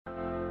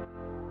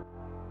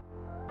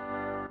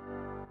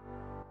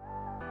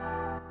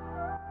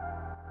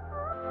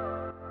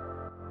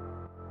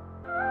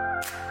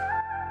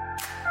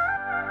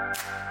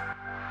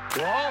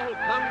To all who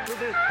come to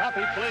this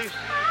happy place,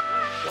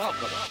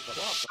 welcome.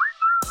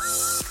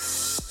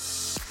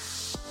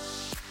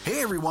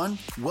 Hey everyone,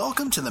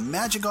 welcome to the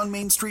Magic on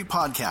Main Street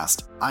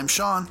podcast. I'm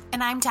Sean.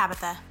 And I'm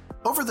Tabitha.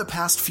 Over the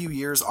past few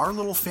years, our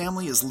little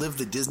family has lived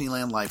the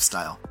Disneyland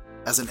lifestyle.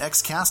 As an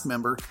ex-cast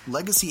member,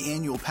 Legacy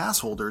Annual Pass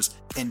holders,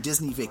 and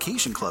Disney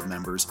Vacation Club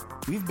members,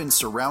 we've been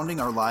surrounding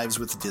our lives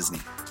with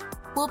Disney.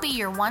 We'll be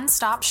your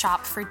one-stop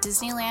shop for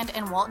Disneyland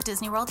and Walt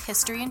Disney World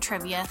history and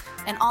trivia,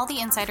 and all the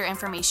insider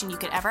information you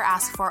could ever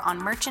ask for on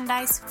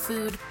merchandise,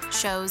 food,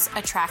 shows,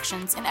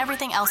 attractions, and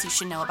everything else you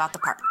should know about the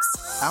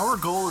parks. Our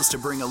goal is to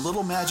bring a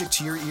little magic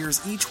to your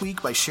ears each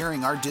week by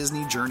sharing our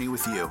Disney journey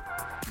with you.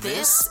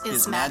 This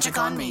is Magic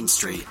on Main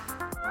Street.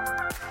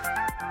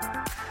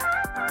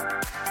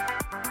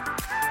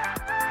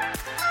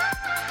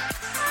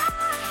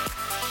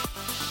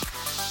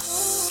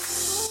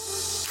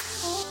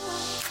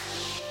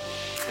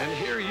 And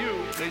here you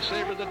may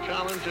savor the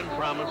challenge and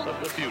promise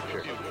of the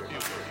future.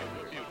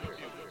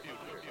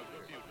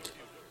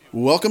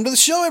 Welcome to the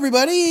show,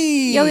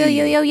 everybody! Yo, yo,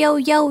 yo, yo, yo,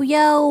 yo,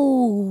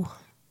 yo.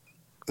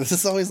 This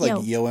is always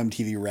like Yo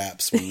MTV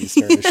Raps when we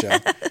start the show.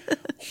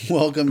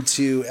 Welcome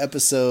to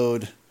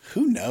episode,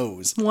 who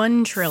knows?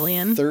 1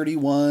 trillion.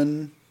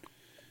 31.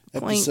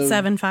 Episode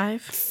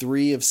 0.75.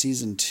 3 of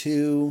season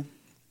 2.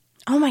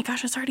 Oh my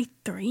gosh, it's already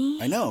 3?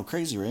 I know,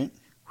 crazy, right?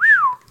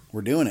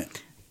 We're doing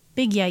it.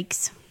 Big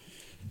yikes.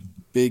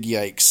 Big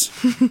yikes.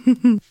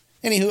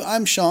 Anywho,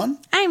 I'm Sean.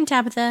 I'm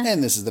Tabitha.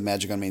 And this is the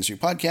Magic on Main Street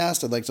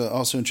podcast. I'd like to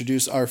also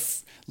introduce our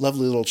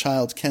lovely little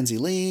child, Kenzie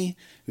Lee,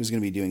 who's going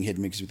to be doing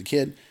Hidden Mickey's with the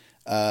Kid.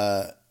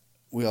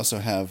 We also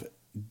have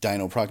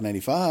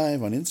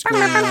DinoProc95 on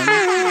Instagram.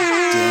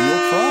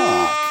 Daniel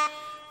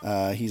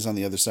Proc. He's on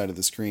the other side of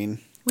the screen.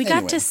 We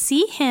got to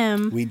see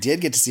him. We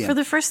did get to see him. For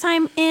the first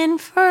time in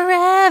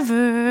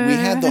forever. We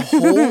had the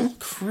whole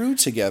crew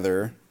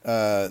together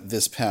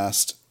this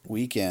past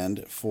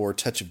weekend for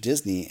Touch of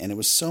Disney, and it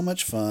was so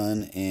much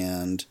fun,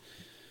 and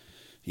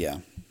yeah.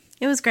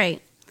 It was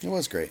great. It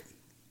was great.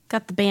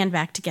 Got the band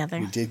back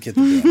together. We did get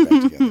the band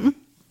back together.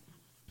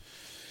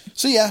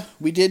 So yeah,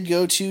 we did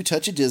go to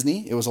Touch of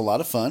Disney. It was a lot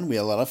of fun. We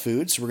had a lot of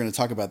food, so we're going to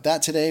talk about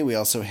that today. We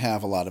also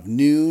have a lot of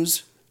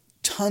news,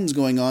 tons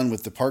going on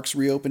with the parks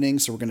reopening,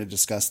 so we're going to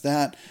discuss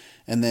that,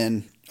 and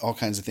then all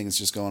kinds of things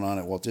just going on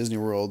at Walt Disney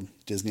World,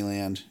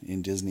 Disneyland,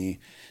 in Disney.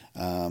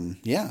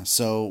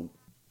 So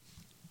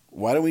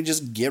why don't we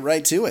just get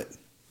right to it?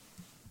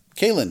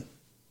 Kaylin,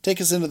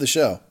 take us into the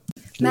show.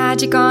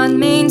 Magic on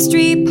Main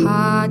Street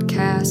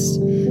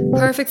podcast,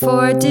 perfect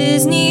for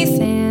Disney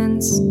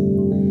fans.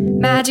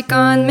 Magic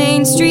on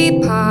Main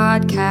Street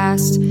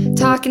podcast,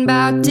 talking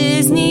about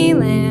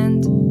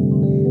Disneyland.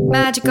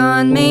 Magic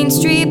on Main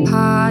Street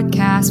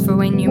podcast, for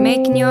when you're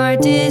making your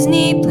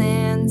Disney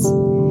plans.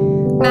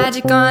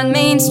 Magic on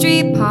Main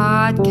Street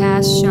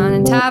podcast, Sean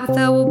and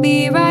Tabitha will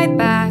be right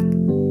back.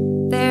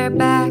 They're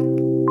back.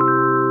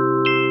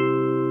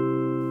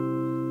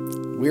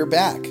 We're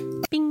back.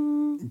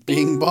 Bing.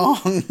 Bing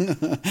bong.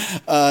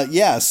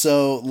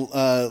 So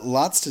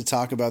lots to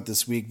talk about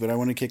this week, but I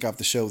want to kick off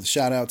the show with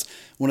shout outs.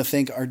 I want to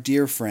thank our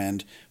dear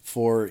friend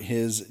for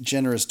his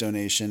generous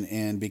donation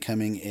and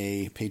becoming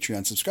a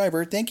Patreon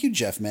subscriber. Thank you,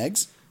 Jeff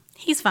Meggs.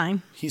 He's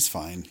fine. He's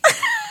fine.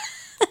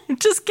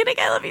 Just kidding.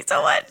 I love you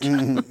so much.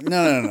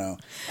 No.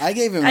 I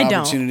gave him an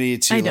opportunity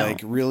to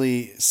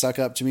really suck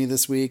up to me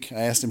this week.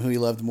 I asked him who he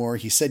loved more.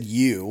 He said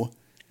you.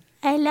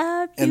 I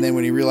love you. And then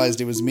when he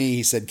realized it was me,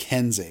 he said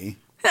Kenzie.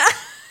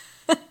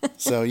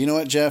 So, you know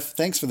what, Jeff?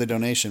 Thanks for the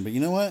donation. But you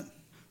know what?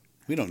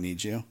 We don't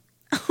need you.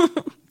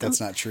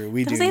 That's not true.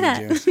 We do need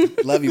you.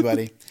 Love you,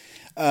 buddy.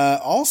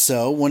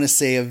 Also, want to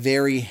say a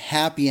very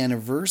happy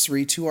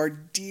anniversary to our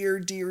dear,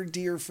 dear,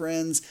 dear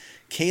friends,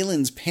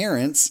 Kaylin's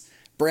parents,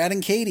 Brad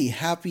and Katie.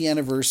 Happy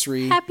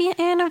anniversary. Happy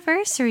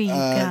anniversary, you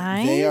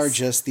guys. They are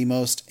just the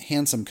most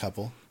handsome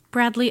couple.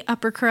 Bradley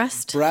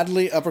Uppercrust.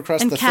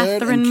 And the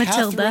third. And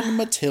Matilda. Catherine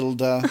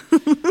Matilda.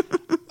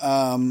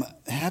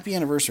 Happy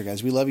anniversary,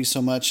 guys. We love you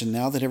so much. And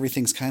now that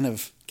everything's kind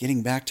of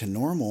getting back to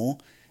normal,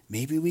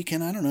 maybe we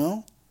can, I don't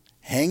know,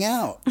 hang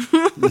out.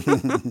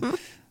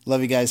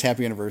 Love you guys.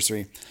 Happy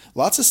anniversary.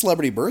 Lots of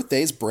celebrity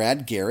birthdays.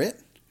 Brad Garrett,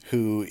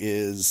 who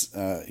is,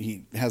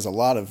 he has a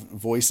lot of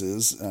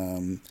voices.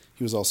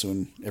 He was also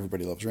in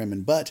Everybody Loves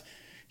Raymond, but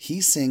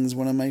he sings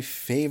one of my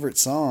favorite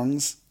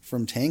songs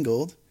from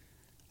Tangled.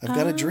 I've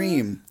Got a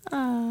Dream.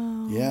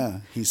 Oh.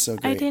 Yeah, he's so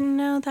great. I didn't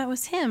know that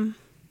was him.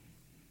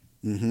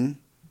 Mm-hmm.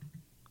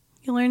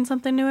 You learn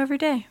something new every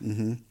day.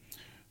 Mm-hmm.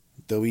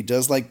 Though he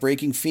does like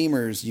breaking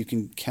femurs, you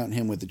can count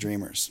him with the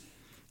Dreamers.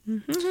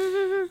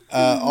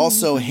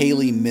 Also,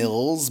 Haley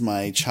Mills,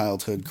 my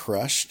childhood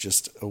crush,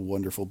 just a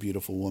wonderful,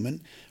 beautiful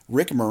woman.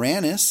 Rick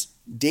Moranis,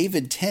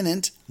 David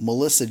Tennant,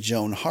 Melissa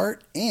Joan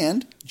Hart,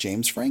 and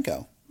James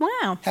Franco.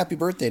 Wow. Happy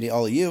birthday to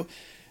all of you.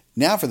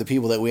 Now for the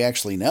people that we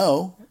actually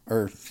know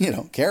or,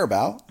 care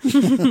about.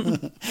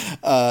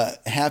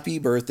 Happy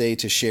birthday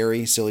to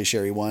Sherry, Silly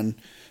Sherry 1.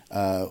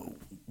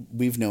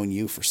 We've known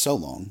you for so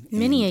long.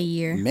 Many a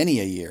year. Many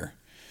a year.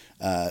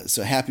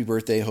 So happy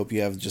birthday. Hope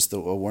you have just a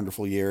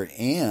wonderful year.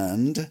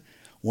 And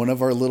one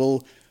of our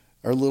little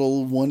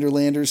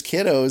Wonderlanders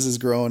kiddos is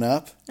growing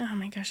up. Oh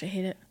my gosh, I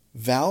hate it.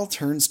 Val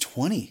turns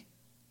 20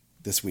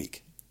 this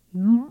week.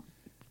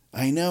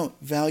 I know.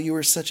 Val, you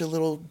were such a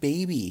little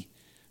baby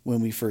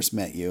when we first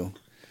met you.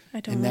 I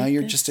don't And now like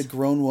you're this. just a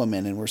grown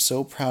woman, and we're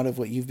so proud of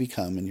what you've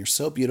become. And you're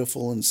so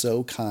beautiful and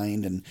so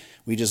kind, and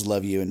we just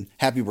love you. And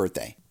happy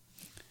birthday.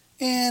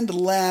 And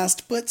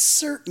last, but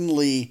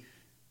certainly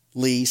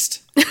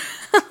least,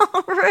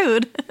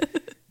 Rude.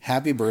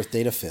 happy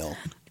birthday to Phil.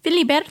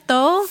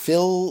 Filiberto.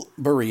 Phil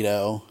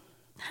Burrito.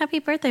 Happy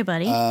birthday,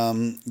 buddy.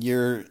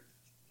 You're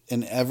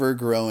an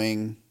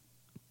ever-growing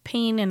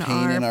Pain in in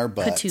our our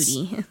butts.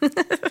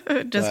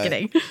 patootie. Just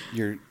kidding.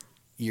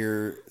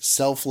 You're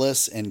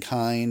selfless and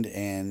kind,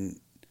 and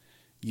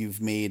you've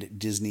made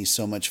Disney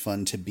so much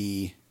fun to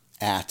be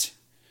at.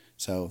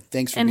 So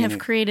thanks for And being have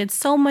created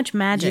so much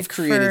magic You've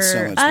created for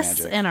so much us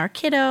magic. and our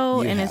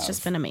kiddo, You and have. it's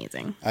just been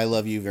amazing. I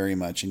love you very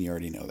much, and you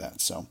already know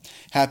that. So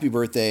happy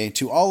birthday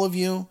to all of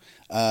you.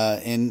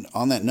 And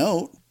on that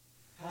note,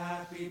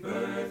 happy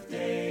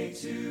birthday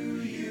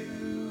to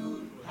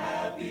you.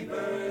 Happy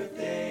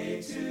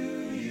birthday to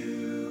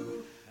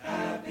you.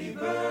 Happy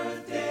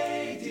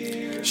birthday,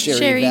 dear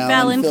Sherry,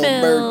 Val, and Phil.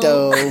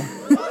 Philberto.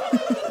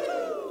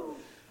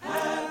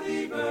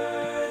 Happy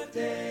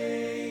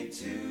birthday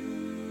to you.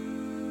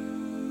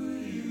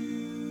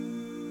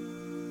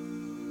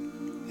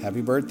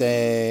 Happy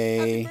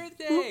birthday.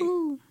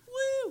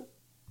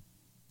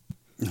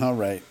 All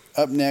right.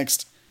 Up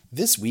next,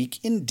 This Week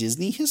in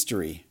Disney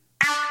History.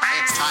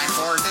 It's time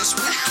for This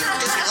Week in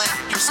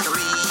Disneyland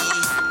History.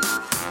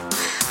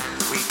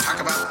 We talk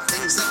about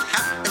things that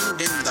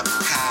happened in the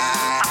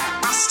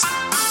past.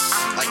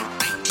 Like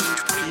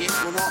 1928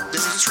 when Walt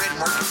Disney's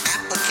trademark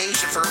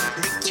application for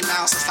Mickey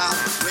Mouse was filed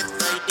with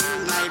the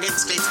United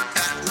States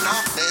Patent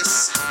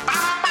Office.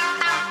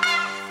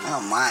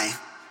 Oh my.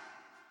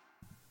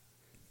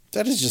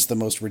 That is just the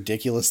most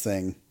ridiculous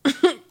thing.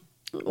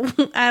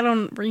 I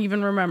don't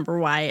even remember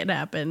why it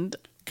happened.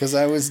 Because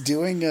I was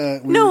doing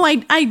No,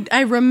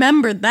 I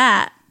remembered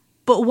that,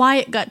 but why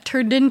it got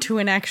turned into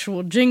an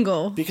actual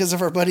jingle. because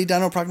of our buddy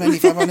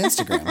DinoProc95 on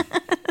Instagram.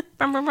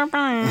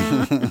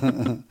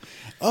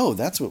 Oh,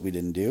 that's what we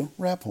didn't do.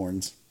 Rap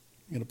horns.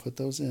 I'm going to put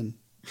those in.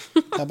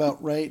 How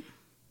about right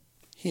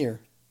here?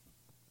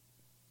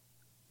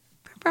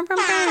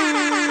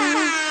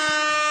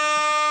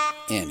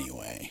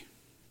 Anyway.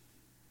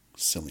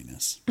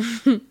 Silliness.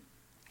 All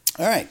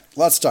right.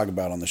 Lots to talk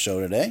about on the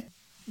show today.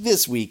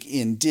 This week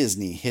in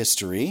Disney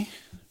history.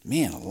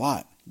 Man, a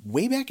lot.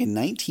 Way back in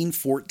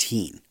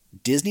 1914,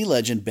 Disney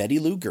legend Betty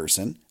Lou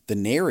Gerson, the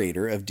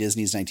narrator of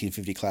Disney's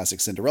 1950 classic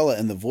Cinderella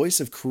and the voice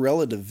of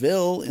Cruella de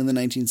Vil in the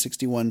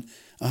 1961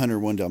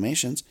 101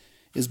 Dalmatians,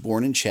 is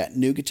born in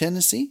Chattanooga,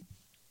 Tennessee.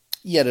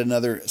 Yet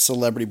another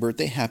celebrity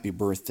birthday. Happy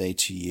birthday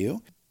to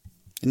you.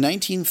 In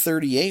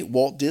 1938,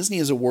 Walt Disney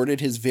is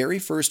awarded his very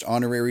first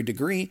honorary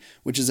degree,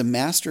 which is a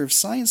Master of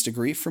Science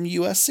degree from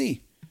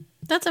USC.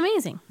 That's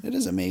amazing. It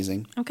is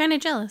amazing. I'm kind of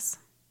jealous.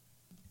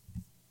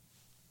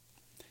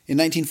 In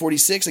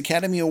 1946,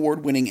 Academy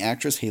Award-winning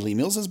actress Hayley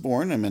Mills is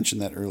born. I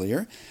mentioned that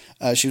earlier.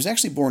 She was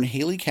actually born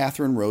Hayley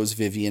Catherine Rose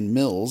Vivian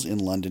Mills in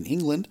London,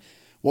 England.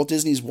 Walt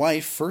Disney's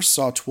wife first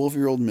saw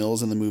 12-year-old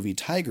Mills in the movie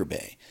Tiger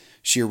Bay.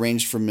 She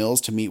arranged for Mills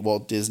to meet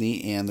Walt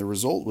Disney, and the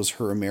result was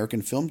her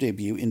American film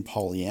debut in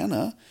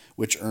Pollyanna,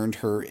 which earned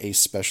her a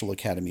Special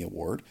Academy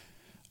Award.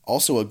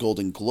 Also a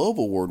Golden Globe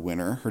Award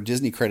winner, her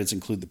Disney credits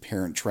include The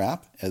Parent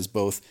Trap as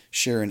both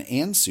Sharon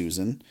and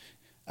Susan,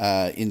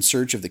 In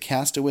Search of the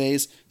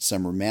Castaways,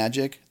 Summer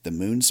Magic, The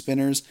Moon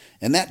Spinners,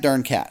 and That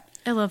Darn Cat.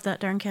 I love that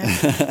darn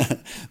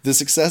cat. The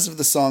success of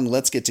the song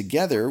Let's Get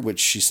Together, which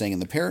she sang in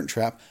The Parent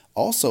Trap,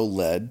 also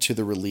led to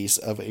the release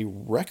of a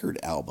record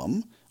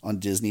album on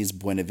Disney's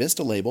Buena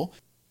Vista label.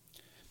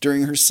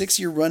 During her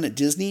 6-year run at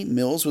Disney,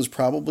 Mills was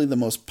probably the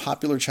most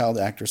popular child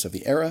actress of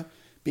the era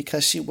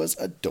because she was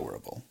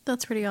adorable.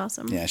 That's pretty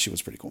awesome. Yeah, she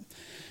was pretty cool.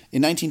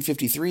 In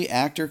 1953,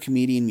 actor,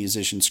 comedian,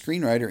 musician,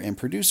 screenwriter, and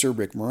producer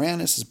Rick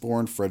Moranis is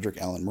born Frederick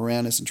Allen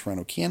Moranis in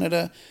Toronto,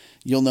 Canada.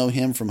 You'll know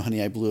him from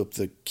Honey, I Blew Up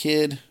the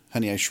Kid,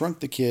 Honey, I Shrunk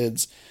the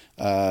Kids,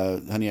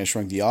 Honey, I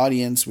Shrunk the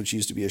Audience, which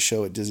used to be a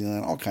show at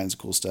Disneyland, all kinds of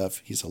cool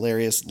stuff. He's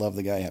hilarious. Love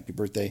the guy. Happy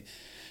birthday.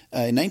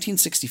 In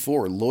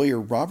 1964, lawyer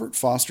Robert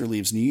Foster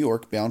leaves New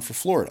York bound for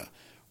Florida.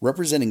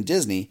 Representing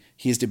Disney,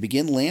 he is to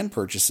begin land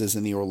purchases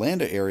in the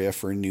Orlando area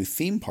for a new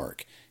theme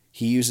park.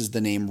 He uses the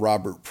name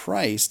Robert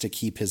Price to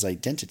keep his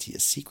identity a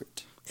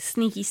secret.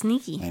 Sneaky,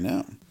 sneaky. I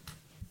know.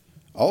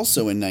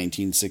 Also in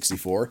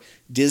 1964,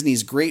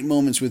 Disney's Great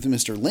Moments with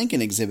Mr.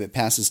 Lincoln exhibit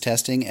passes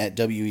testing at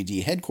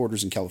WED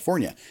headquarters in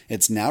California.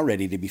 It's now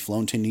ready to be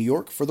flown to New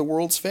York for the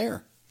World's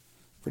Fair.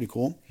 Pretty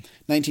cool.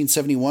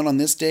 1971, on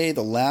this day,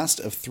 the last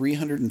of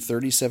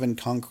 337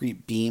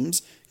 concrete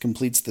beams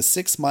completes the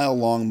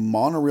 6-mile-long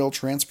monorail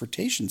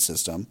transportation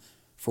system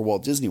for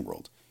Walt Disney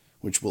World,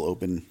 which will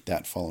open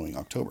that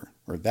October.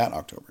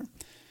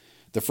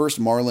 The first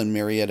Marlin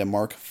Marietta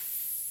Mark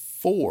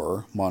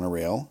IV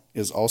monorail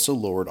is also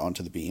lowered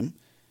onto the beam.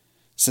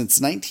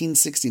 Since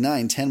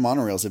 1969, 10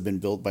 monorails have been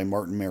built by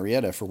Martin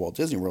Marietta for Walt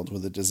Disney World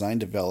with a design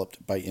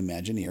developed by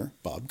Imagineer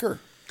Bob Gurr.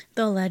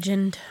 The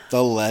legend.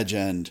 The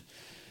legend.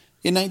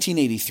 In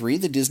 1983,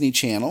 the Disney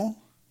Channel,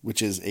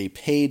 which is a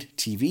paid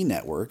TV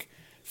network,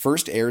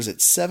 first airs at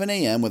 7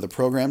 a.m. with a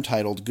program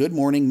titled Good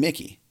Morning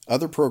Mickey.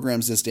 Other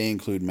programs this day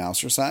include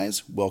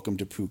Mousercise, Welcome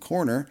to Pooh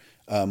Corner,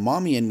 a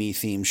Mommy and Me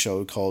theme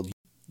show called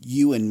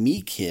You and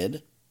Me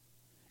Kid,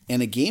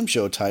 and a game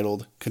show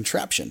titled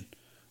Contraption.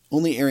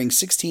 Only airing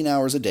 16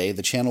 hours a day,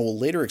 the channel will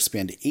later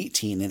expand to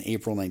 18 in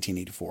April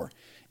 1984.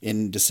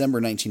 In December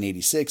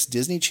 1986,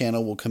 Disney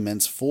Channel will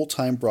commence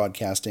full-time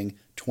broadcasting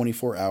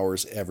 24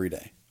 hours every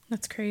day.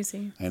 That's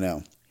crazy. I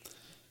know.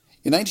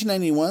 In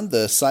 1991,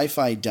 the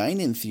Sci-Fi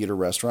Dine-In Theater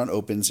restaurant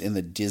opens in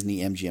the Disney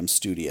MGM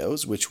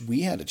Studios, which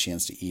we had a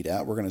chance to eat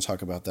at. We're going to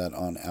talk about that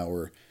on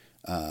our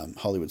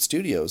Hollywood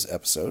Studios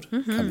episode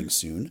coming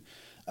soon.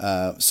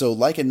 So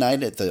like a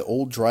night at the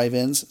old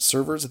drive-ins,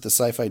 servers at the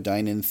Sci-Fi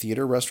Dine-In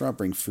Theater restaurant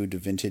bring food to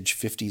vintage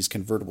 50s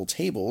convertible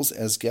tables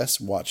as guests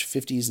watch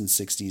 50s and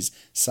 60s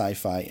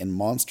sci-fi and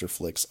monster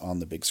flicks on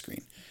the big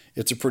screen.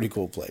 It's a pretty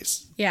cool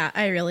place. Yeah,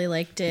 I really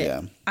liked it.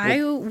 Yeah.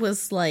 I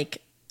was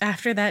like,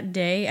 after that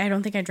day, I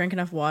don't think I drank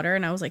enough water,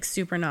 and I was like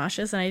super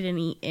nauseous, and I didn't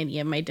eat any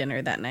of my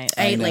dinner that night.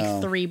 I ate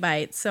like 3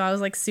 bites, so I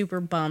was like super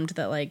bummed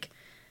that like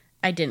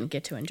I didn't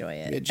get to enjoy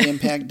it. We had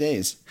jam-packed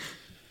days.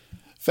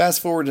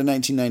 Fast forward to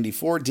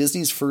 1994,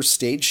 Disney's first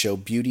stage show,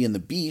 Beauty and the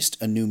Beast,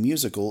 a new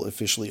musical,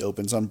 officially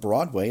opens on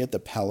Broadway at the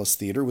Palace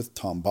Theater with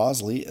Tom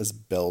Bosley as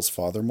Belle's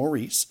father,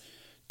 Maurice,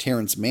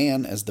 Terrence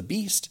Mann as the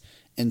Beast,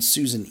 and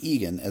Susan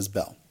Egan as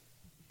Belle.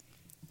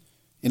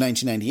 In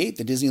 1998,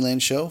 the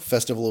Disneyland show,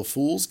 Festival of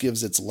Fools,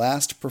 gives its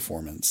last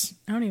performance.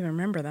 I don't even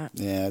remember that.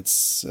 Yeah,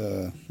 it's...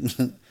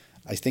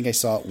 I think I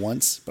saw it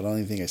once, but I don't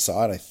even think I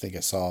saw it. I think I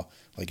saw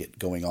like it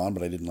going on,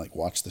 but I didn't like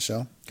watch the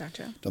show.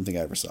 Gotcha. Don't think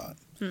I ever saw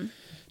it.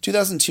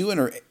 2002,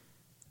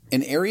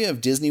 an area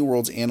of Disney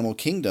World's Animal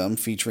Kingdom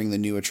featuring the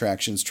new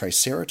attractions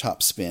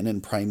Triceratops Spin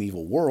and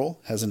Primeval Whirl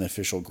has an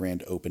official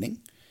grand opening.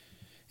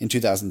 In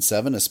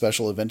 2007, a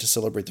special event to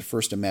celebrate the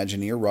first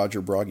Imagineer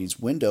Roger Broggy's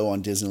window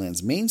on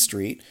Disneyland's Main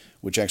Street,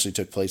 which actually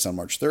took place on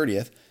March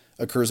 30th,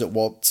 occurs at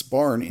Walt's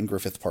Barn in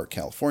Griffith Park,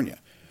 California.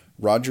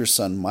 Roger's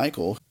son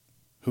Michael,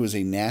 who is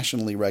a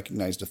nationally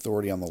recognized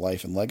authority on the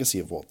life and legacy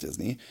of Walt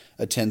Disney,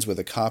 attends with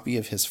a copy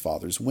of his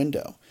father's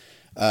window.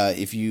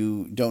 If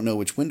you don't know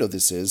which window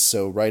this is,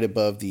 so right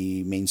above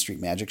the Main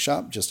Street Magic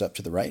Shop, just up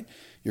to the right,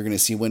 you're going to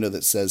see a window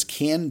that says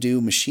Can Do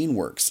Machine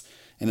Works,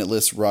 and it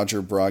lists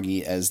Roger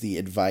Broggy as the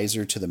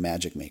advisor to the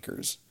magic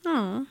makers.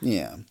 Oh.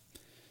 Yeah.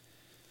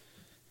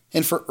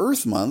 And for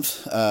Earth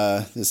Month,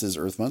 this is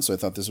Earth Month, so I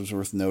thought this was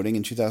worth noting.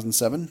 In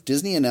 2007,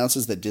 Disney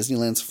announces that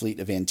Disneyland's fleet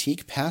of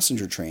antique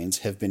passenger trains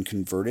have been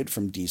converted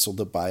from diesel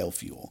to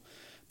biofuel.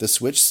 The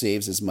switch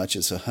saves as much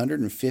as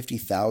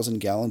 150,000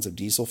 gallons of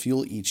diesel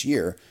fuel each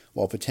year,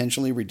 while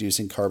potentially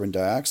reducing carbon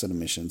dioxide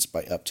emissions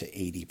by up to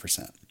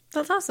 80%.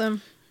 That's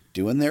awesome.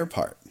 Doing their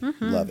part.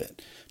 Love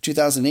it.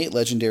 2008,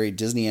 legendary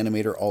Disney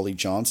animator Ollie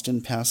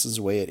Johnston passes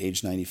away at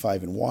age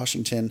 95 in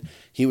Washington.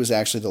 He was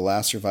actually the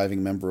last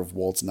surviving member of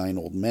Walt's 9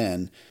 Old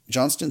Men.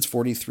 Johnston's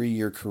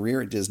 43-year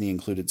career at Disney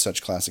included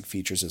such classic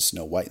features as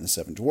Snow White and the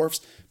Seven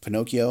Dwarfs,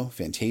 Pinocchio,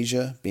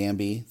 Fantasia,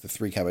 Bambi, The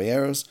Three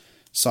Caballeros,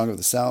 Song of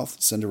the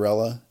South,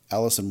 Cinderella,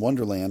 Alice in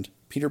Wonderland,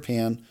 Peter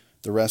Pan,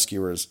 The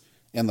Rescuers,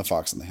 and The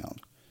Fox and the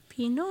Hound.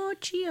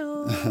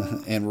 Pinocchio.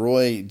 And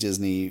Roy E.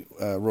 Disney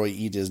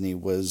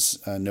was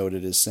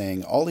noted as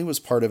saying, Ollie was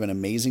part of an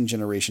amazing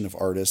generation of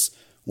artists,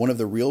 one of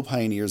the real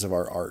pioneers of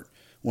our art,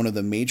 one of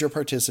the major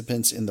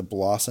participants in the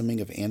blossoming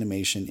of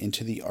animation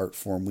into the art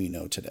form we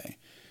know today.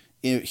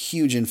 A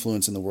huge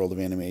influence in the world of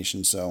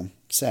animation, so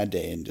sad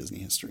day in Disney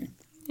history.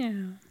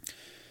 Yeah.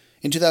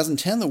 In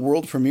 2010, the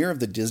world premiere of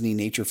the Disney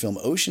nature film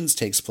Oceans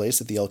takes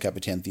place at the El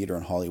Capitan Theater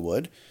in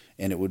Hollywood,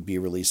 and it would be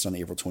released on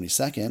April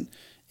 22nd.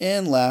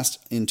 And last,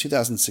 in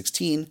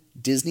 2016,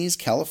 Disney's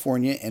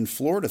California and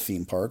Florida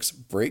theme parks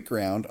break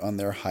ground on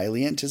their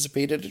highly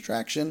anticipated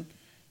attraction,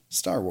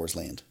 Star Wars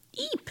Land.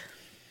 Eep.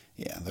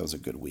 Yeah, that was a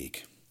good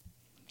week.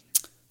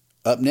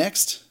 Up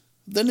next,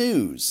 the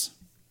news.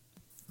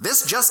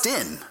 This just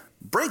in.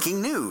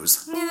 Breaking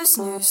news. News.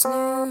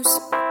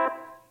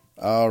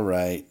 All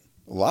right.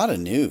 A lot of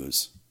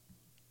news.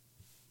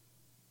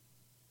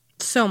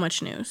 So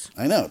much news.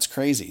 I know, it's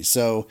crazy.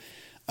 So,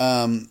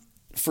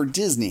 for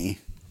Disney,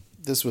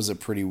 this was a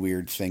pretty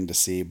weird thing to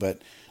see,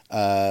 but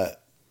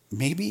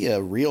maybe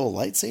a real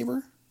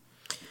lightsaber?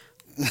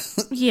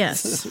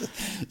 Yes.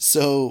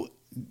 So,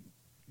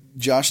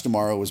 Josh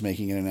D'Amaro was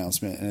making an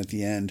announcement, and at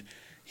the end,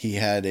 he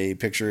had a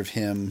picture of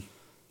him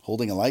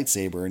holding a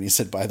lightsaber, and he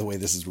said, by the way,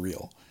 this is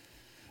real.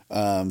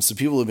 So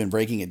people have been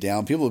breaking it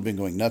down. People have been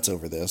going nuts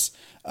over this.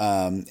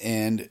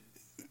 And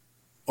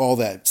all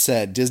that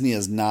said, Disney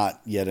has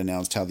not yet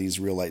announced how these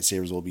real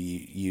lightsabers will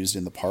be used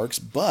in the parks,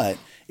 but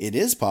it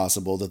is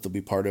possible that they'll be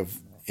part of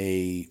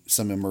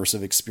some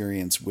immersive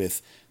experience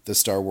with the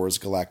Star Wars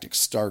Galactic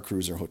Star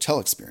Cruiser hotel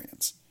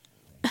experience.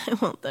 I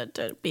want that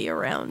to be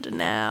around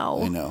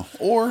now. I know.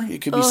 Or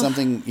it could be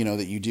something,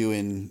 that you do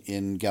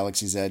in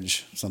Galaxy's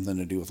Edge, something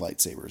to do with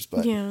lightsabers.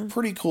 But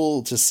pretty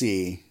cool to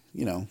see,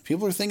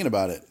 people are thinking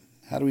about it.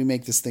 How do we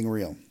make this thing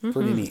real?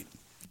 Pretty neat.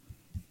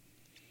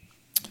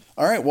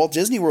 All right, Walt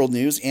Disney World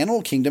news.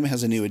 Animal Kingdom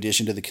has a new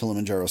addition to the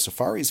Kilimanjaro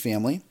Safaris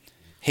family.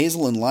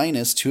 Hazel and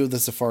Linus, two of the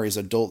safari's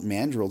adult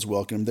mandrills,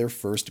 welcomed their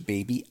first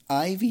baby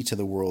Ivy to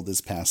the world this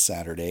past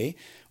Saturday,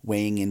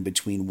 weighing in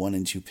between 1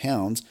 and 2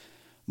 pounds.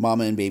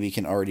 Mama and baby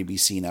can already be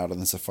seen out on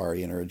the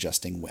safari and are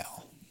adjusting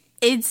well.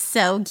 It's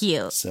so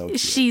cute.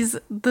 She's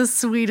the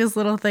sweetest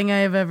little thing I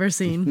have ever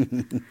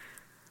seen.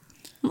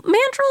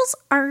 Mandrills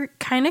are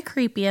kind of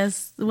creepy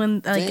as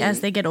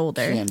they get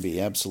older. Can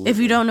be, absolutely. If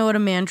you don't know what a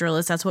mandrill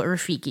is, that's what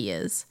Rafiki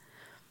is.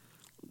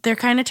 They're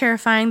kind of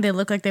terrifying. They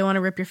look like they want to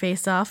rip your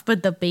face off,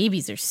 but the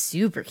babies are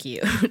super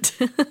cute.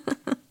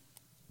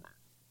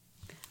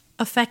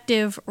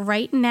 Effective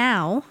right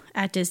now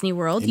at Disney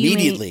World.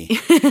 Immediately.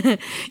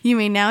 You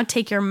may now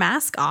take your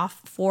mask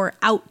off for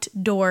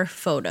outdoor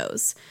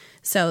photos.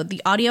 So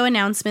the audio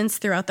announcements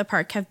throughout the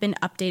park have been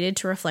updated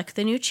to reflect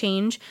the new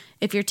change.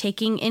 If you're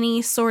taking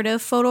any sort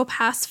of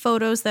PhotoPass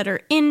photos that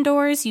are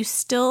indoors, you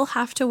still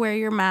have to wear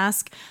your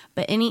mask.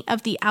 But any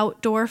of the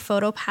outdoor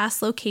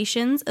PhotoPass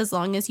locations, as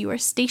long as you are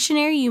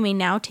stationary, you may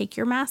now take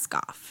your mask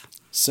off.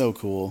 So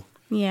cool.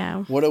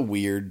 Yeah. What a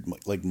weird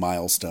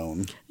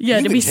milestone. Yeah,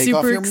 you to be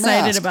super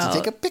excited about. To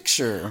take a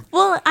picture.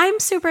 Well,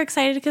 I'm super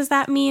excited because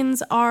that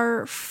means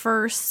our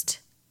first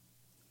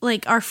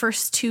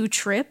 2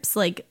 trips,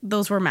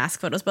 those were mask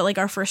photos, but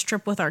our first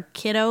trip with our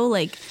kiddo,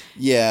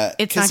 yeah,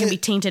 it's not going to be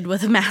tainted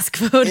with mask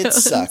photos. It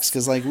sucks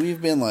because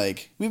we've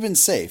been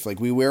safe.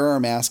 We wear our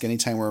mask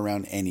anytime we're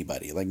around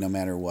anybody, no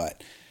matter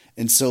what.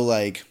 And so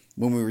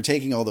when we were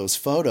taking all those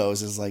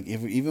photos, is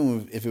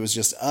even if it was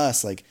just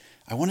us,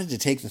 I wanted to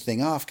take the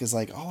thing off because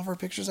all of our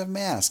pictures have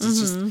masks. It's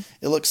just,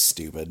 it looks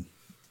stupid.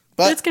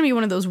 But it's going to be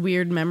one of those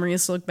weird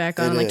memories to look back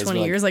on in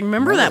 20 years.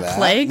 Remember that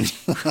plague?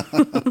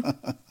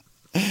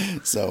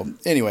 So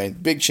anyway,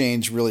 big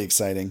change, really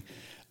exciting.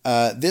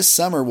 This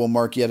summer will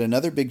mark yet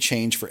another big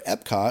change for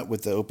Epcot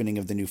with the opening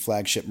of the new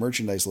flagship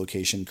merchandise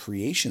location,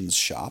 Creations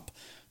Shop.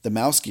 The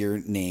Mouse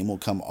Gear name will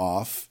come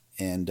off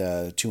and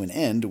to an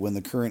end when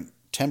the current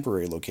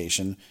temporary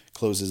location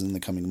closes in the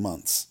coming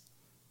months.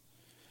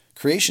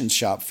 Creations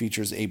Shop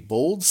features a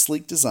bold,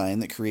 sleek design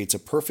that creates a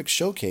perfect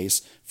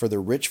showcase for the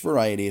rich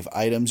variety of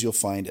items you'll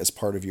find as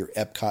part of your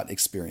Epcot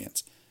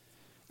experience.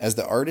 As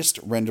the artist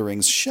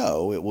renderings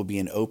show, it will be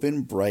an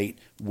open, bright,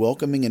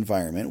 welcoming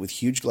environment with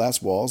huge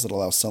glass walls that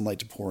allow sunlight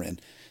to pour in.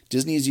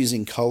 Disney is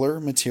using color,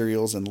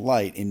 materials, and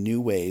light in new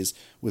ways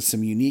with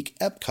some unique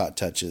Epcot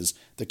touches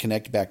that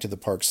connect back to the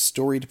park's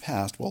storied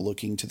past while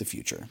looking to the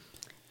future.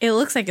 It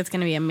looks like it's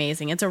going to be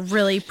amazing. It's a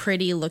really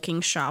pretty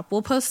looking shop.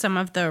 We'll post some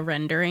of the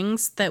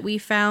renderings that we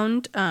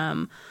found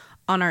on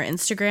our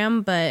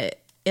Instagram, but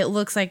it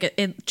looks like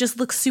it just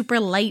looks super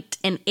light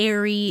and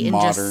airy and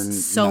modern,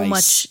 just so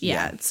nice,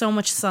 much, so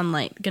much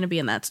sunlight going to be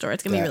in that store.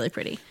 It's going to be really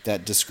pretty.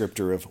 That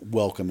descriptor of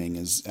welcoming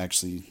is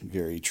actually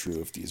very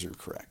true if these are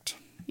correct.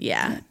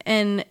 Yeah.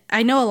 And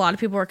I know a lot of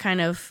people were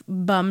kind of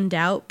bummed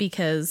out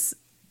because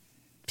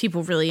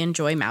people really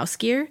enjoy Mouse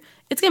Gear.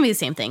 It's going to be the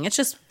same thing. It's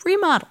just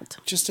remodeled.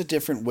 Just a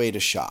different way to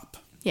shop.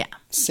 Yeah.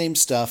 Same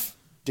stuff,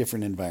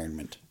 different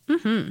environment.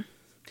 Mm-hmm.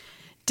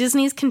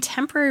 Disney's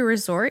Contemporary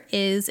Resort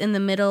is in the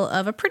middle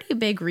of a pretty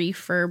big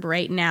refurb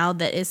right now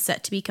that is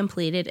set to be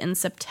completed in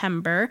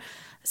September.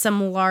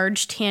 Some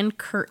large tan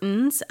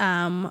curtains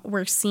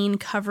were seen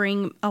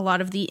covering a lot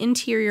of the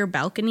interior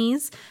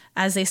balconies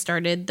as they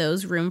started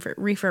those room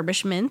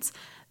refurbishments.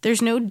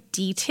 There's no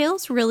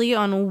details really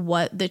on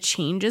what the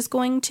change is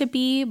going to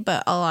be,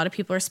 but a lot of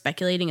people are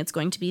speculating it's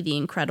going to be the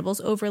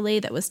Incredibles overlay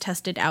that was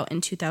tested out in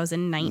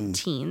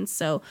 2019.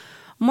 So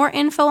more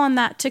info on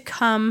that to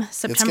come.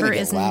 September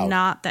is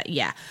not that.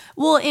 Yeah.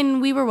 Well,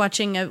 and we were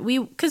watching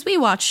because we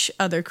watch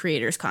other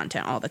creators'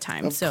 content all the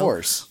time. Of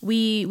course.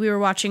 We were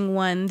watching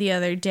one the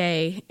other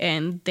day,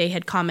 and they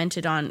had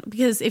commented on,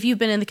 because if you've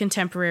been in the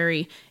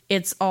Contemporary,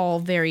 it's all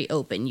very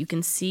open. You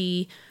can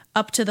see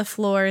up to the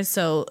floors,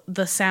 so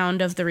the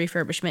sound of the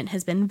refurbishment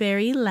has been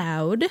very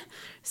loud.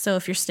 So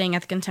if you're staying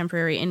at the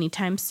Contemporary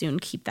anytime soon,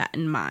 keep that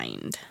in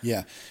mind.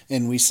 Yeah,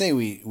 and we say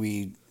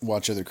we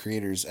watch other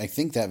creators. I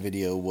think that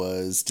video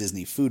was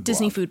Disney Food Blog.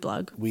 Disney Food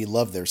Blog. We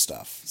love their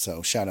stuff,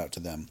 so shout out to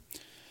them.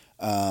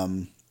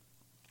 And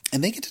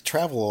they get to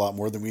travel a lot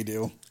more than we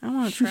do. I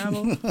want to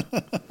travel.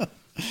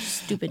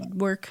 Stupid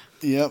work.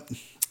 Yep.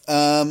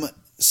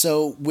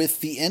 So with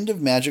the end of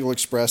Magical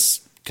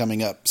Express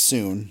coming up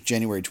soon,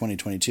 January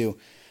 2022,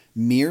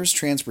 Mears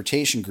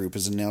Transportation Group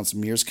has announced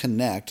Mears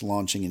Connect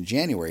launching in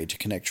January to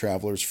connect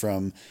travelers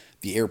from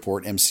the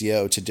airport,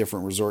 MCO, to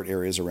different resort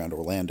areas around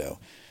Orlando.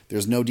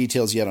 There's no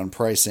details yet on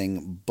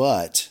pricing,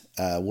 but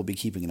we'll be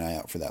keeping an eye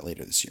out for that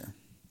later this year.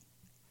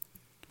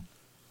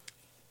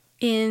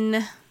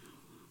 In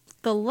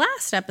the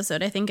last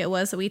episode, I think it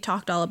was, that we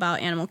talked all about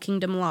Animal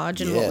Kingdom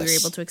Lodge and what we were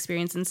able to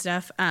experience and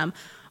stuff.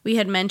 we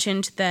had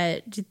mentioned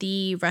that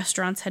the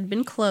restaurants had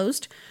been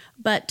closed,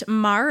 but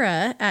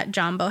Mara at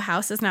Jumbo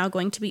House is now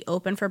going to be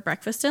open for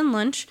breakfast and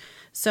lunch.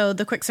 So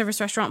the quick service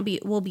restaurant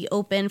will be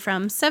open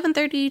from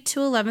 7:30 to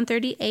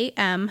 11:30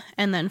 a.m.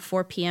 and then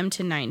 4 p.m.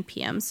 to 9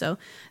 p.m. So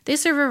they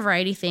serve a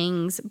variety of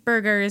things,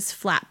 burgers,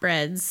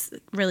 flatbreads,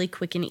 really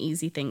quick and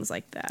easy things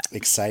like that.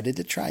 Excited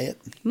to try it.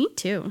 Me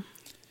too.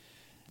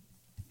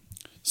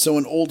 So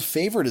an old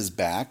favorite is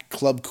back.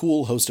 Club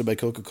Cool, hosted by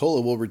Coca-Cola,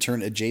 will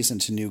return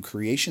adjacent to new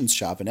Creations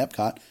Shop in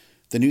Epcot.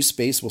 The new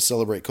space will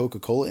celebrate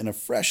Coca-Cola in a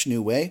fresh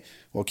new way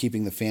while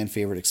keeping the fan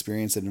favorite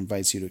experience that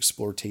invites you to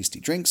explore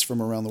tasty drinks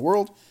from around the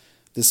world.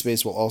 This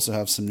space will also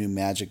have some new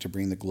magic to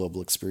bring the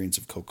global experience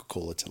of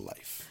Coca-Cola to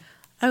life.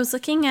 I was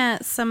looking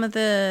at some of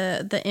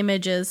the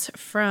images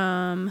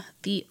from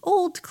the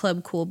old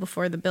Club Cool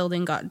before the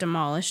building got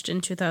demolished in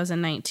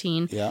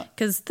 2019. Yeah.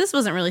 Because this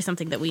wasn't really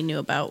something that we knew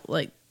about,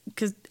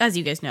 because as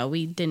you guys know,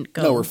 we didn't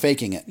go. No, we're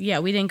faking it. Yeah,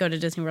 we didn't go to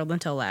Disney World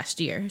until last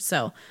year.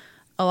 So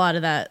a lot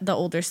of the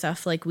older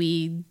stuff, I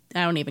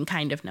don't even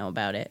kind of know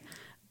about it.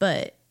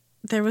 But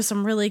there was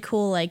some really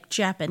cool,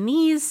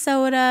 Japanese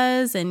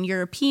sodas and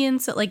European.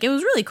 So, it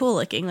was really cool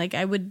looking.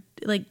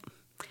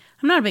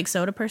 I'm not a big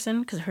soda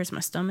person because it hurts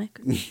my stomach.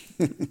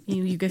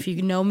 If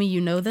you know me,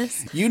 you know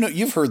this.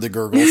 You've heard the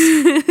gurgles.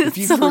 If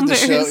you've heard the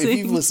show, if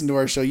you've listened to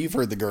our show, you've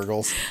heard the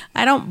gurgles.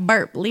 I don't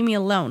burp. Leave me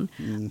alone.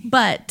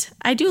 But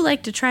I do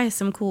like to try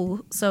some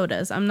cool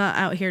sodas. I'm not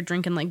out here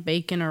drinking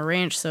bacon or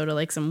ranch soda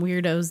like some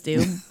weirdos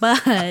do.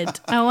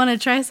 But I want to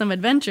try some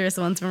adventurous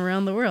ones from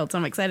around the world. So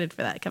I'm excited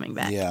for that coming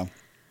back. Yeah.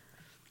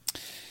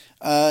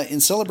 In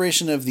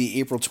celebration of the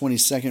April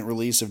 22nd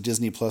release of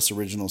Disney Plus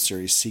original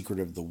series Secret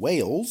of the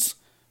Whales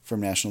from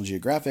National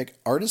Geographic,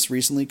 artists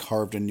recently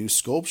carved a new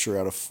sculpture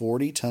out of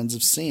 40 tons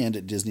of sand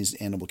at Disney's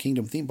Animal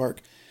Kingdom theme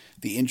park.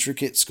 The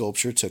intricate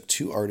sculpture took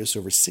 2 artists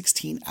over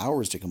 16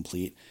 hours to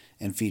complete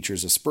and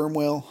features a sperm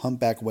whale,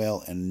 humpback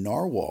whale, and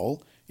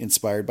narwhal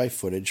inspired by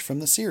footage from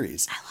the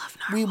series. I love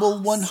narwhals. We will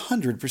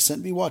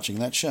 100% be watching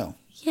that show.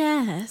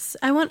 Yes.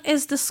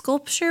 Is the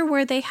sculpture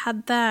where they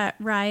had that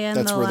Raya?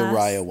 That's where the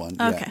Raya one.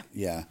 Okay.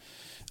 Yeah.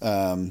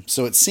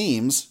 So it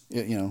seems,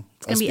 it's going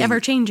to be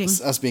ever-changing.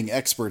 Us being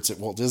experts at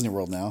Walt Disney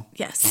World now.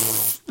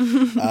 Yes.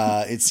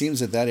 It seems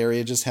that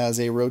area just has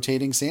a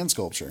rotating sand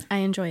sculpture. I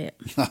enjoy it.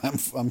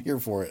 I'm here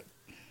for it.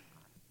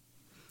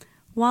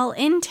 While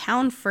in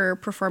town for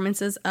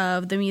performances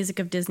of The Music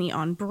of Disney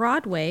on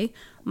Broadway,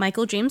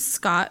 Michael James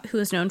Scott, who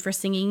is known for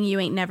singing You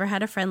Ain't Never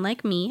Had a Friend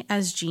Like Me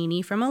as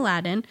Genie from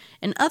Aladdin,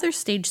 and other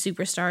stage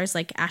superstars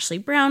like Ashley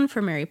Brown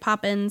from Mary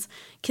Poppins,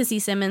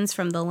 Kissy Simmons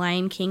from The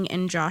Lion King,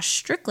 and Josh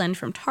Strickland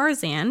from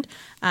Tarzan,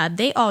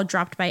 they all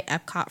dropped by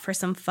Epcot for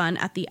some fun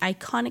at the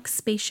iconic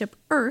Spaceship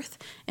Earth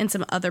and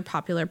some other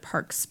popular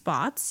park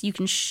spots. You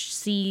can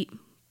see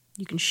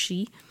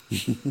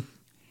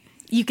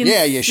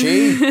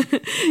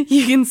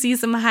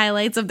some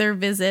highlights of their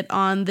visit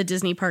on the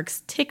Disney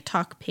Parks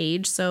TikTok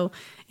page. So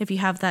if you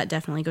have that,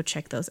 definitely go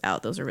check those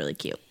out. Those are really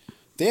cute.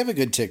 They have a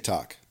good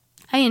TikTok.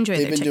 I enjoy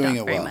their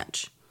TikTok very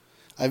much.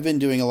 I've been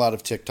doing a lot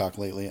of TikTok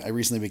lately. I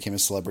recently became a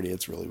celebrity.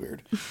 It's really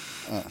weird.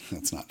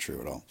 That's not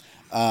true at all.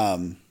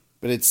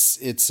 But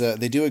it's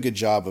they do a good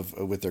job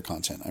with their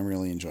content. I'm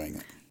really enjoying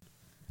it.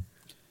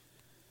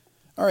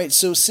 All right,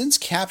 so since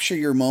Capture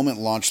Your Moment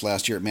launched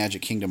last year at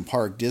Magic Kingdom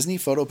Park, Disney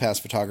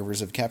PhotoPass photographers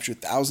have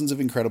captured thousands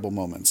of incredible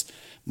moments,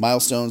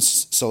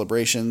 milestones,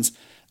 celebrations,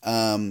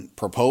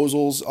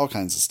 proposals, all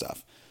kinds of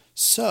stuff.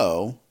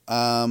 So,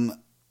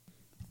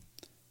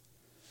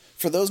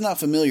 for those not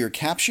familiar,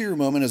 Capture Your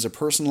Moment is a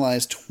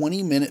personalized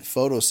 20-minute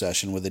photo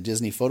session with a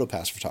Disney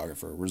PhotoPass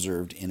photographer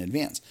reserved in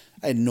advance.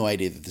 I had no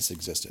idea that this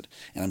existed,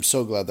 and I'm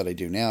so glad that I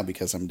do now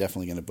because I'm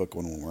definitely going to book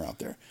one when we're out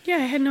there. Yeah,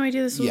 I had no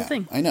idea this was a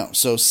thing. I know.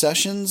 So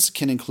sessions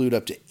can include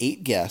up to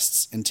 8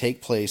 guests and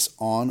take place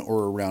on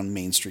or around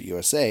Main Street,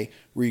 USA,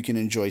 where you can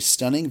enjoy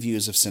stunning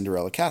views of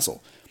Cinderella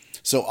Castle.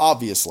 So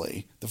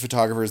obviously, the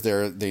photographers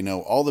there, they know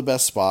all the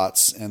best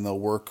spots, and they'll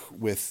work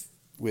with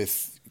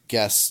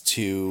guests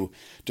to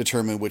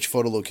determine which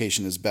photo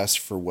location is best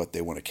for what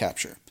they want to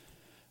capture.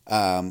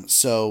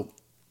 So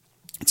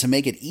to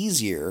make it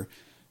easier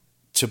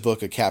to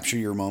book a Capture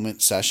Your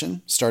Moment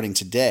session, starting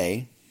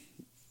today,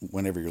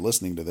 whenever you're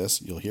listening to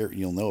this,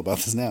 you'll know about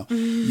this now.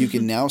 You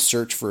can now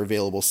search for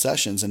available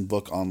sessions and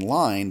book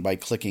online by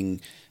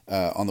clicking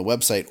on the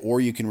website, or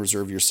you can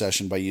reserve your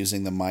session by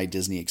using the My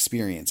Disney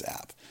Experience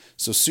app.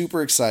 So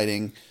super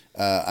exciting.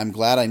 I'm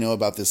glad I know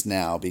about this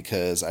now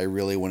because I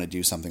really want to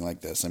do something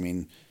like this. I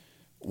mean,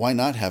 why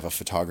not have a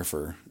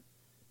photographer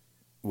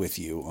with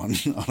you on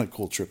a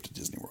cool trip to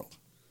Disney World?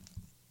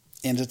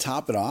 And to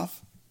top it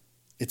off,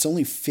 it's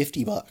only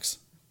 $50.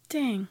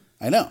 Dang.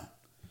 I know.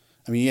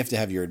 I mean, you have to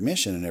have your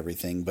admission and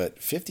everything, but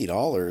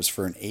 $50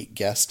 for an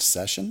 8-guest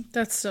session?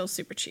 That's still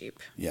super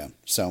cheap. Yeah.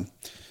 So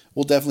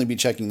we'll definitely be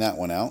checking that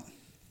one out.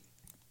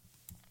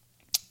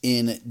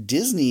 In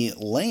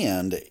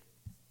Disneyland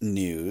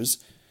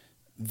news,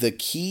 the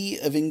Key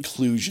of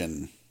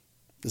Inclusion.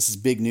 This is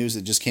big news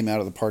that just came out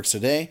of the parks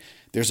today.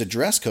 There's a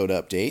dress code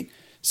update.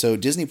 So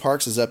Disney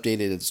Parks has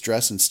updated its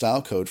dress and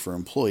style code for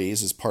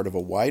employees as part of a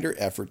wider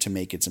effort to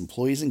make its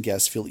employees and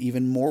guests feel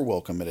even more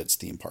welcome at its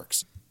theme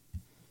parks.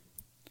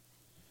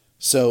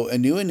 So a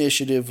new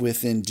initiative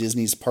within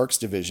Disney's Parks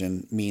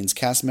division means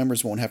cast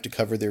members won't have to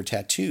cover their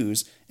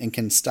tattoos and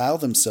can style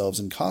themselves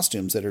in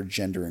costumes that are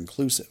gender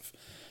inclusive.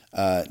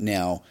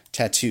 Now,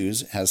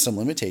 tattoos has some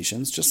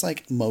limitations, just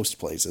like most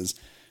places.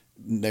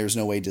 There's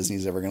no way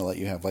Disney's ever going to let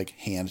you have like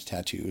hand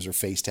tattoos or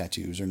face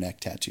tattoos or neck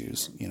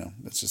tattoos.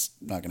 That's just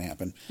not going to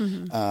happen.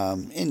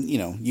 Mm-hmm.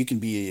 And you can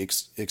be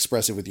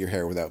expressive with your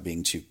hair without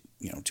being too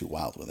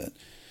wild with it.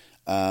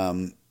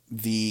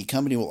 The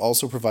company will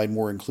also provide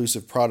more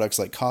inclusive products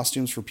like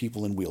costumes for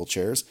people in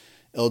wheelchairs,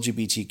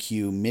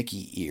 LGBTQ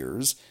Mickey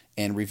ears,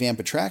 and revamp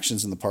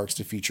attractions in the parks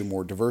to feature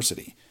more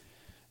diversity.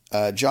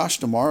 Josh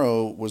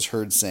D'Amaro was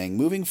heard saying,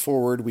 "Moving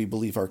forward, we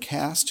believe our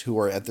cast, who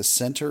are at the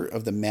center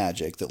of the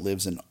magic that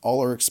lives in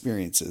all our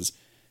experiences,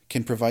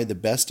 can provide the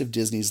best of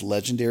Disney's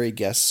legendary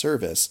guest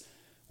service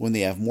when they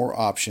have more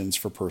options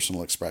for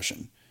personal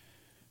expression,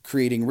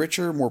 creating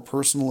richer, more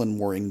personal, and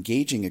more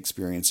engaging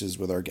experiences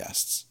with our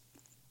guests."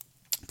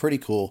 Pretty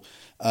cool.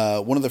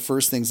 One of the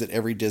first things that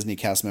every Disney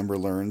cast member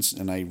learns,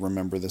 and I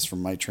remember this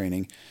from my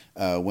training,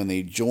 when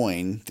they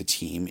join the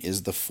team,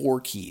 is the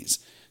 4 keys: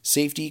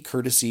 safety,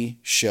 courtesy,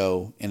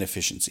 show, and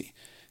efficiency.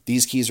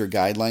 These keys are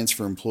guidelines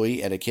for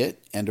employee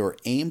etiquette and are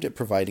aimed at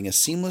providing a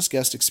seamless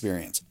guest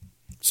experience.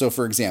 So,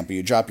 for example,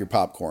 you drop your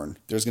popcorn.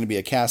 There's going to be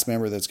a cast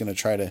member that's going to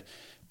try to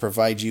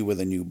provide you with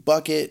a new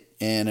bucket,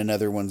 and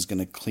another one's going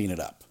to clean it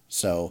up.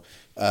 So,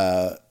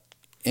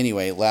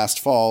 anyway,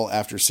 last fall,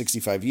 after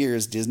 65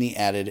 years, Disney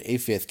added a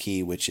 5th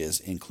key, which is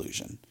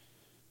inclusion.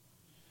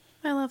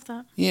 I love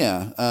that.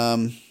 Yeah.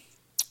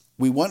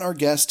 We want our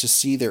guests to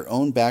see their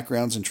own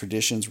backgrounds and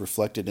traditions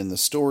reflected in the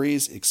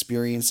stories,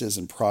 experiences,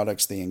 and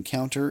products they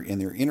encounter in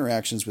their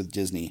interactions with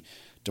Disney,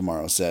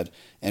 D'Amaro said,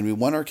 and we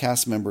want our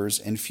cast members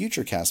and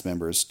future cast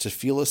members to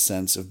feel a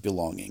sense of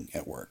belonging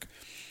at work.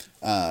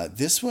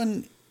 This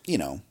one,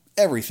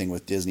 everything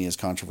with Disney is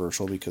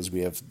controversial because we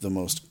have the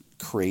most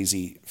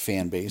crazy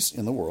fan base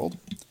in the world.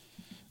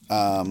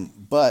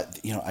 But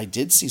I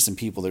did see some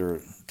people that are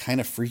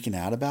kind of freaking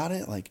out about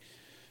it. Like,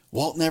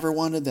 Walt never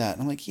wanted that.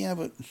 And I'm like, yeah,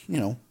 but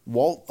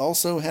Walt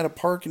also had a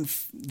park in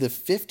the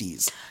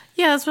 50s.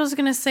 Yeah, that's what I was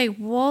going to say.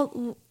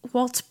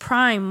 Walt's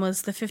prime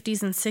was the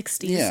 50s and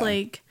 60s. Yeah.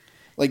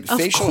 Like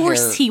facial of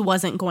course hair, he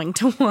wasn't going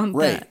to want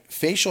right. that.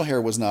 Facial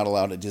hair was not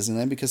allowed at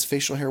Disneyland because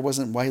facial hair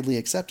wasn't widely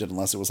accepted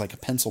unless it was like a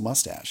pencil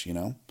mustache,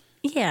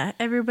 Yeah,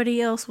 everybody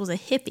else was a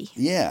hippie.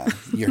 Yeah,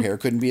 your hair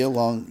couldn't be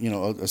along,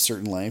 a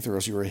certain length, or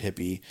else you were a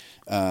hippie.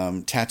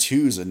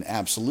 Tattoos, an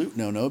absolute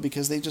no-no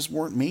because they just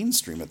weren't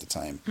mainstream at the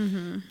time.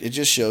 Mm-hmm. It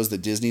just shows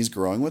that Disney's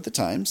growing with the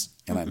times,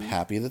 and I'm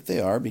happy that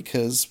they are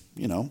because,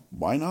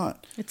 why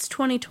not? It's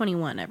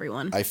 2021,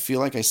 everyone. I feel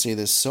like I say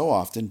this so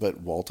often,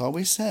 but Walt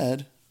always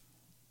said,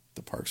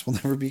 the parks will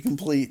never be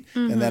complete,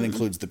 and that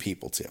includes the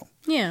people too.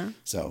 Yeah.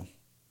 So,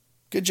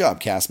 good job,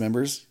 cast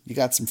members. You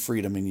got some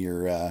freedom in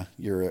your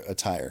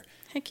attire.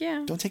 Heck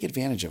yeah. Don't take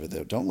advantage of it,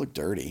 though. Don't look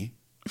dirty.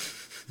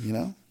 I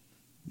don't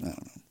know.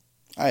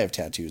 I have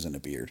tattoos and a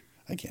beard.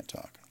 I can't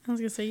talk. I was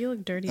going to say, you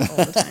look dirty all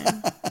the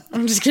time.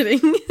 I'm just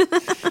kidding.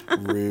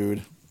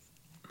 Rude.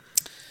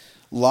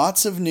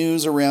 Lots of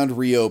news around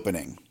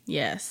reopening.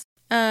 Yes.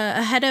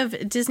 Ahead of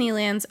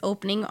Disneyland's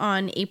opening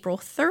on April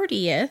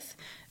 30th,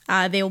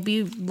 they will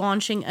be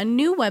launching a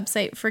new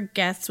website for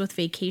guests with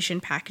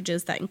vacation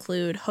packages that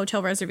include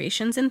hotel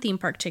reservations and theme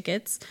park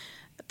tickets.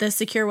 The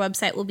secure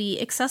website will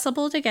be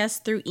accessible to guests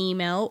through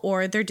email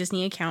or their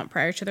Disney account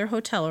prior to their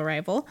hotel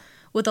arrival.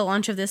 With the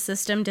launch of this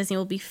system, Disney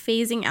will be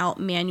phasing out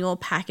manual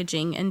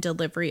packaging and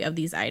delivery of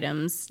these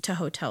items to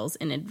hotels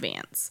in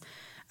advance.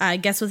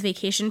 Guests with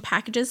vacation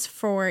packages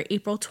for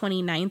April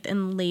 29th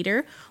and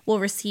later will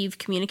receive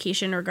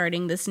communication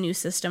regarding this new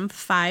system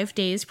 5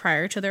 days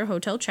prior to their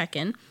hotel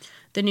check-in.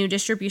 The new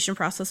distribution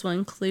process will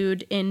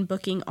include in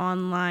booking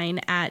online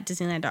at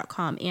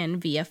Disneyland.com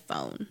and via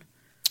phone.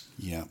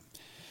 Yeah.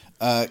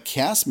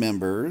 Cast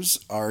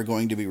members are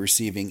going to be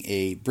receiving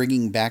a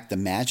Bringing Back the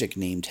Magic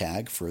name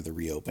tag for the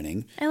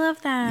reopening. I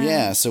love that.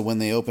 Yeah, so when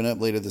they open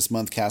up later this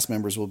month, cast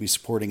members will be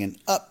supporting an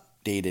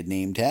updated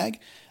name tag.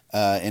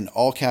 And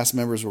all cast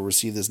members will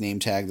receive this name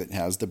tag that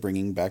has the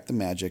Bringing Back the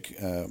Magic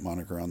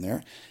moniker on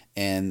there.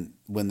 And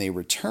when they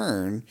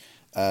return,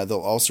 they'll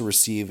also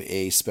receive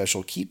a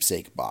special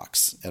keepsake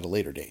box at a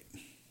later date.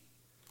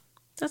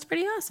 That's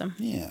pretty awesome.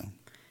 Yeah.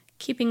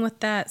 Keeping with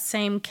that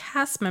same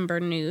cast member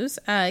news,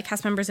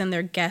 cast members and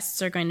their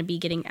guests are going to be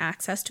getting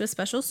access to a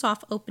special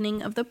soft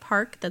opening of the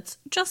park that's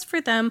just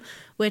for them,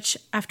 which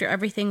after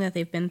everything that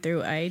they've been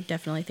through, I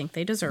definitely think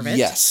they deserve it.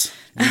 Yes,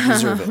 they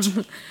deserve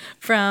it.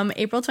 From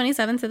April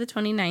 27th to the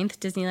 29th,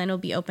 Disneyland will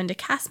be open to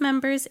cast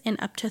members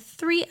and up to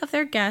 3 of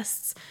their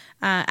guests.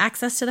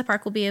 Access to the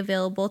park will be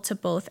available to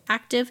both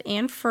active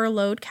and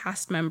furloughed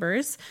cast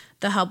members.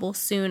 The hub will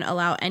soon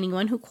allow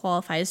anyone who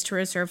qualifies to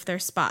reserve their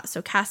spot.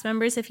 So cast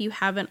members, if you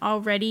haven't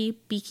already,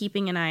 be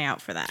keeping an eye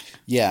out for that.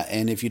 Yeah,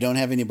 and if you don't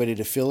have anybody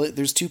to fill it,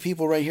 there's 2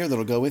 people right here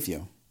that'll go with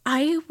you.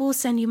 I will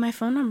send you my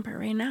phone number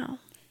right now.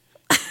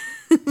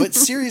 But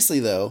seriously,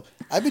 though,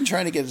 I've been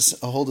trying to get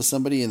a hold of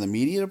somebody in the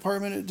media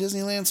department at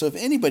Disneyland. So if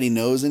anybody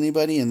knows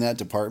anybody in that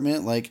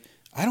department, like,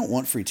 I don't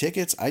want free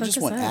tickets. I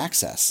just want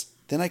access.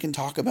 Then I can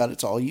talk about it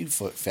to all you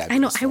fabulous I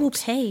know. folks. I will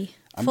pay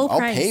full I'll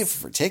price. pay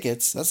for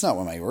tickets. That's not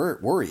what my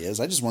worry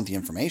is. I just want the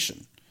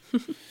information.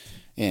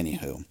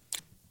 Anywho.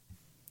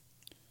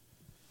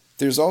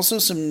 There's also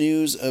some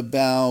news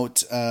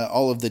about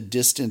all of the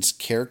distance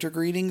character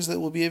greetings that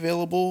will be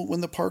available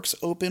when the parks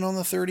open on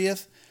the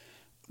 30th.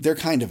 They're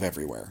kind of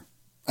everywhere.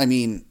 I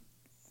mean,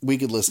 we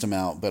could list them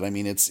out, but I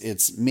mean,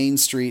 it's Main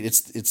Street.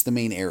 It's the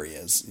main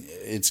areas.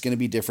 It's going to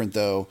be different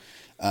though.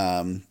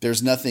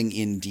 There's nothing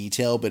in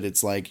detail, but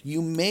it's like,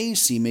 you may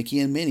see Mickey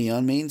and Minnie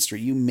on Main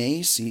Street. You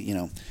may see,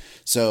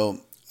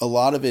 so a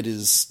lot of it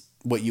is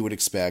what you would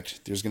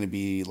expect. There's going to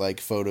be like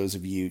photos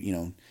of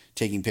you,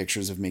 taking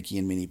pictures of Mickey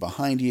and Minnie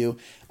behind you.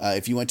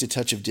 If you went to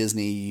Touch of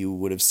Disney, you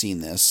would have seen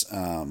this.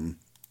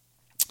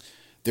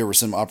 There were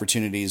some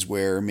opportunities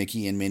where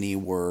Mickey and Minnie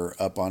were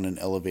up on an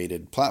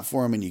elevated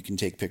platform and you can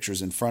take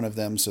pictures in front of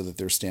them so that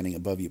they're standing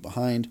above you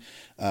behind.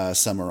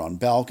 Some are on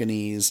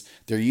balconies.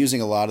 They're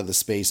using a lot of the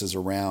spaces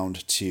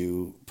around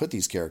to put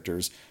these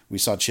characters. We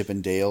saw Chip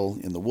and Dale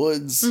in the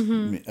woods,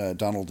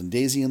 Donald and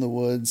Daisy in the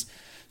woods.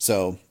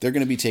 So they're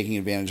going to be taking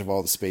advantage of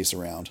all the space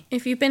around.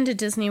 If you've been to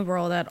Disney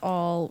World at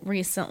all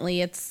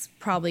recently, it's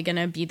probably going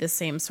to be the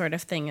same sort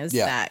of thing as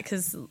that.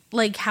 Because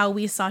like how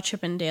we saw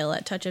Chip and Dale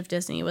at Touch of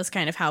Disney was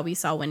kind of how we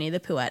saw Winnie the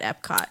Pooh at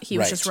Epcot. He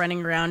was just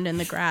running around in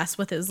the grass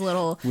with his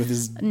little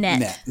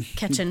net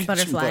catching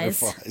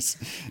butterflies.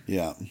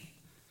 Yeah.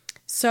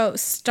 So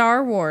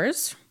Star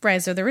Wars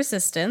Rise of the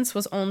Resistance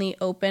was only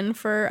open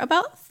for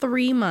about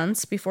 3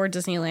 months before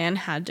Disneyland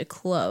had to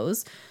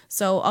close.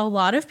 So a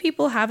lot of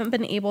people haven't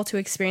been able to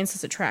experience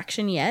this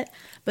attraction yet.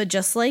 But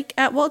just like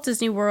at Walt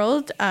Disney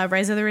World,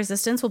 Rise of the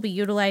Resistance will be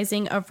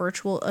utilizing a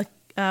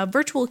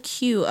virtual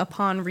queue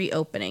upon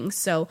reopening.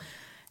 So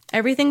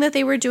everything that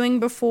they were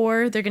doing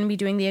before, they're going to be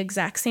doing the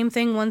exact same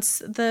thing once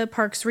the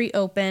parks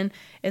reopen.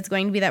 It's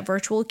going to be that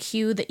virtual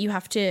queue that you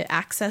have to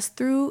access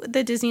through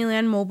the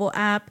Disneyland mobile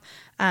app.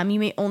 You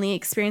may only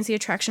experience the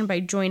attraction by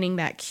joining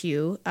that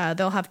queue.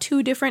 They'll have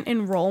 2 different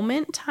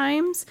enrollment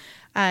times,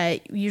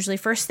 usually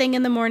first thing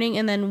in the morning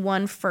and then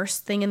one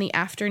first thing in the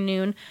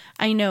afternoon.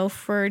 I know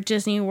for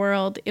Disney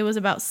World, it was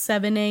about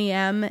 7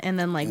 a.m. and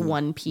then like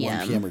 1 p.m.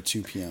 1 p.m. or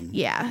 2 p.m.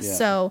 Yeah,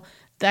 so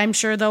I'm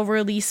sure they'll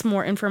release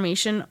more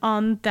information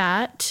on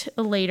that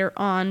later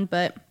on,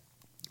 but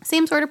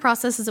same sort of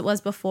process as it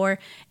was before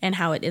and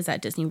how it is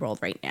at Disney World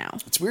right now.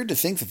 It's weird to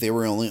think that they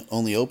were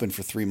only open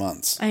for 3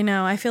 months. I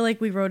know. I feel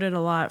like we wrote it a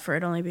lot for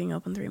it only being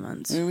open 3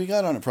 months. I mean, we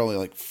got on it probably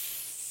like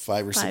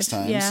 5 or 6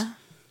 times.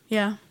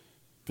 Yeah.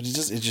 But it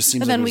just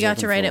seems. But then we got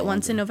to write it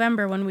once in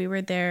November when we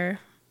were there.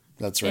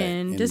 That's right.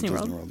 In Disney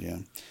World. Yeah.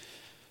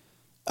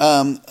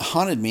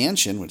 Haunted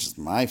Mansion, which is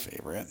my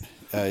favorite,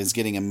 is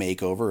getting a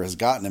makeover. Has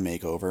gotten a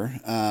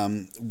makeover.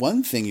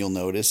 One thing you'll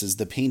notice is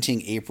the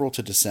painting April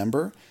to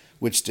December,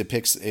 which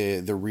depicts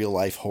the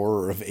real-life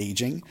horror of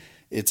aging.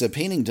 It's a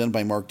painting done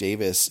by Mark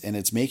Davis, and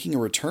it's making a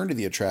return to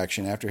the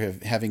attraction after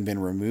having been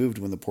removed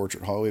when the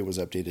portrait hallway was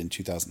updated in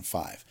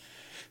 2005.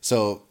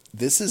 So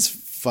this is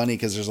funny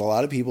because there's a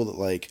lot of people that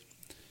like,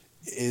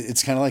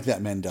 it's kind of like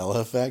that Mandela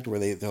effect where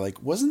they're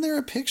like, wasn't there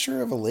a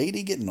picture of a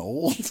lady getting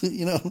old?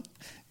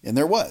 And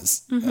there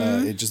was.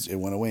 It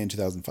went away in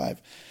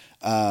 2005.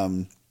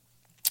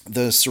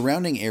 The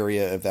surrounding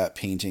area of that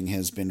painting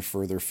has been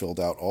further filled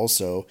out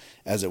also,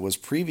 as it was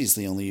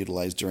previously only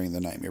utilized during the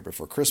Nightmare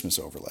Before Christmas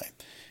overlay.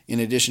 In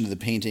addition to the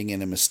painting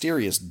and a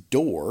mysterious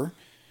door,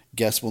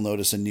 guests will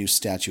notice a new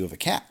statue of a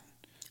cat.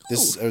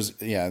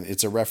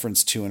 It's a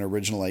reference to an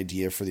original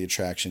idea for the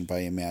attraction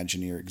by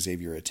Imagineer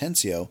Xavier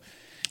Atencio.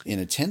 In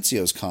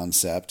Atencio's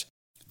concept,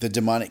 the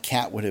demonic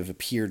cat would have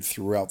appeared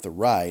throughout the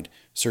ride,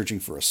 searching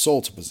for a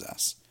soul to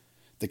possess.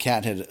 The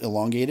cat had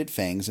elongated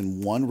fangs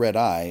and one red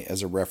eye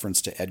as a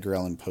reference to Edgar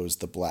Allan Poe's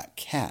The Black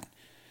Cat.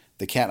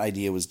 The cat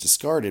idea was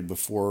discarded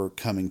before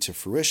coming to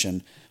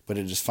fruition, but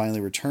it has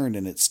finally returned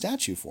in its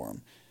statue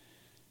form.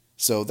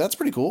 So that's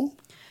pretty cool.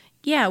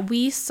 Yeah,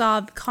 we saw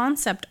the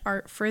concept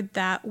art for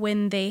that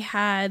when they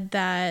had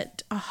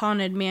that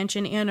Haunted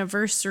Mansion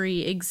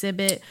anniversary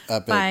exhibit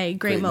by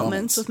Great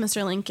Moments with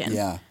Mr. Lincoln.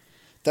 Yeah,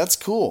 that's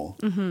cool.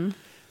 Mm-hmm.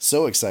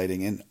 So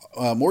exciting. And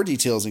more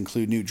details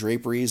include new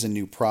draperies and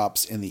new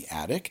props in the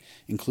attic,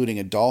 including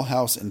a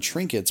dollhouse and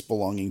trinkets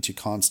belonging to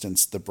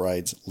Constance, the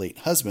bride's late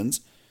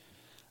husband's.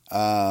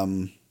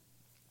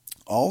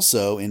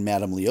 Also, in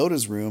Madame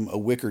Leota's room, a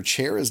wicker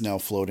chair is now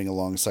floating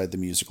alongside the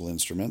musical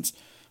instruments.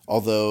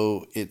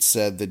 Although it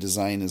said the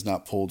design is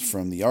not pulled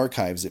from the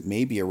archives, it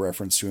may be a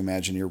reference to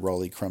Imagineer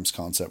Raleigh Crump's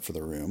concept for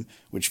the room,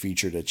 which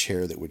featured a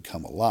chair that would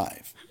come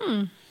alive.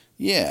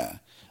 Yeah.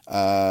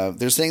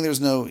 They're saying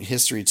there's no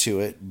history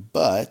to it,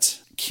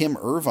 but Kim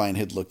Irvine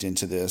had looked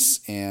into this,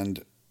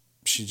 and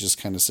she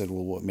just kind of said,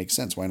 well, what makes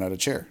sense? Why not a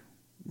chair?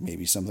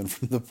 maybe something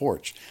from the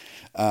porch.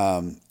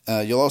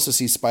 You'll also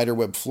see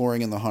spiderweb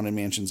flooring in the Haunted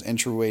Mansion's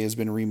entryway has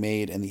been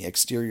remade, and the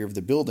exterior of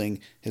the building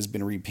has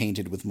been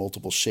repainted with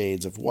multiple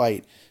shades of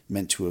white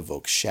meant to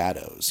evoke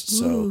shadows.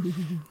 So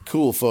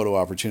cool photo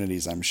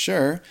opportunities, I'm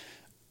sure.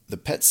 The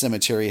pet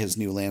cemetery has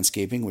new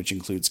landscaping, which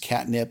includes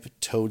catnip,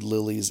 toad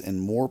lilies, and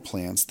more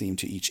plants themed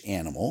to each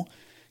animal.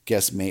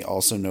 Guests may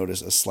also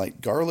notice a slight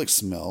garlic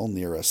smell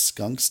near a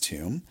skunk's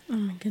tomb. Oh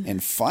my goodness.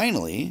 And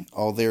finally,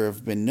 although there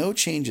have been no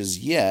changes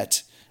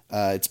yet,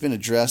 it's been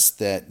addressed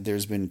that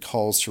there's been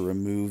calls to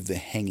remove the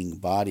hanging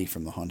body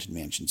from the Haunted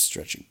Mansion's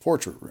stretching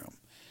portrait room.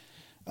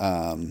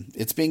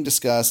 It's being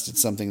discussed.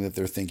 It's something that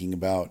they're thinking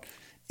about.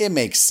 It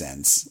makes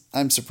sense.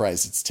 I'm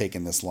surprised it's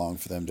taken this long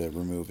for them to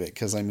remove it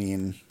because, I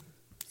mean,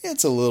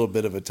 it's a little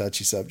bit of a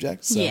touchy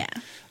subject. So, yeah.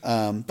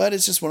 But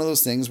it's just one of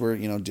those things where,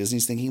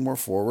 Disney's thinking more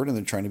forward and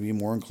they're trying to be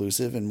more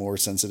inclusive and more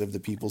sensitive to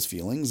people's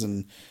feelings.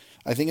 And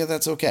I think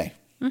that's okay.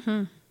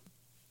 Mm-hmm.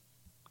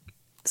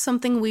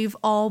 Something we've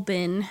all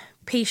been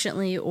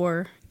patiently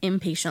or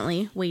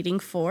impatiently waiting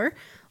for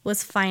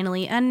was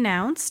finally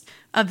announced.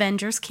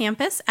 Avengers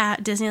Campus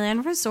at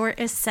Disneyland Resort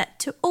is set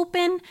to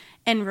open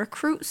and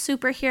recruit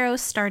superheroes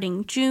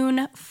starting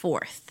June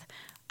 4th.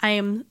 I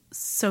am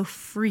so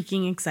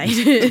freaking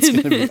excited. It's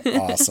going to be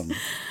awesome.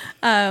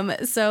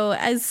 So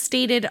as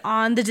stated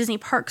on the Disney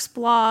Parks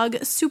blog,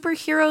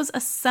 superheroes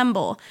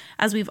assemble.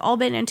 As we've all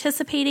been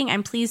anticipating,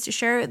 I'm pleased to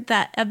share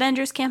that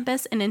Avengers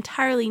Campus, an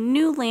entirely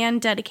new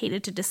land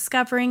dedicated to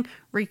discovering,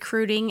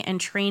 recruiting,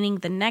 and training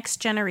the next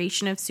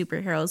generation of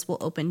superheroes, will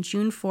open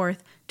June 4th,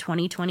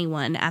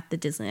 2021 at the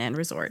Disneyland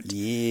Resort.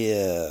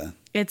 Yeah.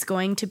 It's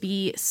going to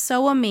be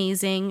so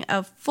amazing.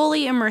 A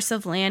fully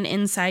immersive land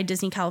inside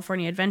Disney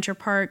California Adventure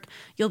Park.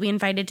 You'll be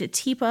invited to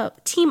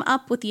team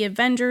up with the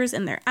Avengers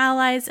and their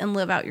allies and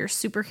live out your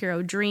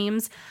superhero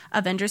dreams.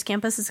 Avengers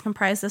Campus is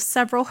comprised of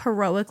several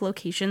heroic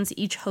locations,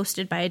 each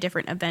hosted by a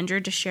different Avenger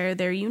to share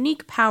their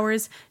unique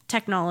powers,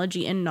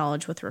 technology, and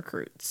knowledge with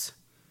recruits.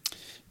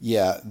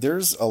 Yeah,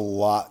 there's a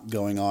lot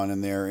going on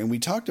in there. And we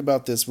talked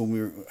about this when we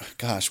were,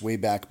 way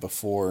back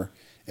before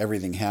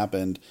everything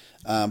happened.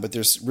 But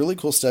there's really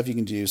cool stuff you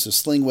can do. So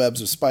sling webs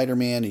with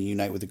Spider-Man and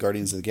unite with the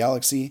Guardians of the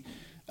Galaxy.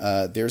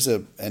 There's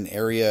an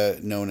area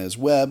known as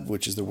WEB,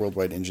 which is the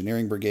Worldwide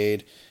Engineering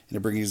Brigade. And it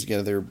brings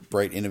together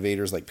bright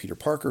innovators like Peter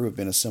Parker, who have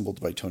been assembled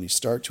by Tony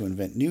Stark to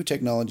invent new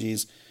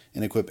technologies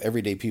and equip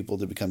everyday people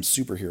to become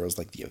superheroes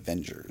like the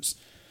Avengers.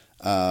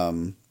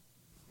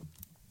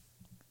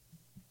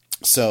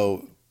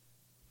 So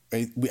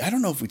I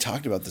don't know if we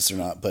talked about this or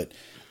not, but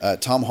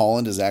Tom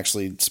Holland is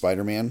actually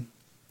Spider-Man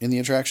in the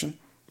attraction.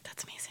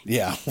 That's amazing.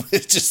 Yeah,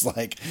 it's just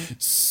like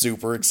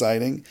super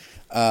exciting.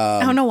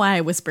 I don't know why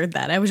I whispered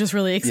that. I was just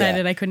really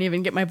excited. Yeah. I couldn't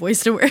even get my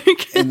voice to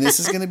work. And this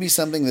is going to be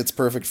something that's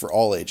perfect for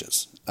all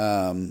ages.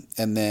 And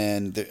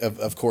then,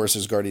 of course,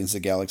 there's Guardians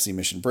of the Galaxy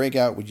Mission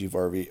Breakout, which you've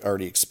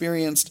already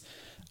experienced.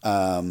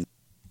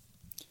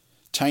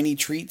 Tiny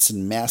treats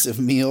and massive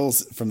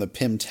meals from the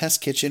Pym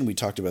Test Kitchen. We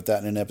talked about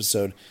that in an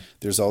episode.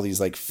 There's all these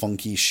like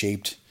funky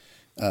shaped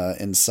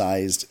and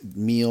sized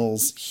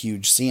meals,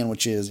 huge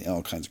sandwiches,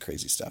 all kinds of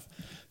crazy stuff.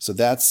 So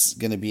that's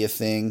going to be a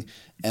thing.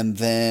 And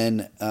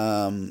then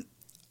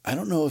I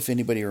don't know if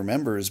anybody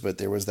remembers, but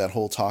there was that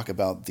whole talk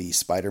about the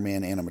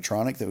Spider-Man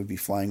animatronic that would be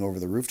flying over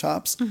the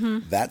rooftops.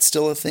 Mm-hmm. That's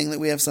still a thing that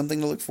we have something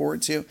to look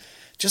forward to.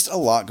 Just a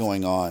lot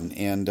going on.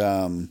 And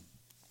I'm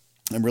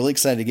really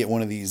excited to get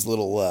one of these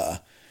little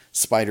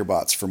spider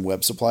bots from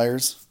Web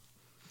Suppliers.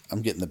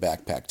 I'm getting the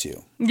backpack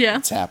too. Yeah.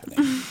 It's happening.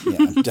 Yeah,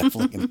 I'm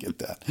definitely going to get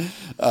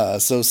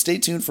that. So stay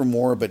tuned for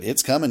more, but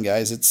it's coming,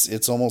 guys.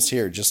 It's almost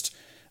here. Just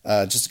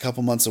a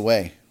couple months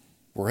away.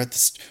 We're at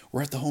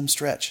the home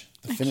stretch.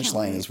 The finish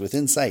line is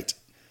within sight.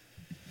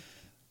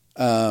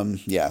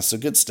 Yeah, so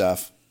good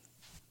stuff.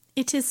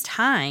 It is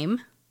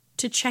time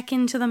to check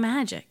into the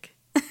magic.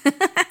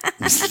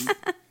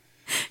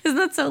 Isn't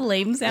that so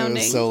lame sounding? It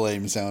was so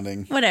lame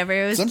sounding. Whatever.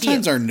 It was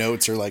Sometimes cute. our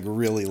notes are like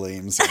really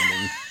lame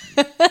sounding.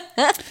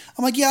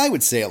 I'm like, yeah, I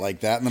would say it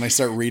like that. And then I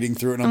start reading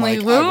through it and I'm like,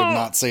 I would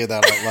not say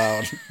that out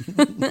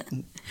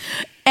loud.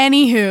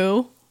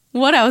 Anywho,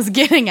 what I was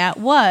getting at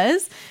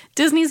was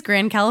Disney's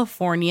Grand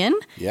Californian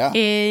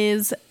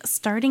is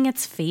starting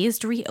its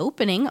phased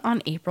reopening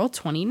on April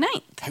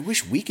 29th. I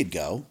wish we could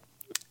go.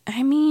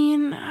 I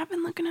mean, I've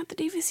been looking at the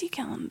DVC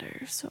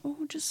calendar, so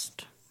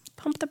just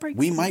pump the brakes.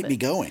 We might be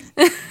going.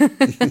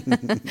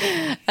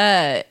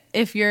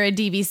 If you're a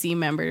DVC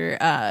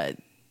member,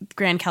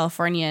 Grand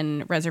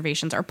Californian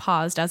reservations are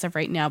paused as of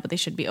right now, but they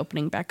should be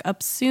opening back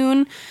up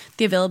soon.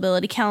 The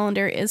availability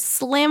calendar is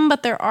slim,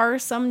 but there are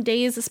some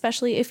days,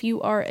 especially if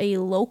you are a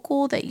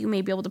local, that you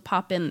may be able to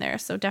pop in there.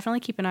 So definitely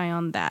keep an eye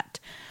on that.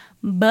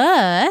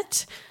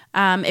 But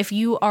if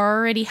you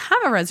already have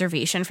a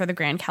reservation for the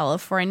Grand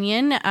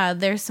Californian,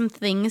 there's some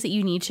things that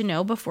you need to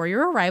know before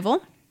your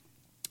arrival.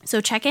 So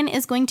check-in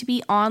is going to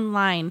be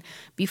online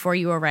before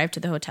you arrive to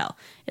the hotel.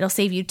 It'll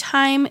save you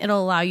time.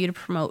 It'll allow you to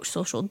promote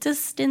social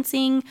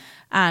distancing.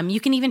 You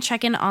can even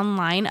check in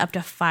online up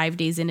to 5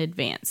 days in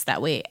advance.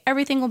 That way,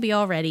 everything will be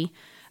all ready.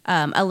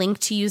 A link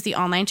to use the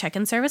online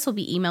check-in service will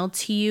be emailed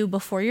to you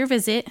before your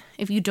visit.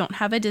 If you don't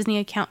have a Disney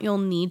account, you'll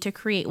need to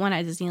create one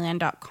at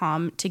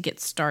Disneyland.com to get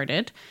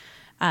started.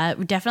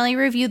 Definitely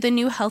review the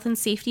new health and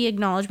safety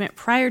acknowledgement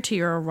prior to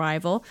your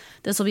arrival.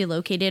 This will be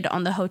located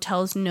on the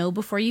hotel's Know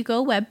Before You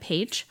Go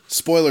webpage.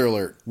 Spoiler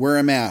alert, wear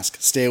a mask,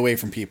 stay away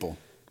from people.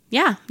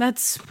 Yeah,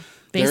 that's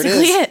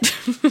basically it.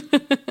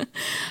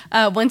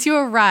 Once you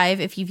arrive,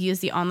 if you've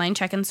used the online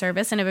check-in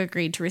service and have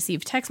agreed to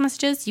receive text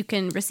messages, you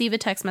can receive a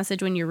text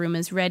message when your room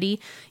is ready.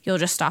 You'll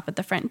just stop at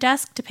the front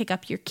desk to pick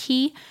up your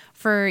key.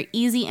 For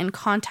easy and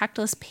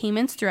contactless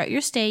payments throughout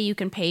your stay, you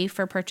can pay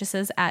for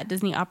purchases at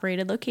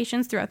Disney-operated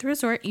locations throughout the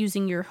resort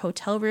using your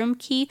hotel room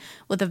key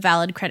with a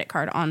valid credit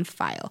card on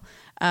file.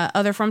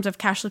 Other forms of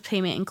cashless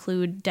payment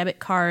include debit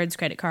cards,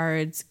 credit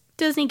cards,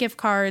 Disney gift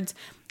cards,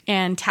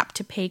 and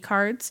tap-to-pay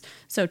cards.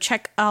 So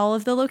check all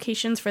of the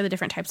locations for the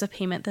different types of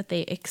payment that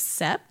they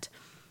accept.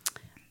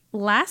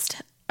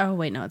 Another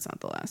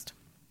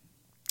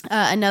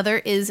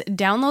is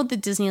download the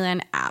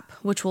Disneyland app,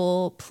 which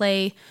will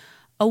play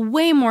a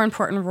way more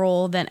important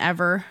role than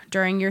ever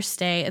during your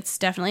stay. It's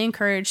definitely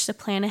encouraged to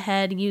plan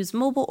ahead, use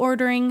mobile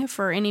ordering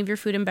for any of your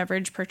food and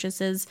beverage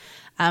purchases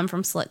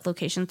from select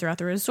locations throughout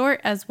the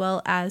resort, as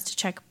well as to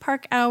check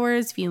park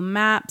hours, view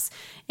maps,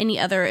 any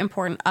other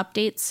important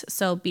updates.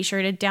 So be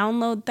sure to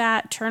download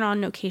that, turn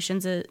on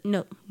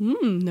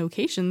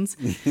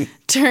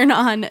turn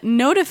on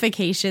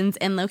notifications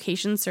and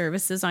location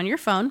services on your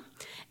phone.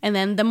 And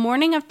then the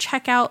morning of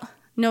checkout,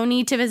 no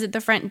need to visit the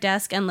front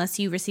desk unless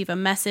you receive a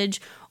message,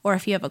 or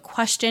if you have a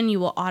question, you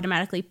will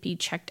automatically be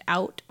checked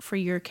out for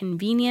your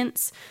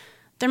convenience.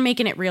 They're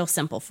making it real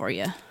simple for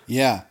you.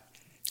 Yeah.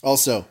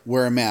 Also,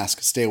 wear a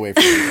mask, stay away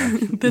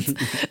from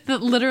people.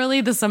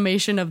 Literally, the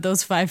summation of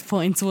those 5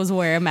 points was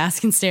wear a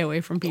mask and stay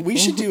away from people. We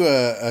should do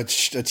a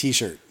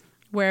t-shirt.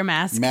 Wear a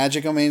mask.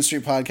 Magic on Main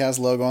Street podcast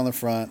logo on the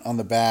front, on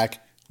the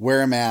back.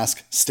 Wear a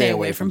mask, stay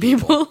away from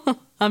people.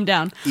 I'm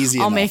down. Easy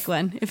I'll enough. make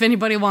one. If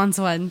anybody wants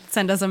one,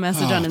 send us a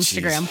message on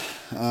Instagram.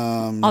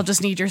 I'll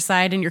just need your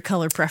side and your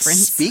color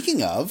preference.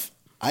 Speaking of,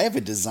 I have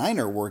a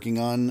designer working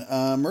on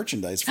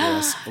merchandise for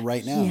us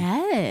right now.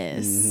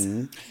 Yes.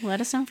 Mm-hmm. Let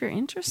us know if you're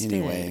interested.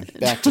 Anyway,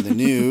 back to the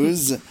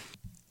news.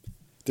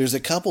 There's a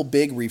couple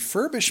big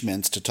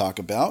refurbishments to talk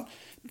about.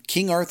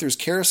 King Arthur's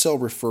Carousel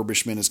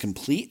refurbishment is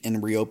complete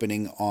and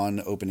reopening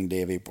on opening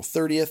day of April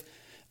 30th.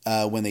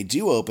 When they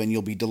do open,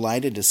 you'll be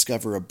delighted to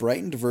discover a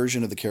brightened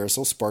version of the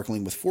carousel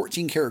sparkling with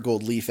 14-karat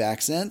gold leaf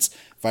accents,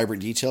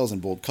 vibrant details,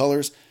 and bold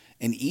colors.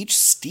 And each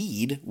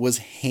steed was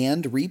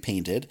hand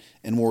repainted,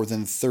 and more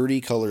than 30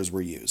 colors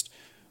were used.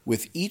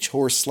 With each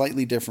horse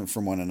slightly different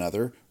from one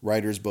another,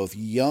 riders both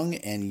young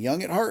and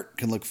young at heart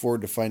can look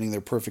forward to finding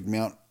their perfect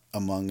mount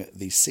among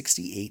the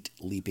 68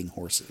 leaping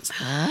horses.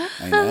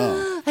 I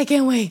know. I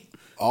can't wait.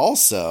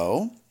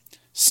 Also,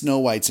 Snow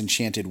White's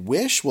Enchanted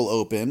Wish will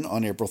open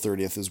on April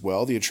 30th as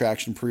well. The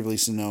attraction,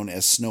 previously known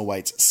as Snow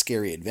White's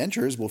Scary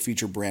Adventures, will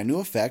feature brand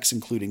new effects,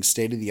 including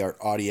state-of-the-art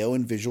audio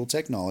and visual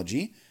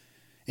technology,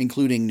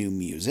 including new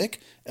music,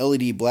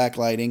 LED black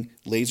lighting,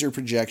 laser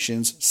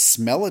projections,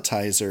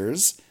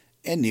 smellitizers,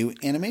 and new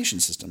animation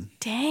system.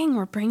 Dang,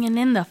 we're bringing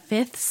in the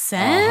fifth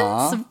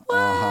sense? What?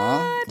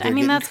 I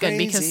mean, that's good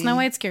because Snow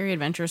White's Scary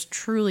Adventures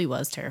truly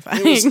was terrifying.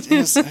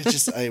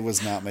 It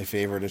was not my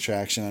favorite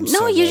attraction.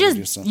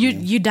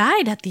 You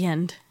died at the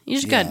end. You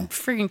just got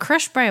freaking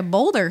crushed by a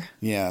boulder.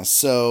 Yeah,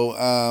 so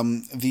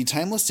the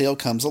Timeless Tale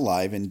comes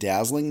alive in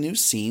dazzling new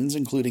scenes,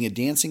 including a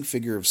dancing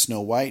figure of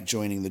Snow White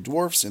joining the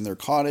dwarfs in their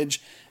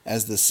cottage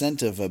as the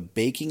scent of a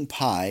baking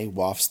pie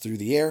wafts through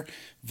the air.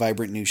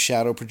 Vibrant new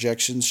shadow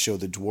projections show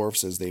the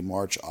dwarfs as they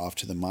march off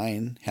to the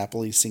mine,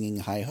 happily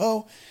singing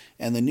hi-ho,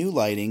 and the new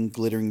lighting,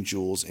 glittering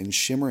jewels, and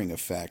shimmering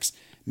effects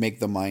make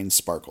the mine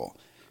sparkle.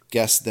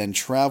 Guests then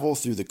travel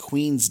through the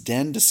Queen's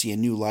Den to see a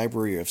new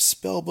library of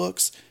spell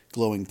books,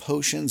 glowing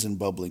potions, and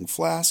bubbling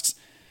flasks,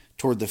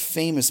 toward the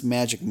famous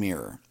magic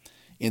mirror.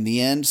 In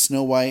the end,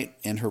 Snow White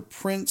and her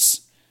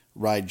prince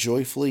ride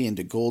joyfully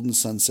into golden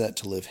sunset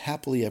to live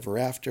happily ever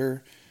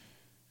after.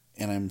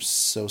 And I'm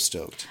so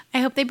stoked. I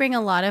hope they bring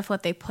a lot of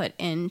what they put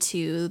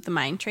into the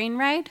Mine Train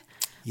ride.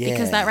 Yeah.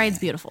 Because that ride's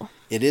beautiful.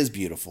 It is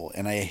beautiful.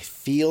 And I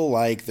feel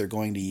like they're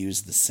going to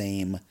use the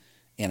same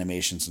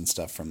animations and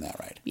stuff from that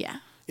ride. Yeah.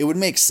 It would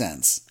make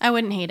sense. I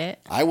wouldn't hate it.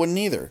 I wouldn't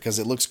either because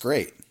it looks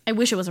great. I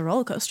wish it was a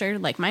roller coaster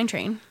like Mine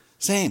Train.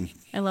 Same.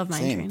 I love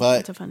Mine Train. But,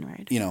 it's a fun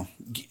ride. You know,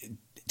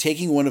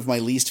 taking one of my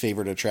least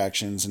favorite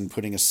attractions and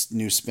putting a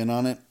new spin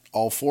on it,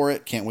 all for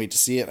it. Can't wait to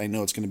see it. I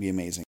know it's going to be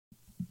amazing.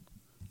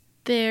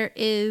 There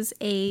is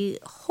a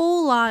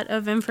whole lot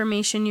of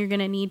information you're going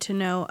to need to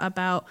know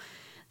about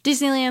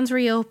Disneyland's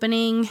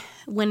reopening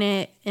when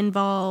it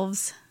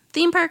involves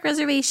theme park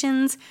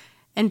reservations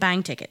and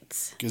buying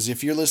tickets. Because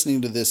if you're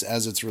listening to this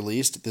as it's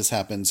released, this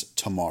happens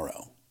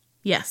tomorrow.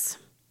 Yes.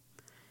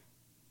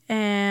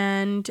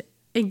 And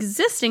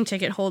existing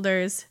ticket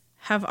holders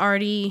have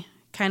already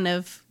kind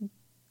of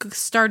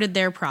started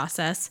their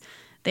process.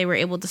 They were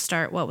able to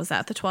start, what was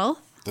that, the 12th?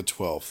 The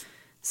 12th.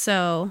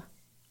 So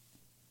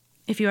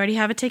If you already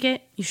have a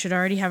ticket, you should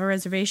already have a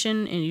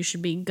reservation and you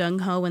should be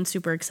gung-ho and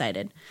super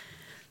excited.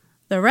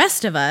 The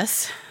rest of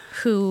us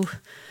who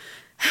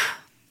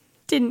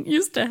didn't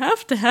used to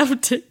have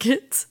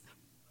tickets.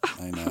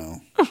 I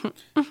know.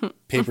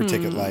 Paper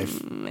ticket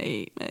life.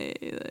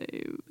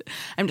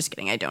 I'm just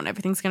kidding. I don't.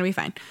 Everything's going to be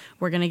fine.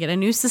 We're going to get a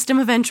new system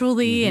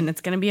eventually, and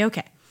it's going to be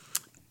okay.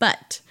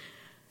 But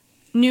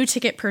new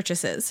ticket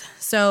purchases.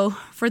 So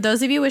for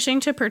those of you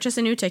wishing to purchase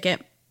a new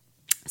ticket,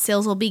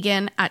 sales will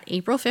begin at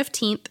April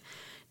 15th.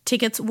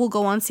 Tickets will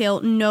go on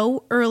sale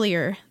no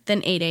earlier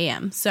than 8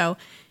 a.m. So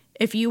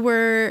if you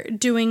were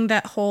doing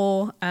that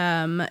whole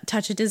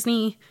Touch a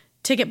Disney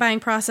ticket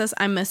buying process,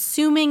 I'm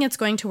assuming it's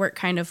going to work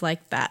kind of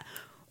like that.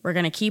 We're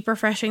going to keep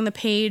refreshing the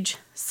page.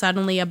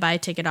 Suddenly a buy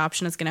ticket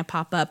option is going to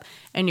pop up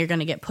and you're going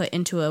to get put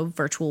into a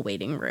virtual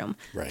waiting room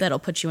that'll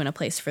put you in a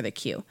place for the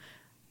queue.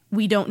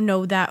 We don't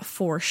know that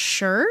for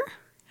sure,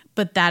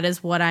 but that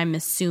is what I'm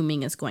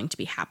assuming is going to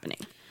be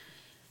happening.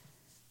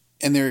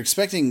 And they're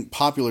expecting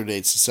popular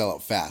dates to sell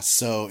out fast.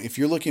 So if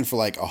you're looking for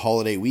like a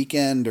holiday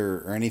weekend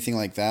or anything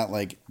like that,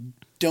 like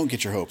don't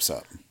get your hopes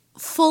up.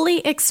 Fully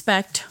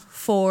expect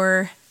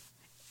for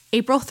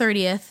April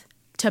 30th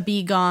to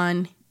be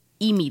gone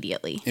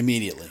immediately.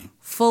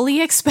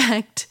 Fully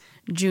expect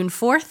June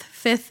 4th,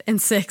 5th, and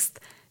 6th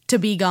to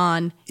be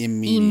gone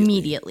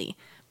immediately.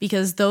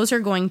 Because those are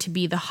going to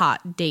be the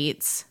hot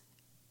dates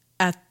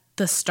at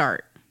the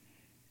start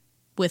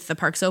with the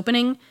parks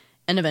opening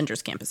and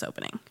Avengers Campus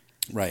opening.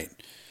 Right.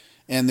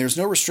 And there's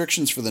no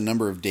restrictions for the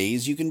number of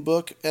days you can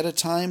book at a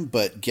time,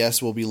 but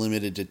guests will be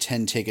limited to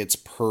 10 tickets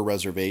per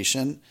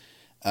reservation.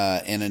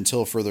 And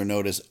until further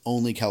notice,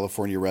 only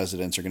California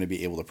residents are going to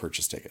be able to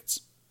purchase tickets.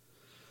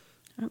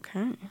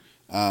 Okay.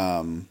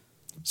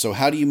 So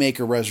how do you make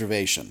a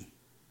reservation?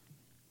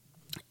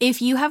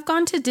 If you have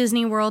gone to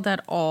Disney World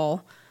at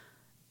all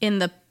in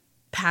the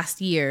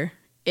past year,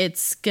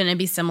 it's going to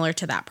be similar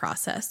to that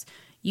process.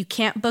 You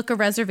can't book a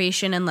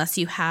reservation unless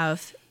you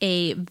have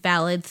a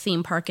valid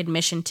theme park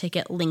admission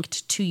ticket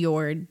linked to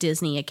your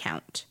Disney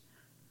account.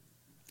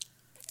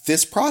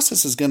 This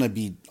process is going to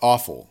be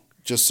awful,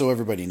 just so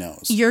everybody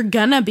knows. You're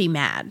going to be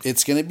mad.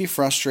 It's going to be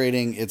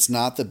frustrating. It's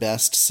not the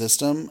best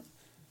system.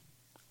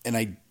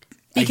 And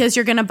because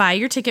you're going to buy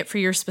your ticket for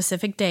your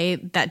specific day,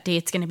 that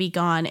date's going to be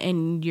gone,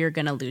 and you're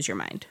going to lose your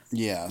mind.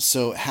 Yeah,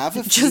 so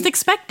just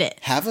expect it.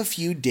 Have a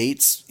few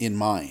dates in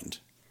mind.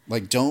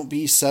 Like, don't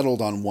be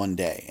settled on one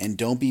day, and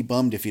don't be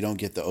bummed if you don't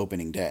get the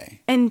opening day.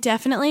 And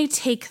definitely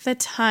take the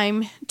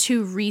time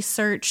to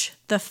research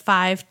the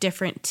 5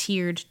 different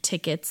tiered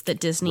tickets that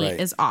Disney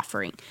is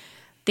offering.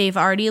 They've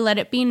already let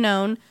it be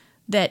known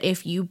that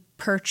if you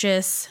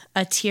purchase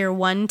a tier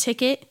 1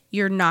 ticket,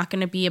 you're not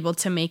going to be able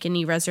to make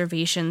any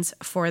reservations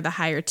for the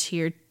higher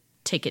tier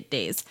ticket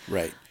days.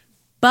 Right.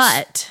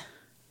 But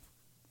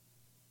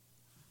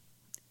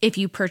if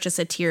you purchase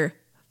a tier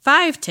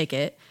 5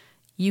 ticket,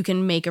 you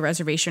can make a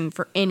reservation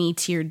for any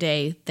tier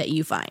day that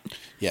you find.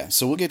 Yeah,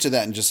 so we'll get to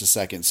that in just a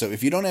second. So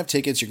if you don't have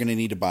tickets, you're going to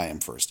need to buy them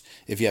first.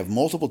 If you have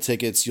multiple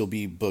tickets you'll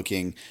be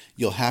booking,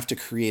 you'll have to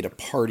create a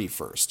party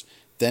first.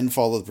 Then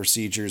follow the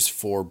procedures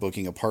for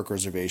booking a park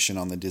reservation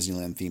on the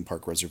Disneyland theme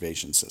park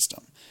reservation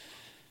system.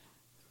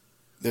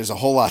 There's a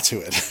whole lot to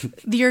it.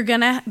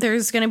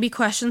 There's gonna be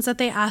questions that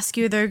they ask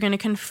you. They're gonna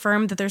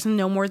confirm that there's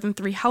no more than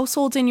 3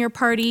 households in your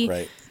party.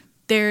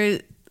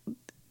 Right.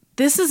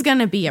 This is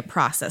gonna be a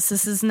process.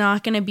 This is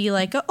not gonna be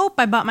like, oh,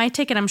 I bought my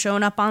ticket, I'm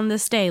showing up on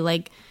this day.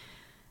 Like,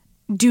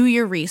 do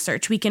your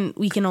research. We can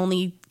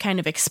only kind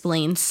of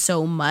explain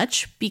so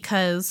much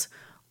because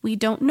we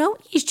don't know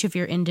each of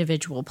your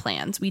individual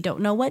plans. We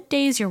don't know what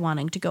days you're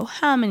wanting to go,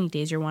 how many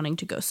days you're wanting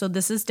to go. So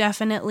this is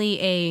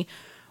definitely a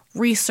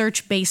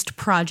research-based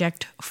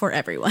project for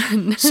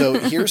everyone. So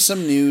here's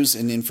some news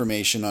and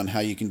information on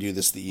how you can do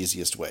this the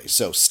easiest way.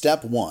 So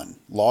step 1,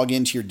 log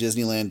into your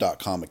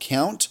Disneyland.com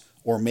account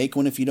or make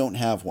one if you don't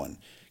have one.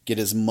 Get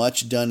as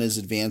much done as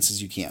advanced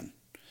as you can.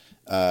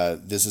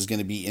 This is going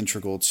to be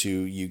integral to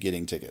you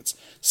getting tickets.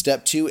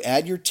 Step 2,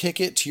 add your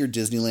ticket to your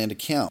Disneyland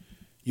account.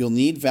 You'll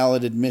need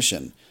valid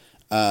admission.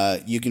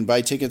 You can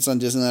buy tickets on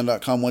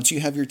Disneyland.com. Once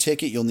you have your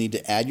ticket, you'll need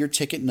to add your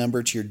ticket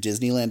number to your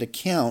Disneyland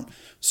account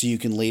so you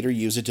can later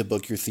use it to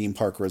book your theme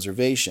park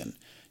reservation.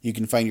 You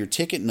can find your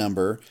ticket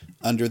number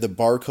under the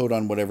barcode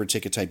on whatever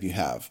ticket type you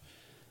have.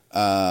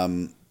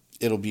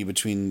 It'll be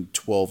between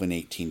 12 and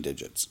 18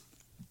 digits.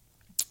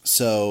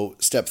 So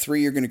step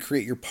 3, you're going to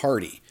create your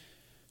party.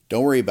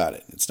 Don't worry about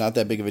it. It's not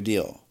that big of a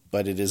deal,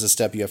 but it is a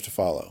step you have to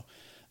follow.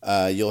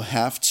 You'll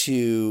have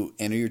to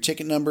enter your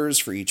ticket numbers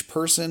for each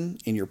person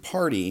in your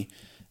party.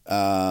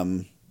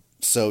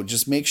 So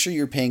just make sure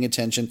you're paying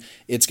attention.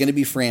 It's going to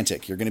be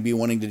frantic. You're going to be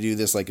wanting to do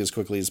this like as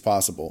quickly as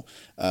possible.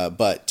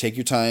 But take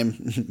your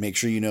time. Make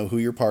sure you know who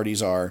your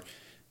parties are.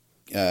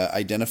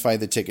 Identify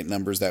the ticket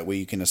numbers. That way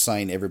you can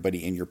assign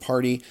everybody in your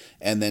party.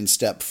 And then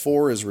step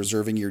 4 is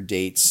reserving your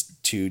dates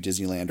to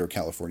Disneyland or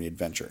California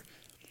Adventure.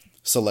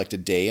 Select a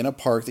day in a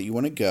park that you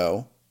want to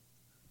go.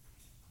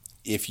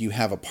 If you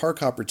have a park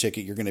hopper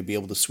ticket, you're going to be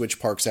able to switch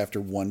parks after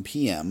 1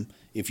 p.m.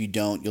 If you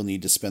don't, you'll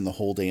need to spend the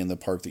whole day in the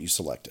park that you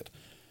selected.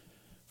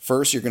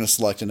 First, you're going to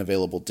select an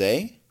available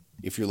day.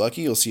 If you're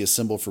lucky, you'll see a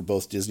symbol for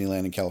both Disneyland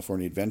and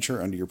California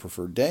Adventure under your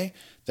preferred day.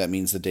 That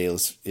means the day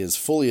is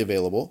fully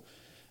available.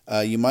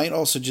 You might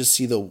also just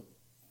see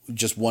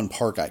just one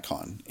park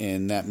icon,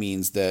 and that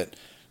means that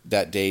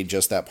day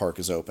just that park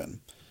is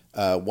open.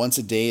 Once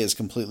a day is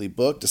completely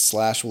booked, a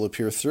slash will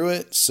appear through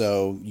it,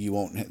 so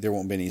there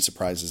won't be any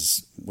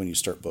surprises when you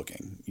start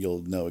booking.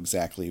 You'll know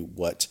exactly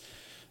what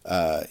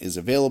is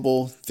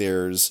available.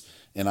 There's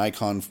an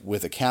icon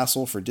with a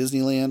castle for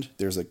Disneyland.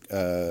 There's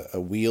a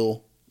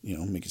wheel,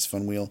 Mickey's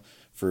Fun Wheel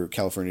for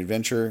California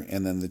Adventure,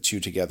 and then the two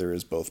together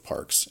is both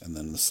parks, and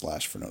then the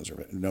slash for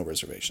no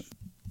reservation.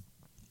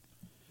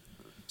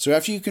 So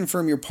after you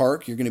confirm your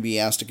park, you're going to be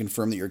asked to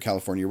confirm that you're a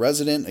California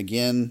resident.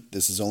 Again,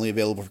 this is only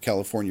available for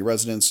California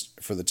residents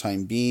for the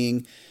time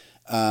being.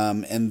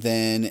 And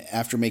then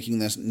after making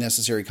the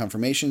necessary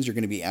confirmations, you're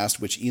going to be asked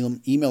which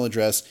email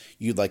address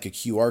you'd like a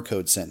QR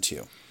code sent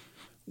to.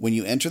 When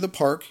you enter the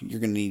park,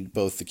 you're going to need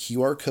both the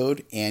QR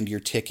code and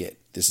your ticket.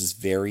 This is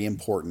very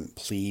important.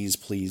 Please,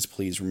 please,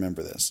 please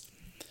remember this.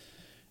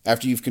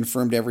 After you've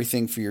confirmed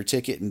everything for your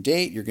ticket and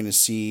date, you're going to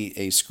see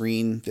a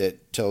screen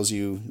that tells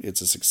you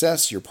it's a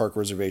success, your park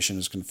reservation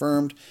is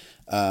confirmed,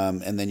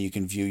 and then you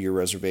can view your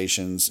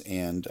reservations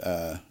and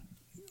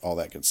all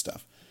that good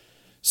stuff.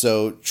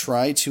 So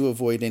try to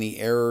avoid any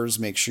errors.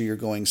 Make sure you're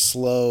going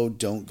slow.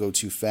 Don't go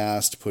too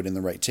fast. Put in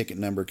the right ticket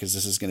number because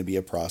this is going to be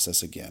a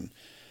process again.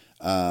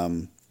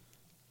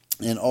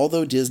 And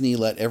although Disney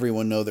let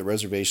everyone know that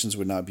reservations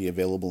would not be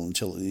available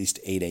until at least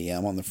 8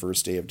 a.m. on the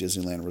first day of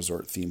Disneyland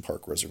Resort theme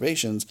park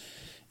reservations,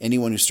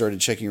 anyone who started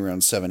checking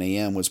around 7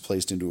 a.m. was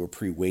placed into a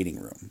pre-waiting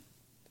room.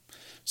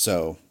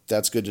 So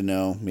that's good to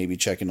know. Maybe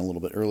check in a little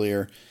bit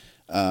earlier.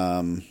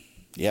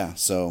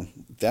 So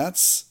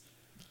that's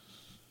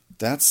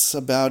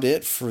about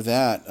it for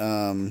that.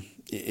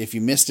 If you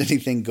missed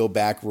anything, go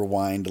back,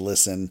 rewind,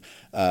 listen.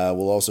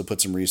 We'll also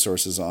put some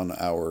resources on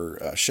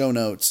our show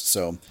notes.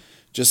 So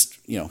just,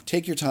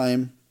 take your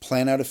time,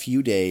 plan out a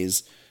few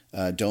days.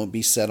 Don't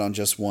be set on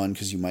just one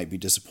because you might be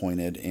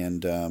disappointed,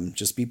 and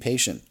just be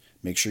patient.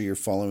 Make sure you're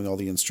following all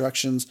the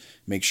instructions.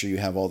 Make sure you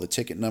have all the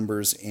ticket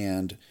numbers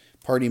and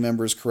party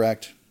members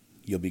correct.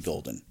 You'll be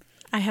golden.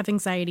 I have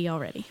anxiety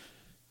already.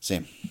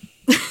 Same.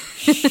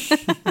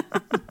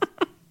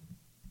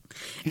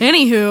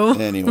 Anywho.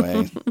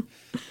 Anyway,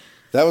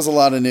 that was a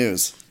lot of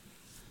news.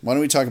 Why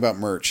don't we talk about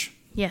merch?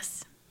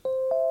 Yes.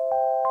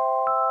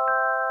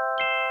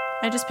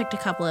 I just picked a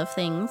couple of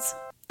things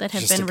that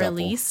have been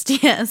released,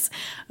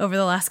 over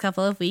the last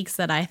couple of weeks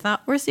that I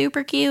thought were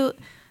super cute,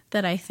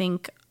 that I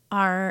think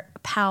our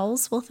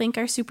pals will think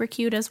are super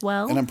cute as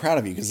well. And I'm proud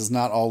of you because it's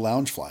not all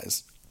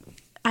Loungeflies.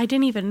 I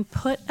didn't even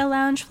put a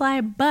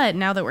Loungefly, but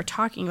now that we're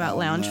talking about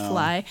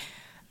Loungefly,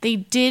 they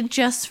did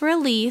just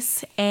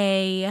release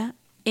a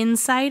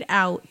Inside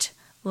Out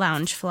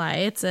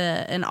Loungefly. It's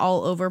an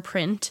all-over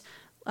print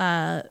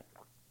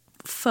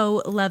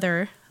faux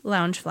leather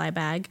Loungefly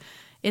bag.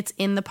 It's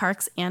in the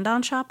parks and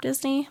on Shop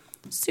Disney.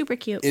 Super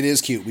cute. It is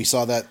cute. We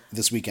saw that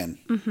this weekend.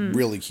 Mm-hmm.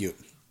 Really cute.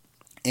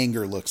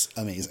 Anger looks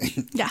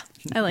amazing. Yeah,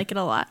 I like it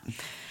a lot.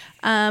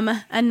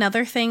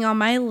 Another thing on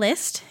my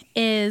list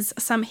is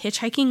some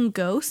Hitchhiking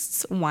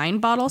Ghosts wine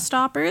bottle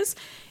stoppers.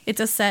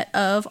 It's a set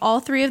of all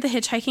three of the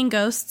Hitchhiking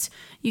Ghosts.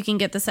 You can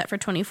get the set for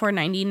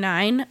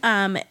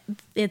 $24.99.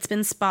 It's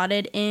been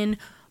spotted in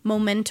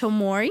Memento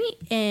Mori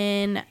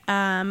in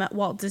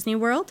Walt Disney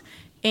World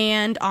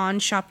and on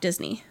Shop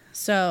Disney.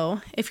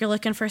 So if you're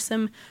looking for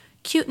some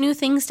cute new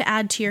things to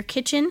add to your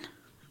kitchen,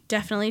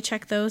 definitely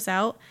check those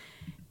out.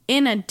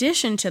 In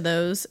addition to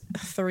those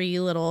three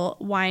little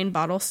wine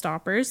bottle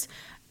stoppers,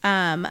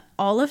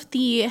 all of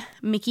the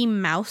Mickey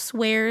Mouse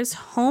Wears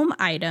home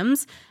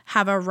items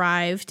have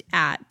arrived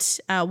at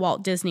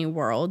Walt Disney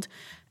World.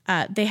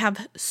 They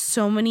have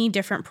so many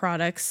different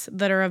products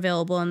that are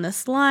available in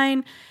this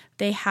line.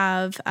 They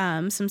have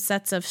some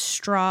sets of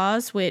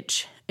straws,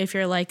 which if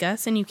you're like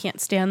us and you can't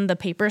stand the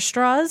paper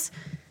straws,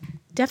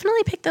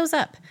 definitely pick those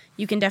up.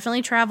 You can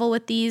definitely travel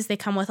with these. They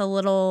come with a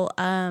little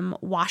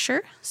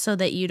washer so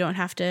that you don't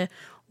have to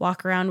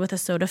walk around with a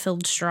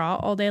soda-filled straw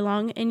all day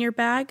long in your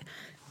bag,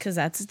 because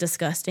that's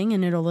disgusting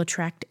and it'll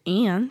attract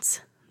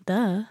ants.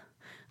 Duh.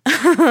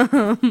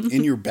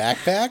 In your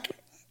backpack?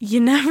 You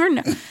never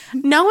know.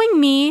 Knowing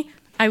me,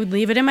 I would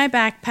leave it in my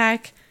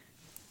backpack,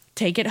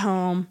 take it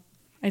home.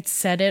 I'd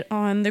set it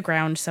on the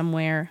ground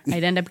somewhere.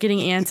 I'd end up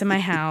getting ants in my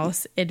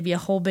house. It'd be a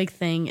whole big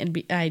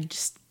thing. I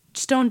just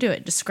don't do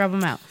it. Just scrub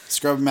them out.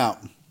 Scrub them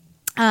out.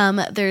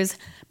 There's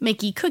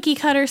Mickey cookie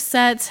cutter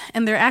sets,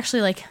 and they're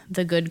actually like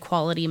the good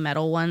quality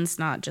metal ones,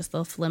 not just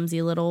the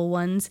flimsy little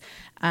ones.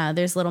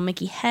 There's a little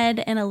Mickey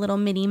head and a little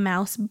Minnie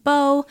Mouse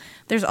bow.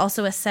 There's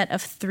also a set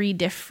of 3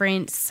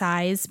 different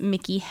size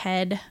Mickey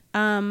head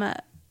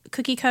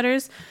cookie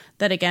cutters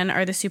that, again,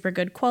 are the super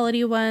good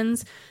quality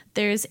ones.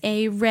 There's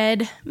a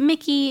red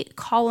Mickey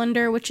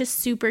colander, which is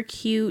super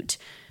cute.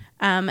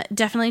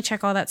 Definitely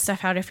check all that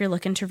stuff out if you're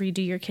looking to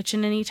redo your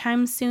kitchen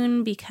anytime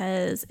soon,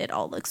 because it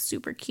all looks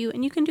super cute.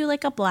 And you can do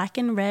like a black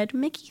and red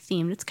Mickey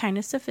theme. It's kind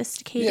of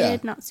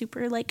sophisticated, not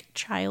super like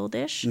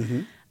childish.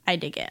 I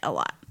dig it a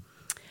lot.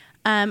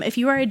 If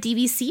you are a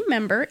DVC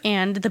member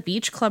and the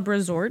Beach Club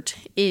Resort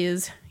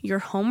is your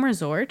home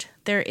resort,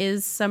 there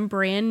is some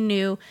brand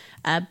new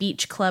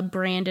Beach Club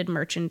branded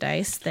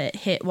merchandise that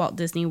hit Walt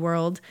Disney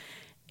World.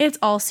 It's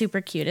all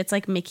super cute. It's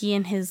like Mickey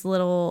in his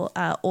little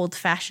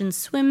old-fashioned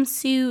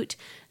swimsuit.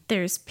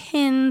 There's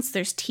pins,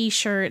 there's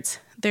t-shirts,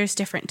 there's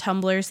different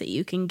tumblers that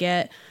you can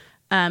get.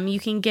 You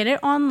can get it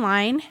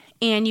online,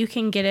 and you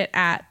can get it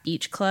at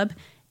Beach Club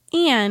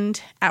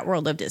and at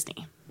World of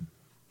Disney.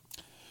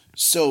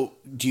 So,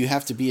 do you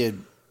have to be it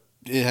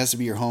has to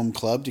be your home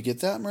club to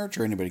get that merch,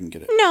 or anybody can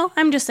get it? No,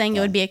 I'm just saying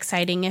it would be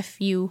exciting if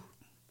you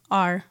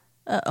are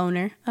a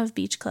owner of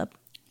Beach Club.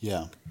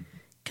 Yeah.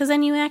 Because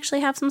then you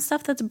actually have some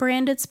stuff that's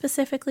branded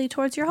specifically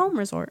towards your home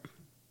resort.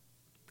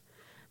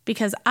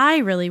 Because I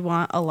really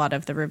want a lot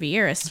of the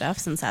Riviera stuff,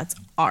 since that's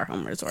our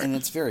home resort. And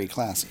it's very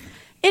classy.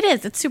 It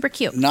is. It's super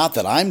cute. Not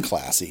that I'm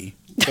classy,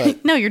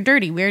 but no, you're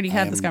dirty. We already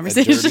had this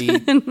conversation. A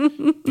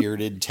dirty,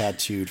 bearded,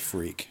 tattooed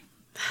freak.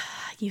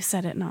 You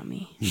said it, not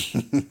me.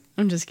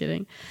 I'm just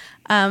kidding.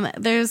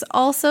 There's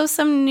also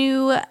some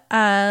new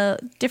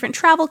different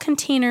travel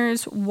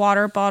containers,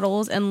 water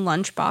bottles, and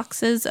lunch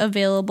boxes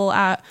available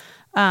at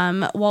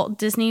Walt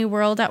Disney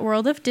World at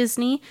World of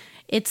Disney.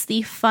 It's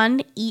the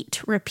Fun,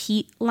 Eat,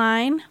 Repeat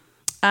line.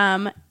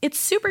 It's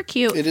super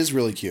cute. It is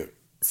really cute.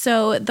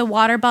 So the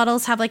water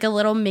bottles have like a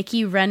little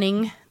Mickey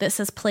running that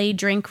says play,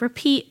 drink,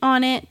 repeat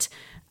on it.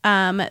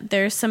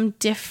 There's some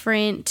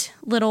different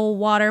little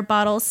water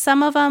bottles.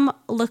 Some of them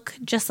look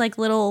just like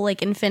little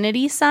like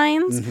infinity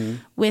signs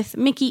with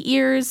Mickey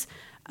ears.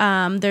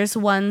 There's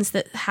ones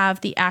that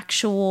have the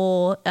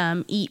actual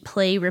eat,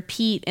 play,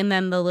 repeat, and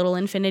then the little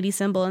infinity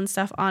symbol and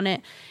stuff on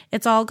it.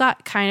 It's all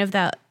got kind of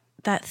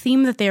that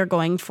theme that they're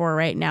going for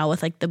right now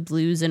with like the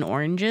blues and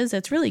oranges.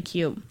 It's really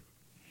cute.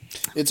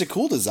 It's a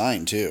cool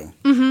design too.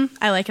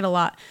 I like it a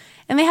lot.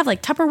 And they have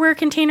like Tupperware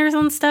containers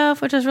and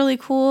stuff, which is really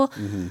cool.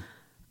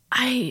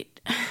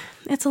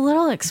 It's a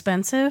little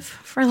expensive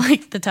for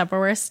like the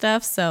Tupperware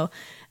stuff. So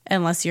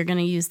unless you're going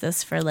to use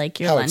this for like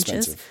your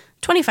lunches, expensive?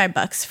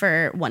 $25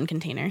 for one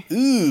container.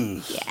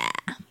 Ooh.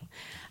 Yeah.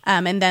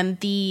 And then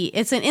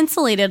it's an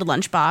insulated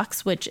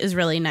lunchbox, which is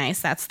really nice.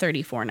 That's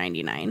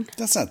 $34.99.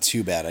 That's not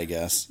too bad, I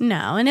guess.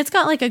 No. And it's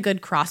got like a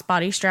good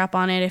crossbody strap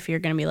on it if you're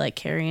going to be like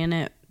carrying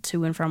it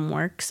to and from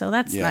work. So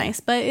that's nice.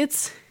 But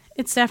it's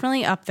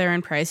definitely up there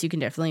in price. You can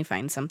definitely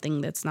find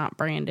something that's not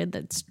branded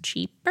that's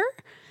cheaper.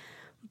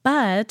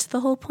 But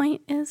the whole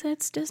point is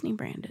it's Disney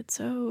branded,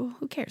 so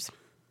who cares?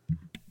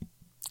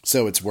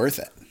 So it's worth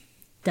it.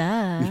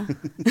 Duh.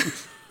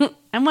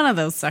 I'm one of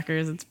those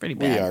suckers. It's pretty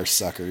bad. We are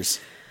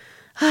suckers.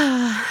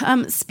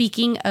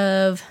 Speaking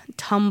of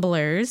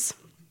tumblers,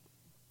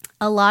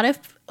 I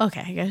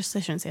guess I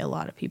shouldn't say a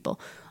lot of people.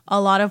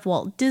 A lot of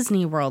Walt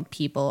Disney World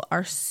people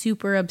are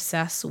super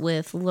obsessed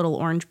with Little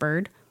Orange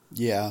Bird.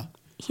 Yeah.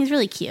 He's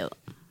really cute.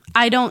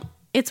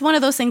 It's one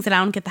of those things that I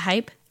don't get the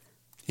hype.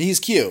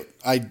 He's cute.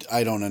 I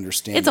don't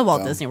understand. It's a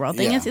Walt Disney World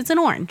thing. Yeah. It's an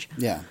orange.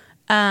 Yeah.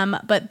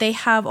 But they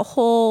have a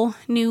whole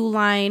new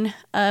line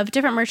of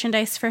different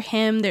merchandise for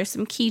him. There's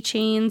some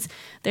keychains.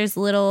 There's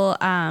the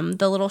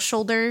little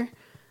shoulder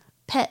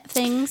pet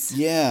things.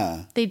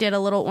 Yeah. They did a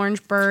little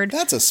orange bird.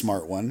 That's a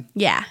smart one.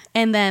 Yeah.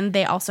 And then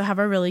they also have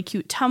a really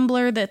cute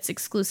tumbler that's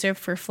exclusive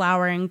for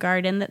Flower and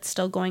Garden that's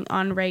still going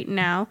on right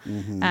now.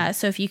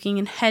 So if you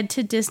can head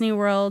to Disney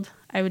World,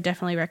 I would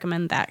definitely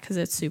recommend that because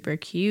it's super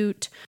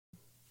cute.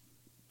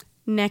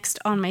 Next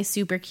on my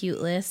super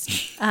cute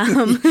list. That's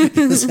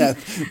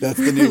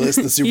the new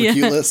list, the super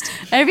cute list.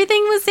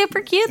 Everything was super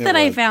cute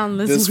I found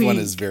this week. This one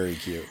is very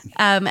cute.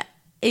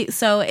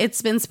 So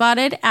it's been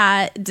spotted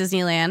at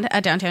Disneyland,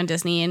 at Downtown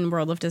Disney and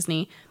World of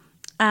Disney.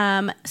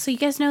 So you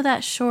guys know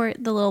that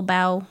short, the little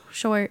bow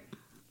short?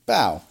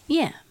 Bow.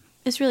 Yeah,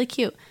 it's really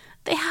cute.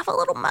 They have a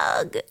little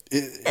mug.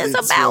 It's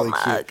a bow really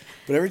mug. Cute.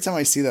 But every time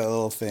I see that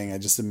little thing, I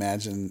just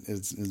imagine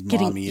it's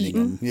getting mom eating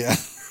them. Yeah.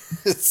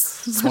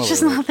 Let's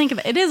just not think of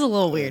it. It is a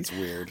little weird. It's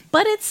weird.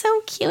 But it's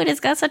so cute. It's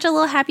got such a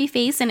little happy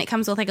face, and it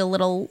comes with like a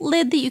little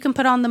lid that you can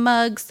put on the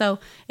mug. So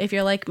if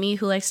you're like me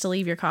who likes to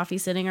leave your coffee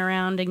sitting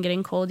around and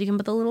getting cold, you can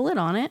put the little lid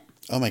on it.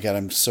 Oh my God,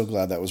 I'm so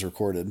glad that was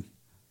recorded.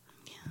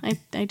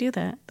 I do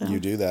that, though. You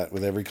do that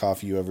with every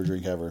coffee you ever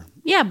drink ever.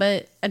 Yeah,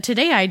 but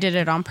today I did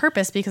it on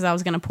purpose because I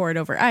was going to pour it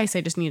over ice.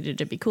 I just needed it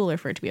to be cooler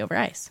for it to be over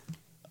ice.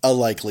 A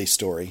likely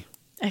story.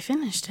 I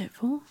finished it,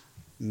 fool.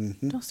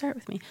 Don't start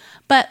with me.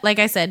 But like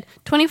I said,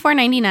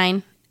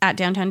 $24.99 at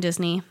Downtown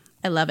Disney.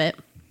 I love it.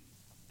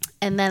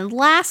 And then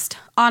last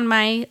on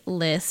my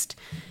list,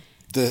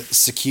 the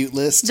Secute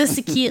list. The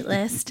Secute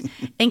list.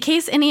 In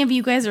case any of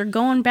you guys are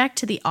going back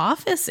to the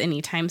office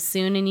anytime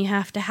soon and you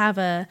have to have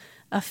a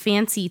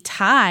fancy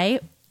tie,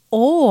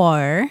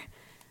 or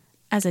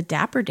as a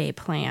Dapper Day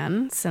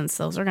plan, since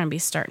those are going to be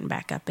starting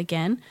back up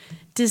again,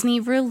 Disney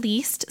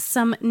released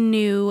some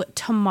new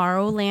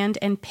Tomorrowland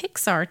and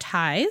Pixar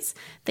ties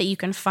that you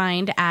can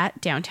find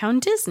at Downtown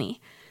Disney.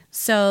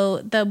 So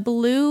the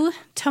blue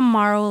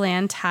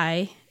Tomorrowland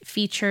tie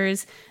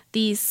features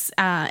the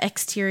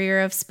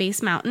exterior of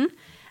Space Mountain,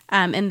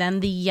 and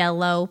then the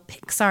yellow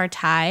Pixar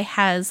tie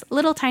has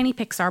little tiny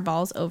Pixar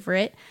balls over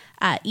it.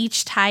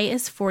 Each tie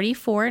is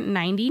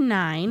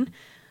 $44.99.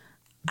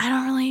 I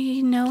don't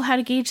really know how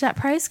to gauge that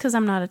price because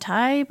I'm not a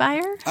tie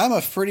buyer. I'm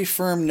a pretty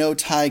firm no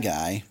tie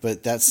guy,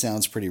 but that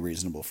sounds pretty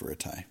reasonable for a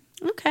tie.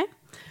 Okay.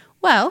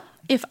 Well,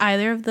 if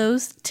either of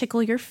those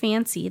tickle your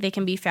fancy, they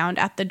can be found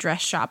at the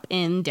dress shop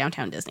in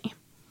Downtown Disney.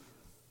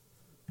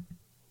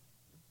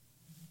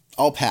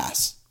 I'll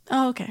pass.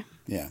 Oh, okay.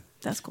 Yeah.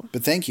 That's cool.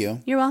 But thank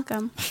you. You're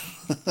welcome.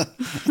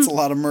 That's a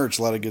lot of merch,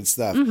 a lot of good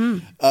stuff.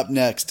 Up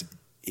next,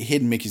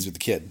 Hidden Mickeys with the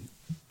Kid.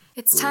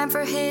 It's time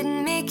for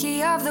Hidden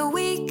Mickey of the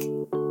Week.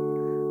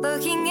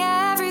 Looking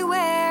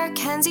everywhere,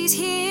 Kenzie's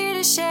here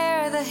to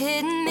share the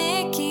Hidden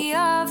Mickey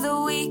of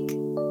the Week.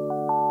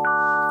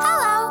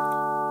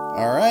 Hello!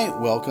 All right,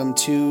 welcome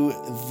to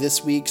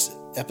this week's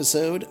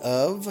episode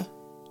of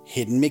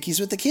Hidden Mickeys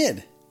with the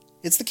Kid.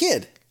 It's the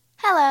Kid.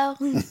 Hello.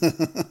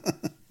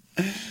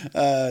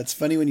 It's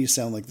funny when you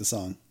sound like the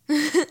song.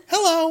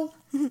 Hello!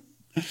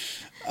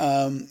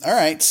 All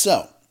right,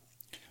 so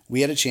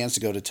we had a chance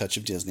to go to Touch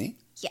of Disney.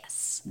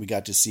 Yes. We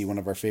got to see one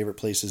of our favorite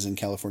places in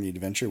California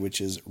Adventure,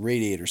 which is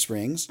Radiator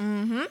Springs.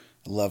 Mm-hmm.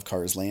 I love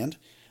Cars Land.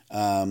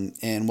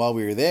 And while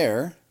we were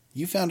there,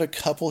 you found a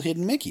couple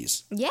Hidden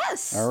Mickeys.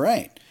 Yes. All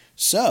right.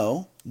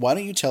 So why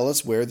don't you tell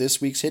us where this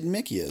week's Hidden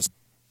Mickey is?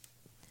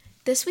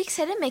 This week's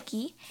Hidden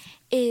Mickey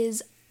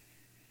is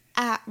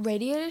at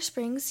Radiator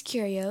Springs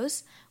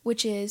Curios,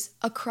 which is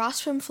across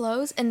from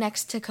Flo's and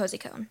next to Cozy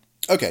Cone.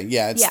 Okay,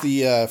 yeah. It's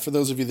the for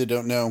those of you that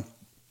don't know,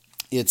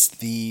 it's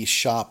the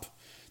shop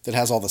that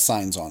has all the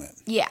signs on it.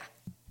 Yeah.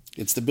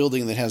 It's the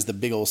building that has the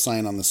big old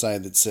sign on the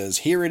side that says,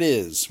 "Here it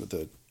is," with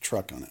a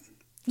truck on it.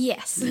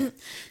 Yes. Yeah.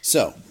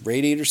 So,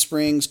 Radiator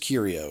Springs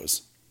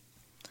Curios.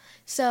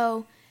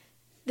 So,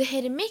 the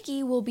Hidden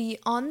Mickey will be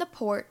on the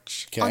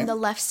porch on the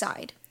left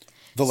side.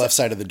 The left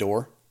side of the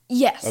door?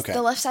 Yes, Okay.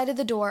 the left side of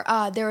the door.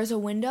 There is a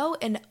window,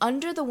 and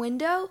under the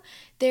window,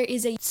 there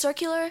is a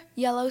circular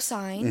yellow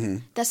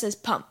sign that says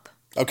pump.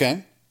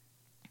 Okay.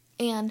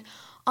 And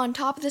on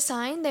top of the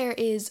sign, there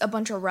is a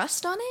bunch of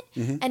rust on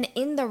it, and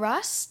in the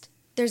rust,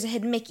 there's a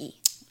Hidden Mickey.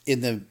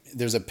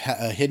 There's a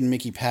Hidden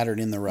Mickey pattern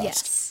in the rust.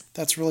 Yes.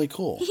 That's really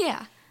cool.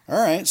 Yeah.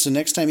 All right, so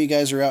next time you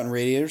guys are out in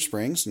Radiator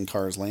Springs in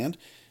Cars Land,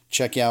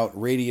 check out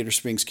Radiator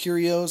Springs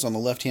Curios. On the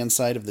left-hand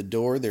side of the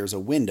door, there's a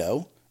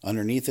window.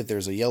 Underneath it,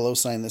 there's a yellow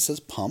sign that says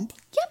pump.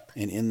 Yep.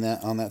 And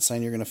on that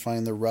sign, you're going to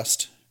find the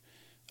rust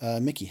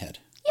Mickey head.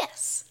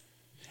 Yes.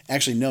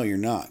 Actually, no, you're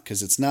not,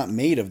 because it's not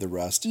made of the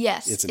rust.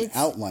 Yes. It's an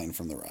outline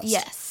from the rust.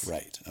 Yes.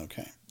 Right,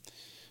 okay.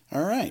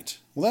 All right.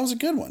 Well, that was a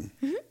good one.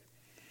 Mm-hmm.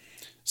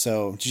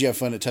 So, did you have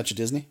fun at Touch of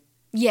Disney?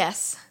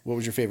 Yes. What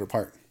was your favorite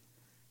part?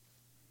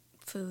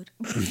 Food.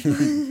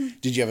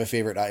 Did you have a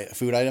favorite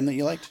food item that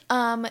you liked?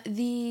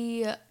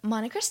 The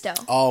Monte Cristo.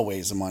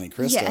 Always a Monte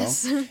Cristo.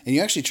 Yes. And you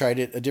actually tried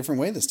it a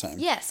different way this time.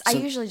 Yes, I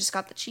usually just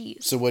got the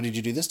cheese. So what did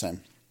you do this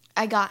time?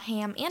 I got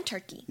ham and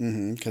turkey.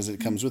 Because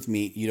it comes with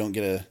meat. You don't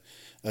get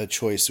a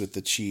choice with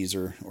the cheese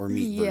or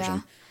meat Yeah.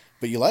 version.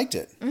 But you liked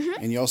it.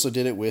 Mm-hmm. And you also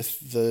did it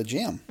with the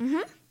jam.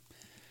 Mm-hmm.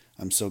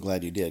 I'm so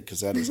glad you did,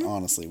 because that is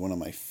honestly one of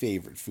my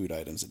favorite food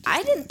items at Disneyland.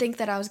 I didn't think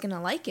that I was going to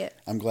like it.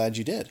 I'm glad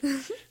you did.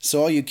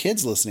 So all you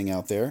kids listening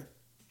out there,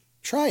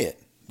 try it.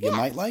 You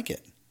might like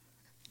it.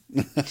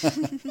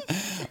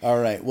 All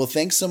right. Well,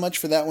 thanks so much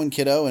for that one,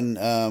 kiddo, and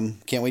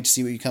can't wait to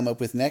see what you come up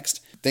with next.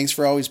 Thanks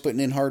for always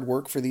putting in hard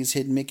work for these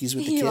Hidden Mickeys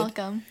with the You're Kid.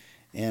 welcome.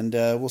 And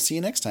we'll see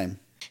you next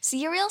time.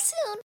 See you real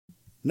soon.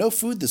 No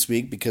food this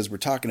week because we're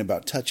talking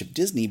about Touch of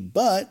Disney,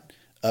 but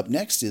up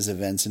next is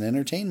events and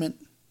entertainment.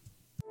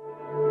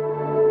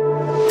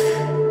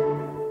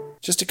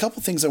 Just a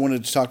couple things I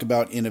wanted to talk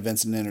about in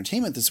events and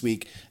entertainment this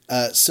week.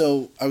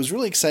 So I was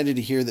really excited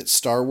to hear that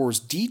Star Wars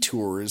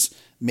Detours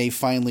may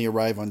finally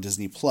arrive on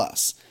Disney+.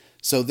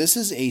 So this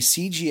is a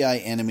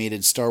CGI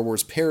animated Star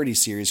Wars parody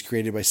series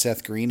created by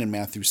Seth Green and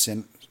Matthew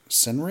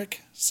Senreich?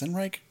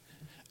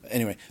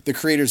 Anyway, the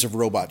creators of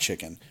Robot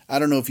Chicken. I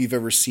don't know if you've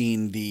ever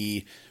seen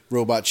the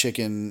Robot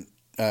Chicken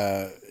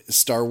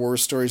Star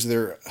Wars stories.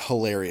 They're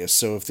hilarious.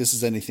 So if this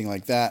is anything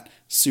like that,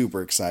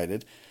 super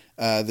excited.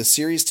 The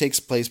series takes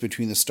place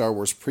between the Star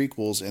Wars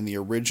prequels and the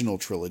original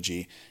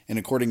trilogy, and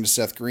according to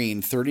Seth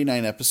Green,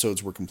 39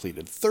 episodes were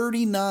completed.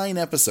 39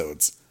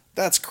 episodes!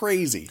 That's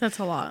crazy. That's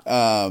a lot.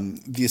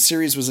 The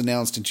series was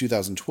announced in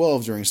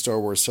 2012 during Star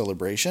Wars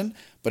Celebration,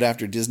 but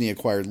after Disney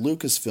acquired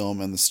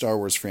Lucasfilm and the Star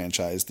Wars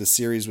franchise, the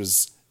series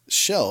was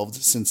shelved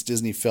since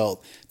Disney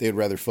felt they would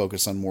rather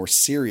focus on more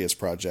serious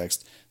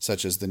projects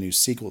such as the new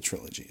sequel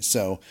trilogy.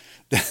 So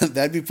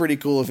that'd be pretty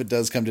cool if it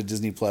does come to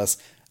Disney+.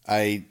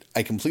 I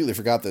completely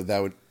forgot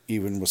that would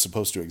even was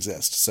supposed to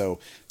exist. So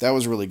that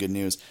was really good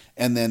news.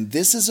 And then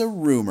this is a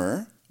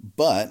rumor,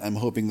 but I'm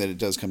hoping that it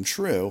does come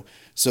true.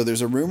 So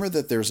there's a rumor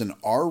that there's an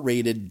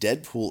R-rated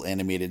Deadpool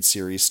animated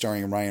series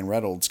starring Ryan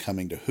Reynolds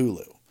coming to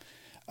Hulu.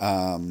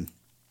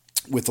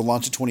 With the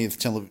launch of 20th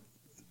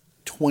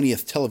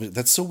television.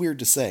 That's so weird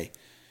to say.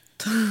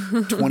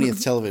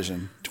 20th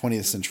television.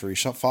 20th Century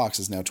Fox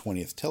is now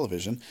 20th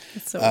television.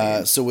 That's so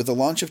weird. So with the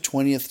launch of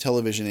 20th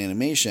television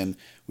animation,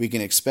 we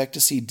can expect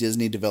to see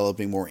Disney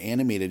developing more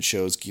animated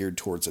shows geared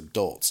towards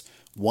adults.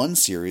 One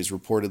series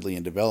reportedly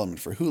in development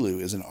for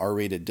Hulu is an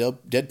R-rated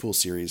Deadpool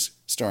series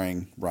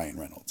starring Ryan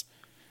Reynolds.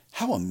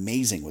 How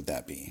amazing would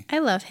that be? I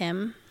love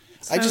him.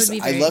 So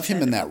I love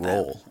him in that excited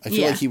about role. I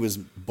feel like he was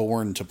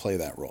born to play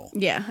that role.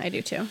 Yeah, I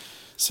do too.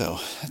 So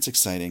that's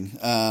exciting.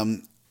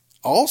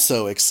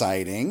 Also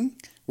exciting,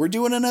 we're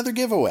doing another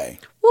giveaway.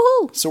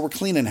 Woohoo! So we're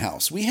cleaning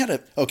house. We had a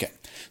bunch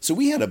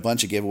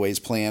of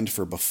giveaways planned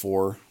for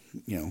before,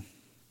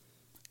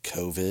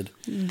 COVID.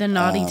 The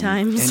naughty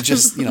times. And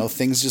just,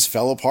 things just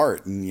fell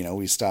apart and,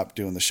 we stopped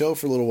doing the show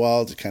for a little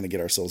while to kind of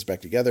get ourselves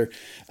back together.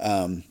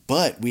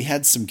 But we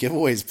had some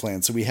giveaways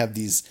planned. So we have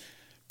these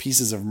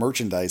pieces of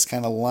merchandise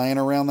kind of lying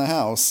around the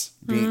house,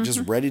 being just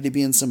ready to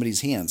be in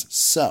somebody's hands.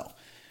 So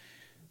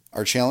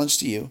our challenge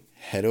to you,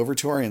 head over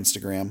to our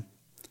Instagram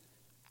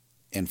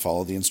and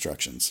follow the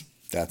instructions.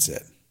 That's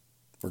it.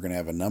 We're going to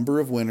have a number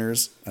of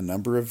winners, a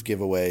number of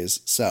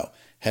giveaways. So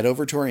head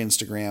over to our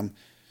Instagram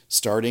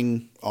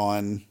starting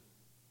on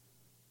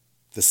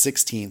the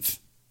 16th,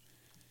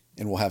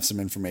 and we'll have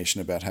some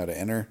information about how to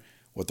enter,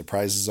 what the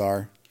prizes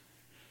are,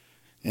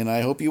 and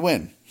I hope you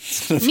win.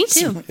 Me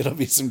too. It'll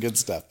be some good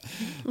stuff.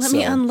 Let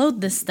me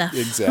unload this stuff.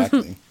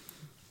 Exactly.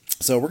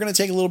 So we're going to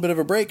take a little bit of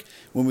a break.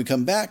 When we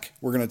come back,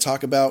 we're going to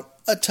talk about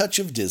A Touch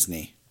of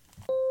Disney.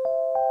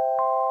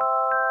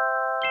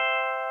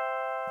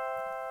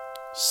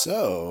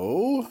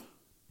 So,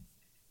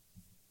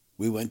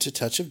 we went to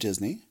Touch of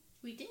Disney.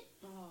 We did?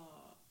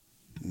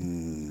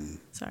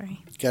 Sorry.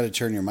 Got to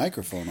turn your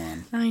microphone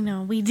on. I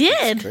know. We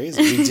did. That's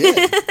crazy. We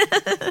did.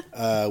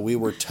 We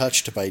were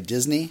touched by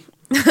Disney.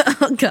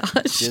 Oh,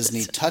 gosh.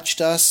 Disney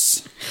touched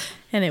us.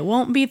 And it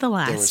won't be the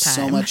last time. There was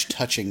so much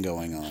touching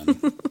going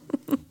on.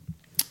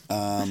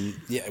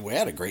 Yeah, we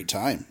had a great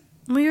time.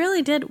 We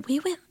really did. We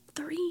went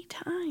 3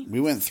 times.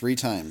 We went 3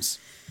 times.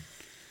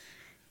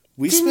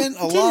 We spent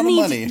a lot of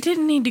money.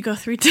 Didn't need to go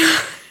 3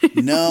 times.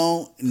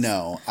 No.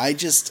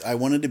 I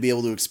wanted to be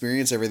able to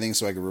experience everything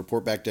so I could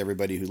report back to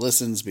everybody who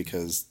listens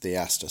because they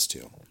asked us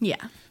to.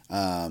 Yeah.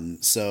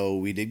 So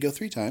we did go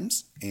 3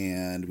 times,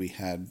 and we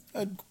had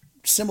a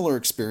similar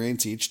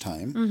experience each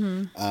time.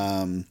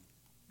 Mm-hmm.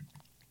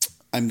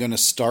 I'm going to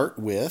start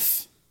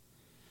with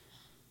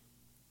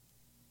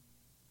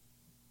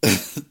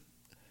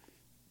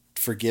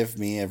forgive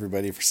me,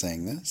 everybody, for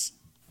saying this.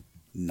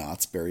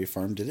 Knott's Berry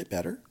Farm did it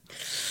better.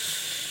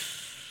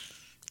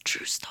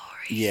 True story.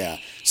 Yeah.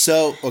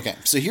 So, okay.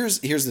 So here's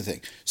the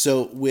thing.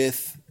 So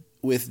with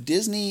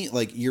Disney,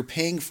 like, you're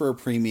paying for a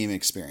premium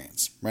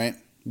experience, right?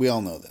 We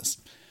all know this.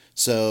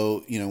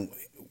 So,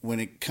 when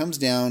it comes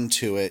down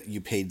to it,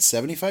 you paid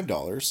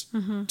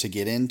 $75 to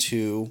get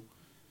into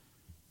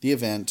the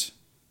event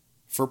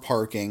for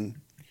parking,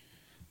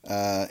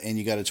 and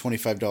you got a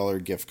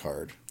 $25 gift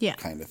card,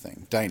 kind of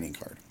thing, dining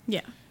card.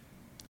 Yeah.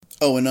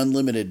 Oh, an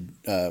unlimited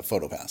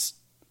photo pass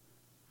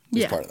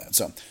was part of that.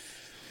 So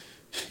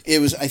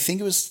I think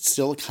it was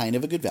still kind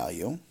of a good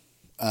value.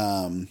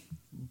 But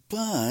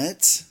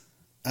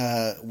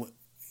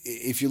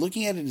if you're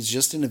looking at it as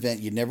just an event,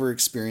 you never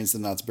experienced the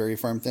Knott's Berry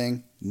Farm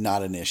thing,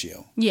 not an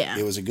issue. Yeah.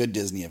 It was a good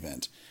Disney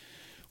event.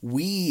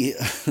 We,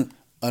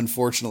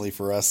 fortunately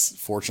for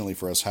us,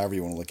 however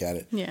you want to look at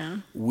it,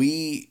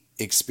 we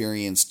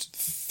experienced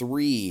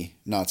 3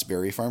 Knott's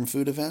Berry Farm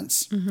food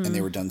events, and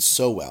they were done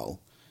so well,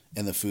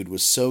 and the food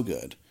was so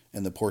good,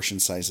 and the portion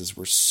sizes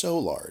were so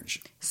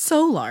large.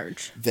 So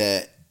large.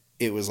 That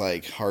it was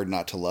like hard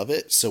not to love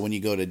it. So when you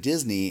go to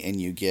Disney and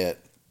you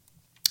get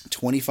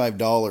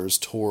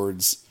 $25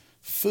 towards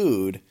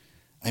food,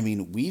 I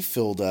mean, we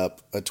filled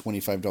up a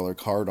 $25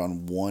 card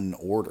on one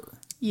order.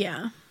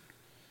 Yeah.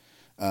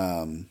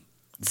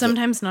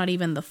 Sometimes not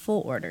even the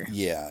full order.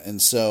 Yeah.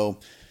 And so,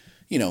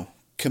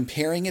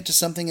 comparing it to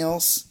something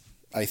else,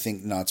 I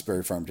think Knott's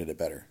Berry Farm did it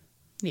better.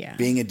 Yeah.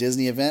 Being a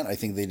Disney event, I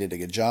think they did a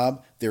good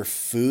job. Their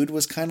food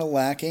was kind of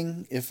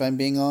lacking, if I'm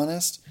being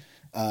honest.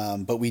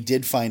 But we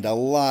did find a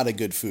lot of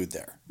good food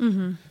there.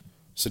 Mm-hmm.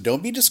 So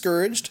don't be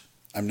discouraged.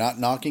 I'm not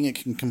knocking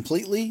it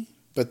completely,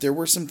 but there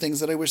were some things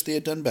that I wish they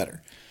had done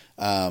better.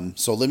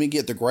 So let me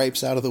get the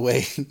gripes out of the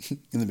way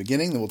in the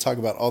beginning, then we'll talk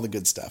about all the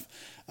good stuff.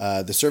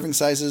 The serving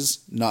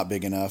sizes, not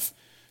big enough.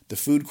 The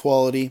food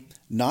quality,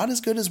 not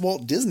as good as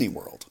Walt Disney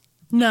World.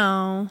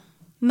 No,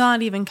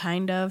 not even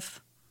kind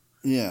of.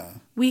 Yeah.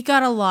 We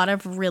got a lot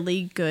of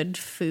really good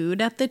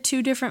food at the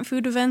 2 different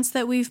food events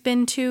that we've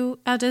been to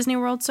at Disney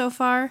World so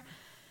far.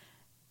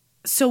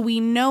 So we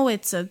know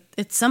it's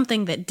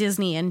something that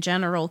Disney in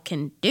general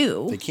can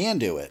do. They can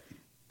do it.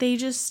 They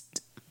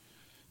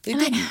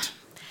didn't.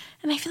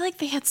 And I feel like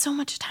they had so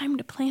much time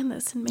to plan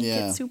this and make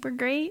it super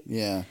great.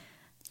 Yeah.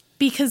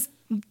 Because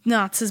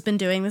Knott's has been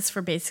doing this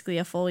for basically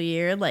a full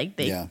year. Like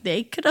Yeah.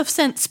 they could have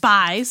sent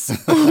spies.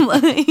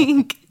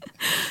 Like,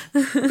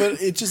 But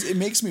it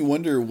makes me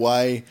wonder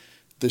why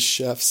the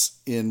chefs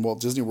in Walt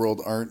Disney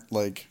World aren't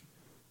like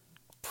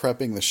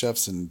prepping the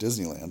chefs in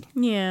Disneyland.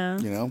 yeah.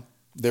 You know,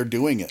 they're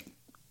doing it.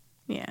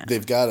 Yeah.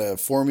 They've got a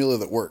formula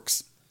that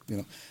works. You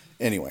know.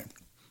 Anyway,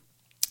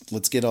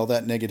 let's get all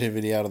that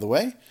negativity out of the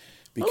way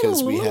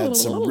because we had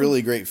some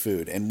really great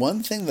food. And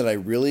one thing that I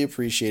really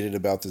appreciated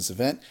about this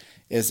event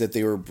is that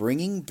they were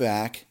bringing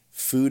back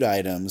food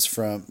items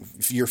from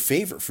your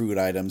favorite food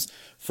items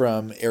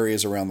from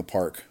areas around the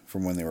park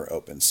from when they were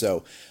open.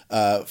 So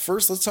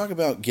first, let's talk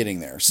about getting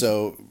there.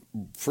 So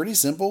pretty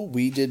simple.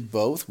 We did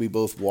both. We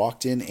both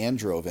walked in and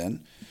drove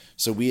in.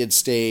 So we had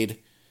stayed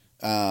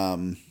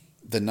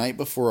the night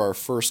before our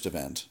first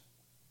event.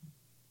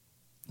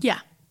 Yeah.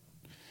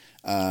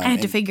 I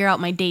had to figure out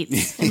my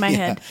dates in my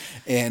head.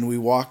 And we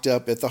walked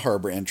up at the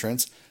harbor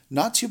entrance.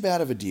 Not too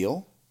bad of a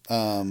deal.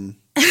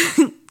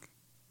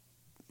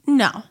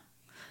 No.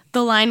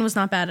 The line was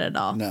not bad at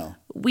all. No.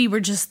 We were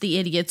just the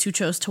idiots who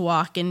chose to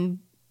walk and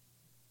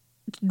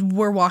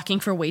were walking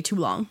for way too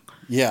long.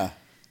 Yeah.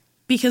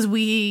 Because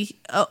we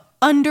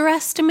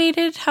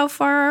underestimated how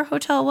far our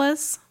hotel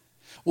was.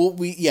 Well,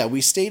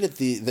 we stayed at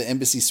the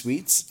Embassy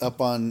Suites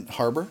up on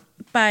Harbor.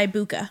 By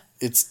Buca.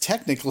 It's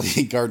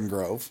technically Garden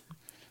Grove.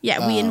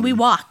 Yeah, we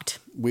walked.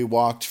 We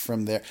walked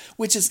from there,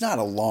 which is not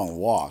a long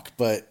walk,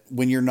 but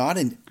when you're not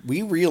in,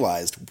 we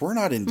realized we're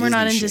not in Disney We're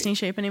not in shape. Disney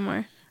shape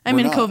anymore. I'm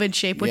We're in not. COVID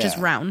shape, which is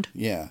Yeah. round.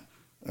 Yeah.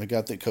 I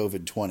got the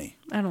COVID 20.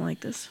 I don't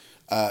like this.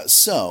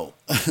 So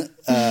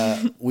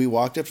we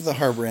walked up to the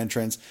harbor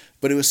entrance,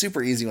 but it was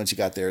super easy once you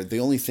got there. The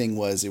only thing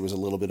was it was a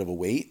little bit of a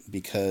wait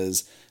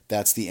because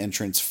that's the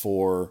entrance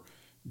for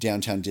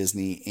Downtown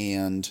Disney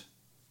and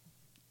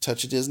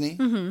Touch of Disney.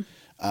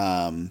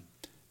 Mm-hmm.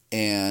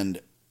 And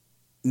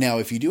now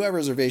if you do have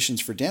reservations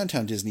for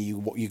Downtown Disney,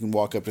 you can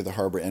walk up to the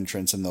harbor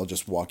entrance and they'll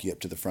just walk you up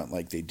to the front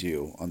like they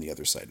do on the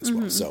other side as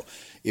well. So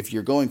if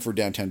you're going for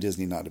Downtown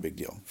Disney, not a big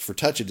deal. For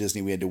Touch of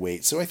Disney, we had to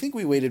wait. So I think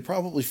we waited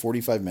probably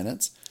 45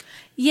 minutes.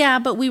 Yeah,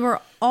 but we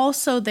were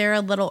also there a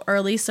little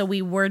early, so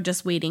we were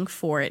just waiting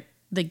for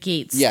the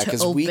gates Yeah, to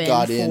 'cause open we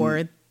got in-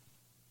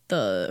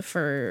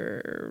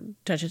 for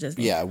Touch of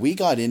Disney. Yeah, we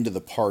got into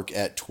the park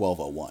at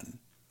 12:01.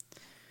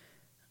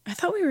 I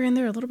thought we were in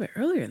there a little bit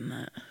earlier than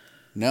that.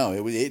 No,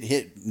 it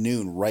hit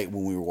noon right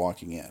when we were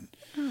walking in.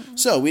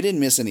 So we didn't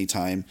miss any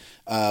time,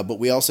 but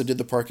we also did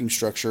the parking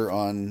structure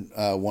on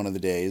one of the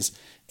days.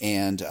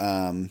 And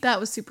That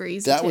was super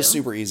easy. that was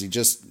super easy.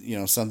 Just,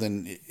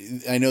 something.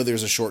 I know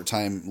there's a short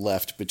time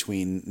left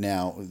between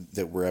now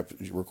that we're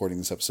recording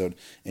this episode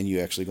and you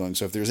actually going.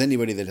 So if there's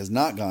anybody that has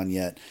not gone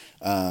yet,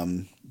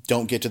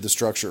 don't get to the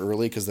structure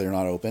early because they're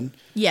not open.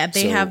 Yeah,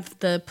 they So- have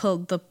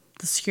the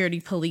security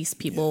police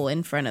people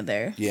in front of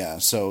there. Yeah,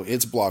 so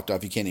it's blocked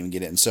off. You can't even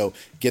get in. So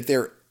get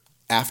there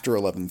after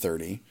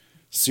 11:30.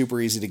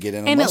 Super easy to get in.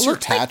 And Unless it you're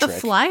looked like the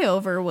Patrick.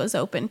 flyover was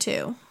open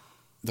too.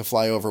 The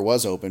flyover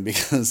was open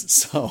because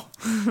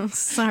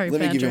Sorry, let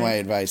me give you Patrick. my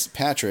advice.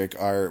 Patrick,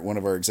 one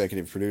of our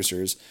executive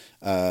producers,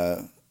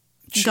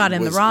 Got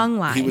in the wrong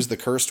line. He was the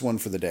cursed one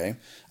for the day.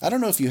 I don't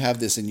know if you have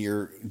this in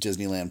your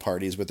Disneyland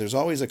parties, but there's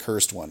always a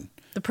cursed one.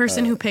 The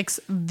person who picks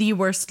the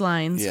worst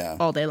lines Yeah.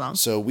 all day long.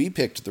 So we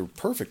picked the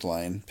perfect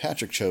line.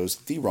 Patrick chose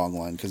the wrong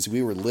line because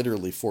we were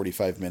literally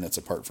 45 minutes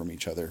apart from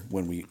each other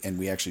when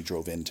we actually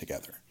drove in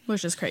together.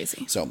 Which is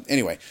crazy. So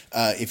anyway,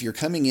 if you're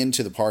coming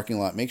into the parking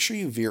lot, make sure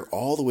you veer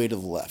all the way to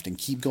the left and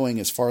keep going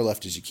as far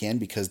left as you can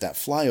because that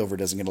flyover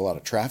doesn't get a lot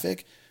of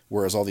traffic,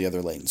 whereas all the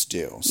other lanes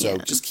do. So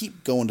just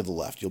keep going to the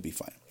left. You'll be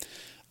fine.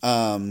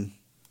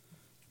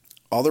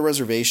 All the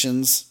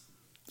reservations,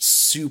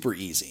 super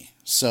easy.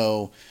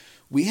 So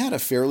we had a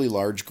fairly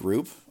large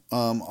group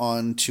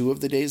on 2 of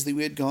the days that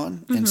we had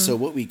gone. And so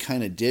what we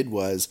kind of did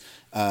was,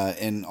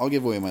 and I'll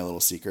give away my little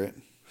secret.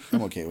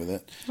 I'm okay with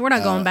it. We're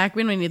not going back.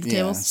 We don't need the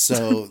tables. Yeah,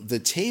 so the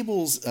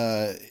tables,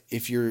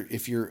 if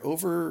you're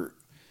over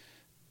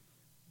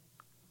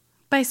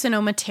By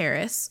Sonoma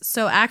Terrace.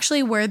 So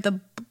actually where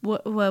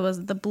what was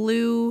it? The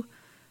Blue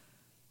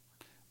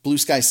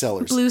Sky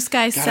Cellars. Blue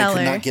Sky God, Cellar.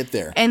 I could not get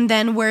there. And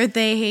then where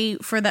they,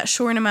 for that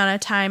short amount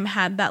of time,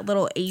 had that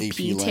little AP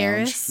lounge.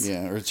 terrace.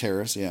 Yeah, or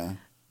terrace, yeah.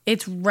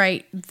 It's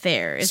right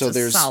there. It's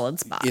a solid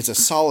spot. It's a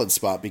solid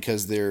spot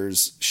because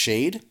there's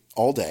shade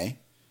all day.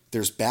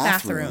 There's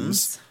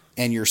bathrooms.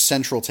 And you're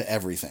central to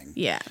everything.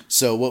 Yeah.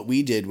 So what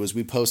we did was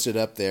we posted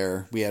up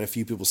there. We had a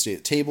few people stay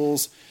at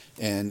tables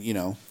and,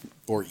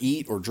 or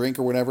eat or drink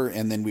or whatever.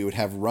 And then we would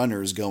have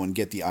runners go and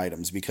get the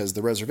items because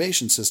the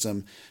reservation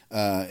system,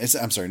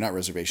 not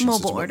reservation Mobile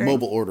system, order.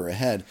 mobile order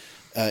ahead.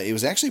 It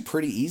was actually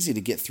pretty easy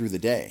to get through the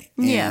day.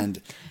 Yeah. And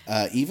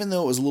even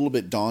though it was a little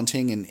bit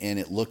daunting and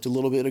it looked a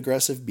little bit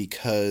aggressive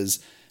because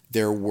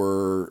there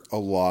were a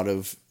lot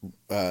of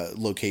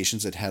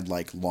locations that had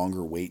like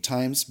longer wait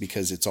times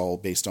because it's all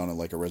based on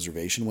a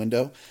reservation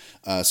window.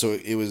 So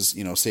it was,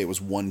 say it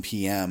was 1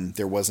 p.m.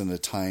 There wasn't a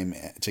time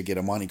to get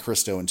a Monte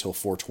Cristo until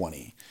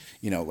 4:20.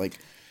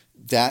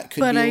 That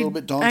could be a little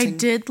bit daunting. I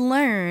did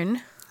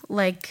learn,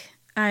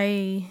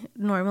 I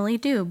normally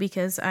do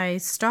because I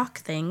stock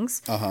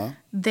things. Uh-huh.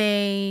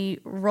 They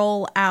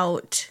roll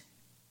out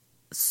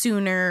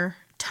sooner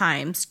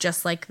times,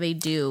 just like they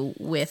do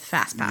with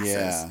fast passes.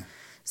 Yeah.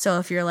 So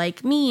if you're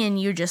like me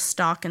and you just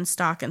stock and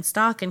stock and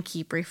stock and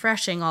keep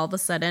refreshing, all of a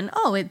sudden,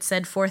 oh, it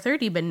said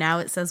 4:30, but now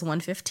it says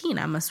 1:15. I'm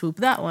gonna swoop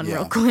that one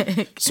real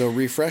quick. So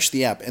refresh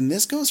the app, and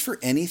this goes for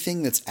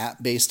anything that's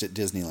app based at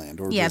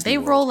Disneyland or Yeah, Disney they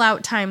World. roll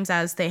out times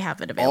as they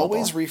have it available.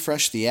 Always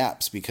refresh the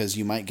apps because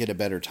you might get a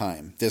better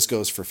time. This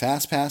goes for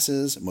fast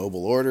passes,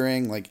 mobile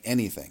ordering, like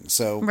anything.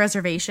 So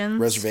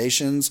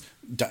reservations,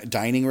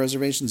 dining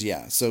reservations,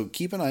 yeah. So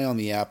keep an eye on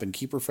the app and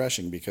keep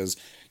refreshing because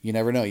you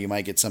never know, you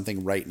might get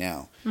something right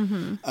now.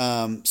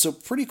 So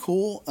pretty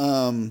cool.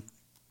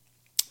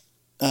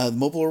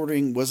 Mobile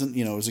ordering wasn't,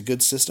 it was a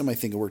good system. I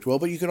think it worked well,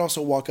 but you could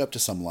also walk up to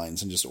some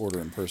lines and just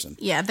order in person.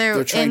 Yeah,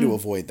 they're trying to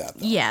avoid that,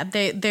 though. Yeah,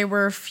 they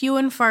were few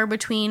and far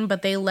between,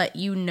 but they let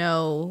you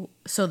know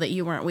so that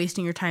you weren't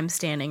wasting your time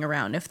standing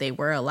around if they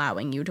were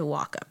allowing you to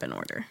walk up and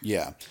order.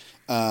 Yeah.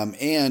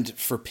 And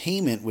for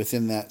payment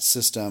within that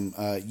system,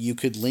 you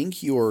could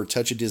link your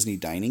Touch a Disney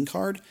dining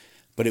card,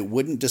 but it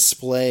wouldn't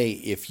display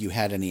if you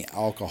had any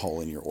alcohol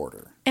in your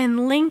order.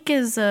 And link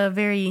is a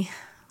very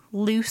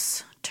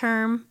loose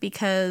term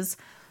because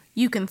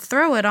you can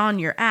throw it on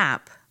your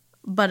app,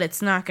 but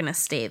it's not going to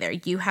stay there.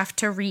 You have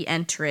to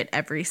re-enter it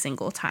every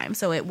single time.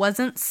 So it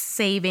wasn't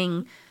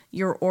saving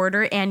your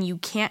order, and you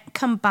can't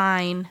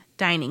combine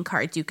dining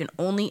cards. You can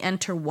only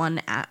enter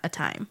one at a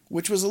time.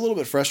 Which was a little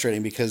bit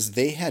frustrating because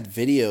they had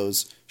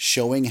videos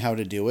showing how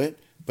to do it,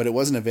 but it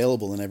wasn't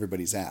available in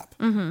everybody's app.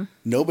 Mm-hmm.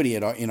 Nobody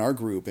in our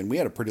group, and we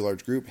had a pretty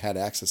large group, had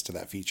access to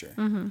that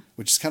feature,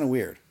 which is kind of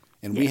weird.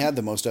 And we had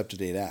the most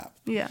up-to-date app.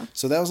 Yeah.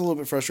 So that was a little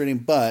bit frustrating,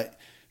 but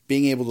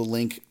being able to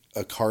link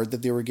a card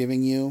that they were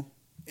giving you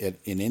in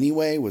any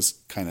way was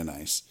kind of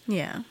nice.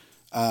 Yeah.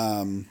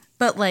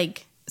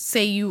 But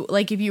say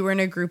if you were in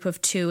a group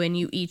of two and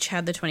you each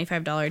had the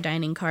 $25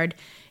 dining card,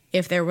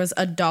 if there was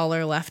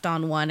 $1 left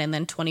on one and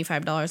then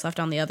 $25 left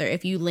on the other,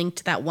 if you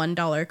linked that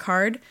 $1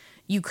 card,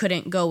 you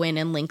couldn't go in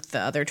and link the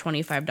other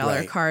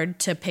 $25 card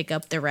to pick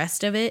up the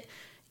rest of it.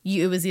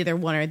 It was either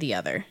one or the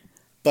other.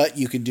 But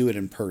you could do it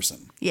in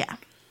person. Yeah.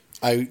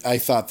 I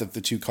thought that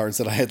the two cards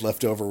that I had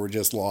left over were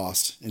just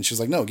lost. And she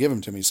was like, no, give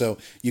them to me. So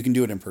you can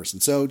do it in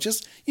person. So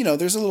just,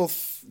 there's a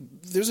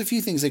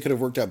few things they could have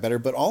worked out better.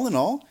 But all in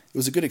all, it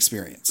was a good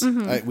experience.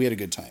 We had a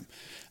good time.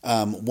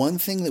 One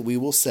thing that we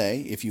will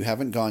say, if you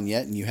haven't gone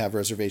yet and you have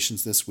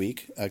reservations this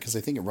week, because I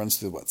think it runs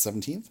through,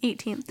 17th?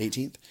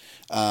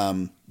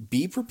 18th.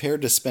 Be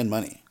prepared to spend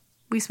money.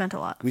 We spent a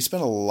lot. We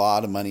spent a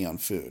lot of money on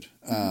food.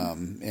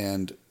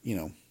 And,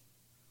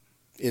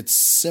 it's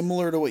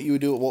similar to what you would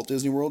do at Walt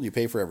Disney World. You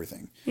pay for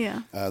everything.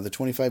 Yeah. The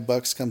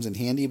 $25 comes in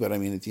handy, but I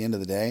mean, at the end of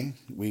the day,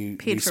 we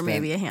paid for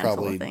maybe a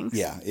handful of things.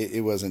 Yeah,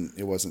 it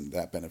wasn't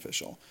that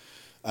beneficial.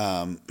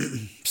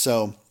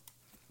 So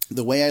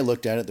the way I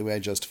looked at it, the way I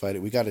justified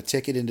it, we got a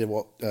ticket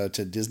into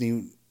to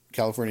Disney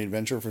California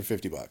Adventure for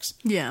 $50.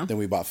 Yeah. Then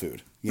we bought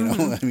food.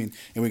 I mean,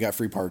 and we got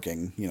free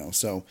parking.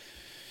 So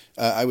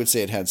I would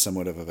say it had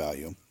somewhat of a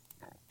value.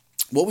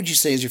 What would you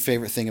say is your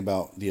favorite thing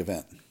about the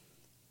event?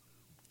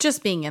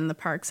 Just being in the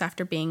parks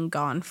after being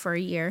gone for a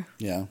year.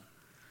 Yeah.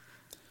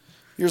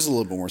 Yours is a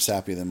little bit more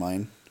sappy than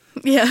mine.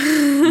 Yeah.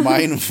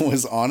 Mine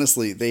was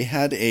honestly, they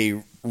had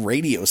a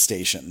radio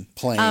station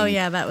playing. Oh,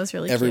 yeah, that was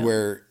really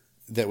everywhere cute.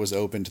 That was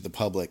open to the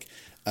public.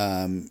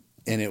 And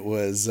it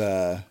was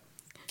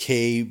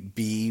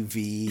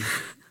KBVS.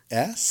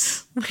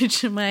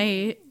 Which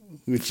my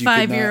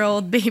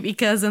 5-year-old baby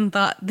cousin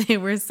thought they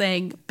were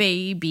saying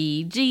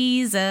baby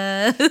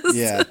Jesus.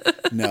 Yeah.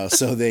 No,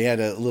 so they had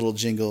a little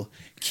jingle,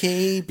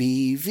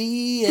 KBVS.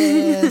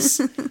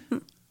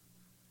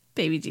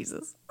 Baby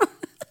Jesus.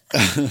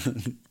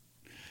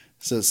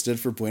 So it stood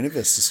for Buena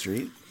Vista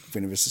Street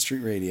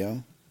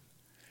Radio.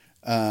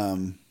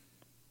 And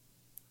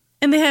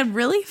they had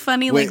really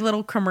funny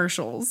little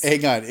commercials.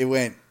 Hang on, it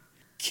went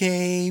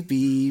KBVS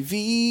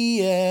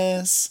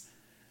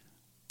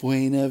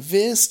Buena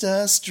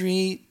Vista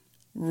Street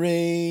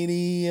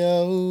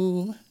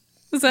Radio.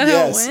 Is that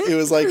how it went? It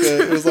was like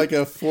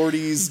a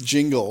 40s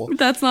jingle.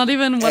 That's not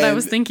even what I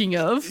was thinking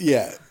of.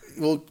 Yeah.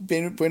 Well,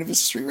 Buena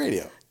Vista Street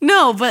Radio.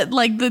 No, but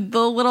the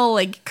little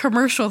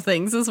commercial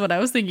things is what I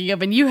was thinking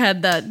of, and you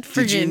had that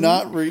friggin'... Did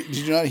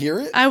you not hear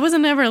it? I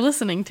wasn't ever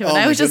listening to it.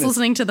 I was just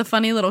listening to the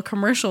funny little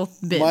commercial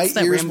bits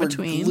that were in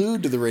between. My ears were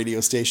glued to the radio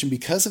station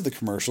because of the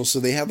commercial, so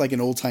they had an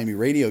old-timey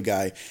radio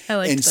guy. I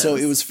liked those. So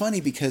it was funny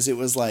because it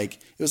was like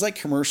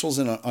commercials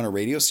on a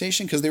radio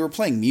station because they were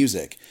playing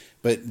music,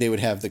 but they would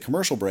have the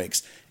commercial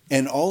breaks.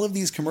 And all of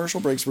these commercial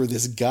breaks were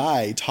this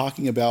guy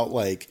talking about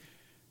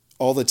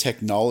all the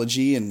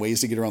technology and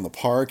ways to get around the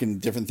park and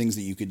different things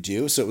that you could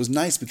do. So it was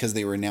nice because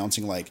they were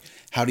announcing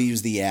how to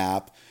use the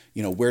app,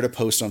 where to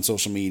post on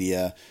social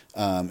media.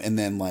 And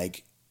then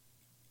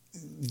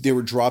they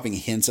were dropping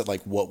hints at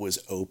what was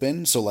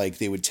open. So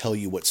they would tell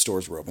you what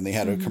stores were open. They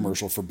had a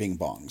commercial for Bing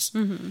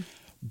Bongs,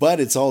 but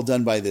it's all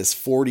done by this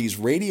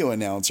 40s radio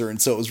announcer.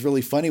 And so it was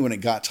really funny when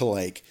it got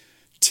to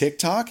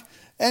TikTok.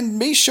 and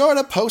be sure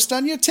to post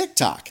on your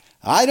TikTok.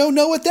 I don't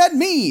know what that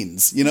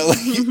means, you know. Like,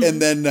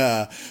 and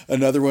then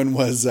another one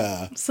was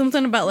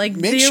something about like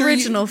make the sure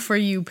original For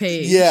You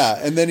page. Yeah,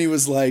 and then he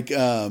was like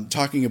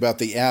talking about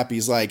the app.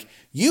 He's like,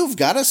 "You've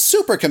got a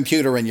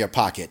supercomputer in your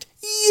pocket.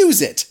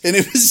 Use it." And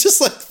it was just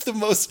like the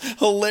most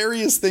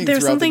hilarious thing. There's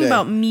throughout something the day.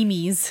 about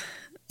memes.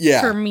 Yeah,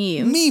 for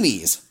memes.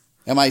 Memes.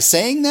 Am I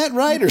saying that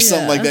right or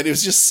something Yeah. like that? It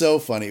was just so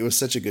funny. It was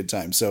such a good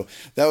time. So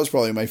that was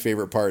probably my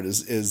favorite part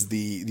is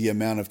the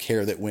amount of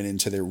care that went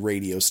into their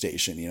radio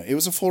station. You know, it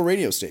was a full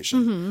radio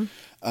station.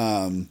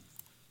 And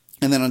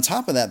then on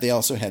top of that, they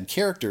also had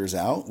characters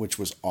out, which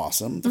was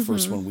awesome. The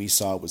first one we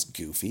saw was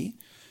Goofy,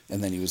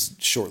 and then he was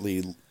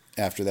shortly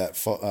after that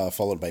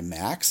followed by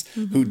Max,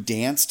 who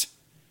danced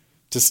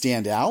to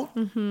stand out,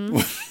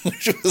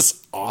 which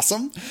was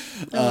awesome.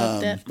 I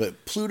loved it.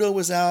 But Pluto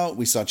was out.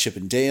 We saw Chip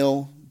and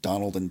Dale,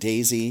 Donald and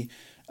Daisy.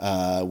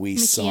 We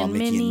saw and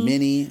Mickey and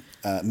Minnie,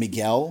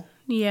 Miguel.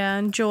 Yeah,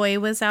 and Joy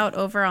was out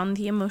over on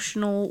the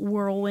Emotional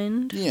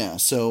Whirlwind. Yeah,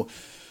 so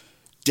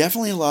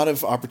definitely a lot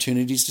of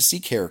opportunities to see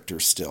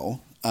characters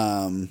still.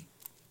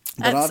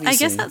 But obviously, I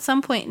guess at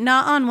some point,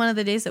 not on one of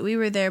the days that we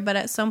were there, but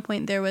at some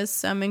point there was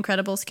some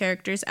Incredibles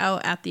characters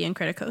out at the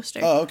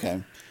Incredicoaster. Oh,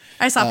 okay.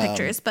 I saw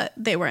pictures, but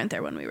they weren't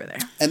there when we were there.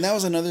 And that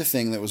was another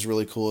thing that was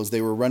really cool is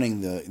they were running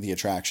the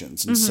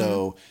attractions, and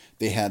so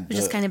they had Which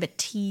is kind of a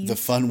tease. the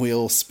fun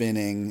wheel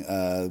spinning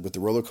with the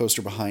roller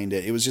coaster behind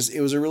it. It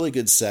was a really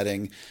good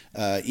setting.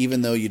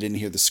 Even though you didn't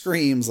hear the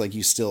screams, like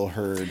you still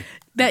heard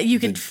that you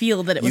could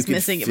feel that it was you could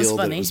missing. It feel was that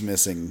funny. it was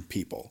missing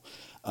people.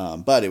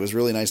 But it was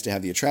really nice to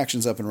have the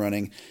attractions up and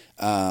running.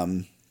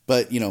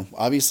 But, you know,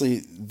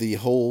 obviously the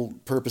whole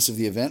purpose of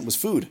the event was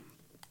food.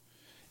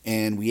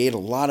 And we ate a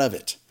lot of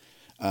it.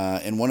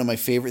 And one of my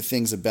favorite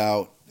things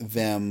about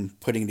them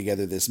putting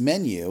together this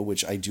menu,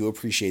 which I do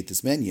appreciate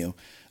this menu,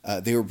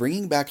 they were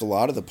bringing back a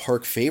lot of the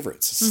park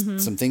favorites,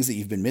 some things that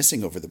you've been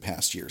missing over the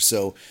past year.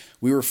 So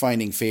we were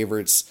finding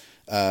favorites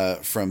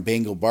from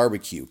Bengal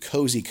Barbecue,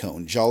 Cozy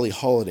Cone, Jolly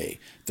Holiday,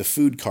 the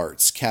food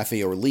carts,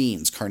 Cafe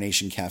Orleans,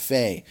 Carnation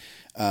Cafe.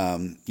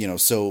 You know,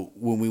 so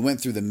when we went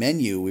through the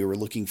menu, we were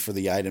looking for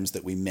the items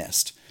that we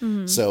missed.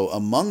 So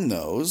among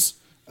those,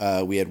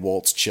 we had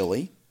Walt's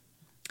Chili,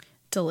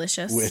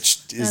 Delicious.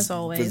 which as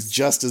always. was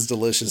just as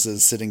delicious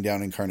as sitting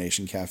down in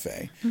Carnation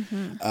Cafe.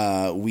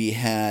 We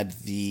had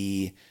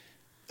the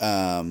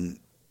Monte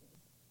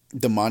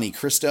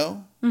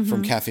Cristo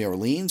from Cafe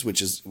Orleans,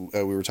 which is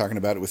we were talking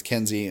about it with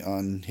Kenzie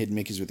on Hidden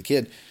Mickeys with the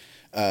Kid.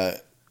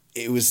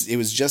 It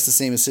was just the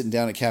same as sitting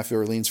down at Cafe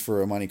Orleans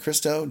for a Monte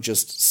Cristo,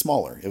 just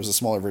smaller. It was a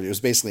smaller version. It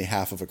was basically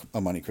half of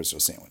a Monte Cristo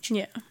sandwich.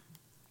 Yeah.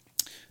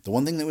 The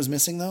one thing that was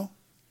missing, though,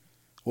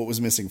 what was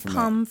missing from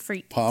Pommes that?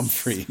 frites. Pommes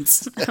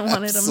frites. I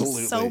wanted them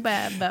Absolutely. so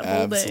bad that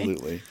whole day.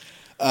 Absolutely.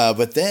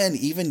 But then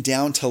even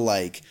down to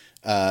like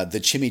the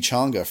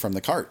chimichanga from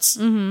the carts.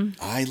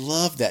 I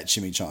love that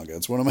chimichanga.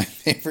 It's one of my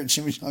favorite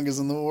chimichangas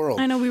in the world.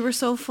 I know we were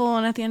so full,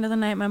 and at the end of the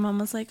night, my mom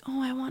was like,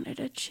 "Oh, I wanted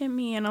a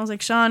chimmy," and I was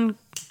like, "Sean,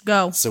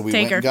 go, So we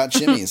take went her." and got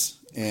chimmies,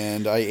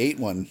 and I ate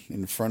one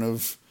in front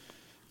of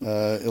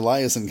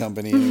Elias and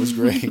company, and it was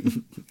great.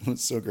 It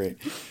was so great.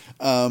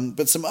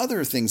 But some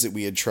other things that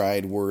we had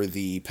tried were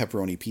the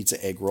pepperoni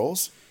pizza egg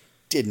rolls.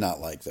 Did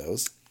not like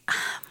those.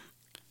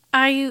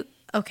 I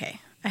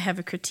have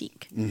a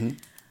critique.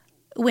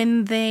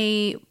 When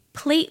they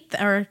plate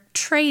or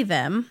tray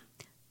them,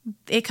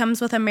 it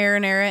comes with a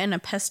marinara and a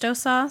pesto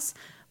sauce,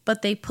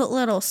 but they put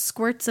little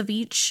squirts of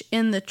each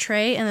in the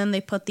tray, and then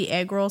they put the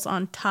egg rolls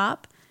on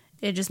top.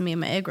 It just made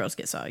my egg rolls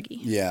get soggy.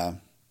 Yeah.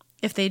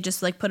 If they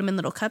just like put them in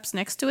little cups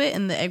next to it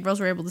and the egg rolls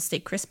were able to stay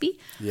crispy,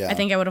 Yeah. I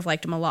think I would have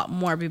liked them a lot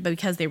more. But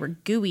because they were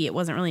gooey, it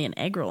wasn't really an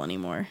egg roll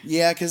anymore.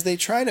 Yeah, because they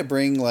try to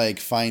bring like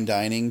fine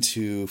dining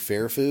to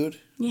fair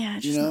food, Yeah,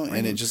 it's you just know, not and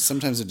working. it just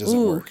sometimes it doesn't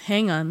Ooh, work.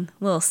 hang on.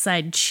 Little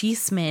side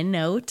cheeseman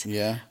note.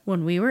 Yeah.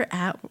 When we were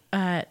at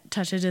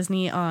Touch of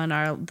Disney on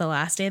the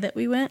last day that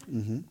we went,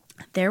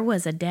 there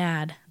was a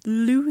dad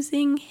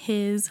losing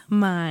his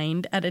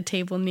mind at a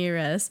table near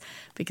us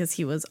because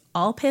he was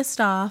all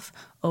pissed off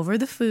over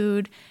the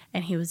food,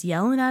 and he was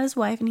yelling at his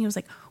wife, and he was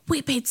like,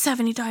 "We paid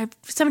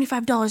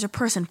 $75 a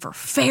person for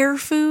fair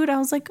food." I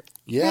was like,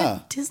 "You're Yeah.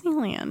 at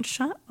Disneyland,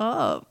 shut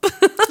up."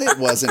 It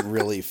wasn't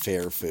really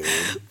fair food.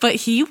 But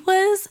he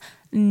was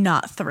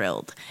not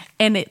thrilled,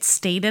 and it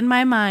stayed in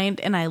my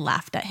mind, and I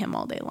laughed at him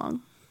all day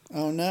long.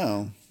 Oh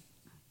no.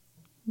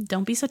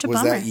 Don't be such a Was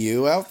bummer. that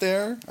you out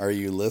there? Are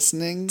you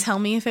listening? Tell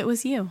me if it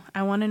was you.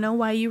 I want to know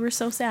why you were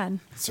so sad.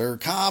 Sir,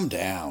 calm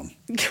down.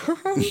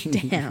 Calm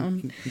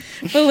down.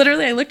 But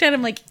literally, I looked at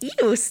him like,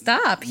 ew,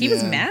 stop. He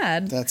was Yeah,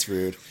 mad. That's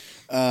rude.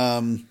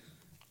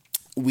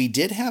 We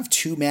did have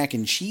 2 mac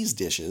and cheese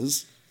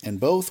dishes, and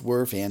both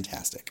were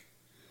fantastic.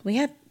 We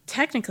had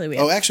Actually,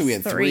 we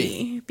had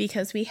 3.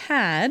 because we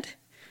had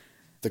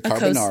The a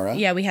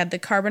carbonara. we had the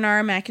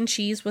carbonara mac and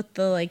cheese with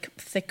the like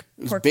thick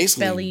pork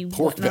basically belly.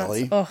 pork whatnots.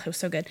 belly. Oh, it was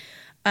so good.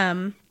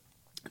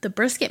 The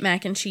brisket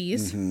mac and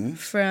cheese Mm-hmm.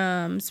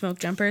 from Smoke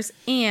Jumpers,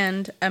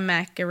 and a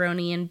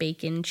macaroni and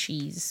bacon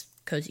cheese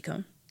cozy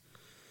cone.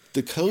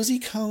 The cozy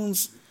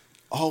cones,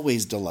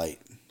 always delight.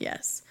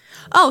 Yes.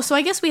 Oh, so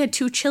I guess we had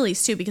 2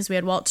 chilies too, because we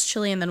had Walt's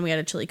chili and then we had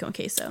a chili con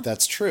queso.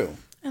 That's true.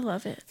 I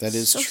love it. That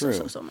is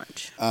true. So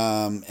much.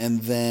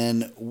 And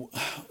then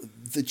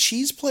the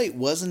cheese plate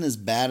wasn't as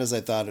bad as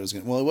I thought it was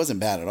going to. Well, it wasn't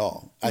bad at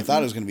all. I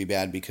thought it was going to be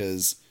bad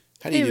because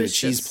how do you do a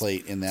cheese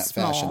plate in that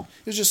fashion?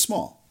 It was just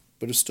small,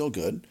 but it was still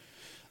good.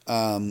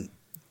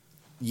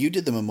 You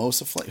did the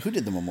mimosa flight. Who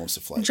did the mimosa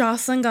flight?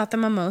 Jocelyn got the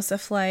mimosa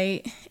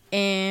flight,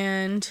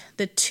 and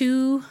the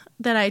 2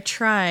 that I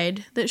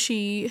tried that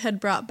she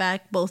had brought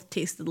back both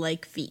tasted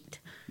like feet.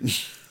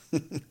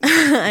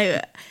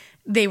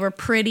 They were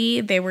pretty.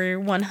 They were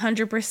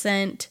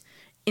 100%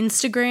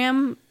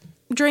 Instagram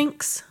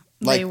drinks.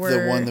 Like they were,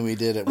 the one that we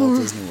did at Walt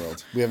Disney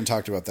World. We haven't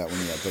talked about that one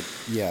yet, but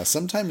yeah,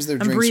 sometimes their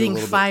drinks are a little bit... I'm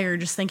breathing fire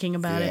just thinking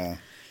about it. Yeah,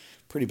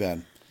 pretty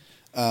bad.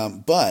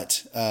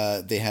 But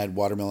they had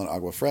watermelon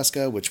agua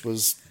fresca, which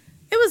was...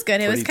 It was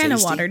good. It was kind of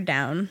tasty, watered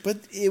down. But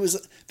it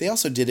was... They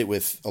also did it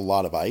with a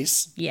lot of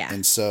ice. Yeah.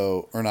 And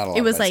so... Or not a lot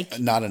it was of ice. like...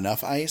 Not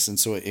enough ice, and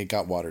so it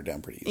got watered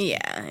down pretty easy.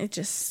 Yeah,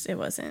 it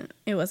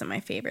wasn't my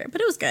favorite.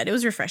 But it was good. It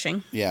was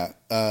refreshing. Yeah.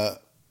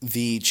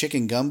 The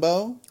chicken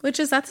gumbo... Which,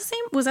 was that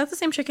the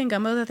same chicken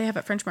gumbo that they have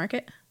at French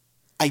Market?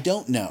 I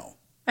don't know.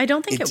 I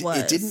don't think it was.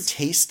 It didn't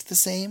taste the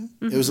same.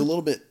 Mm-hmm. It was a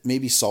little bit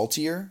maybe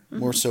saltier,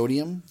 more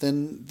sodium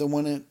than the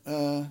one at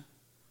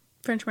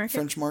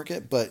French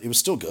Market, but it was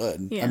still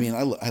good. Yeah. I mean,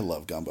 I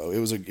love gumbo. It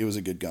was a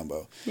good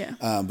gumbo. Yeah.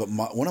 But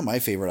one of my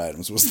favorite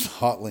items was the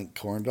hot link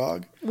corn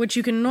dog, which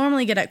you can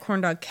normally get at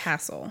Corn Dog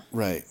Castle.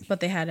 Right. But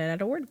they had it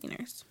at Award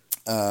Wieners.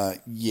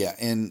 Yeah,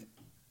 and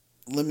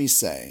let me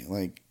say,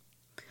 like,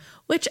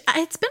 which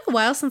it's been a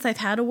while since I've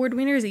had Award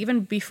Wieners,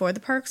 even before the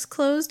parks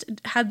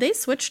closed. Had they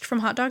switched from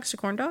hot dogs to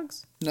corn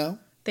dogs? No.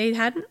 They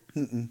hadn't?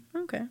 Mm-mm.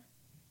 Okay.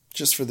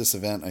 Just for this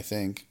event, I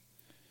think.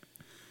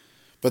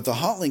 But the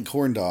hot link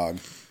corn dog,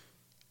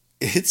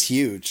 it's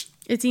huge.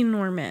 It's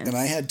enormous. And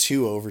I had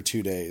 2 over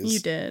 2 days. You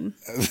did.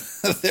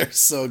 They're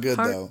so good,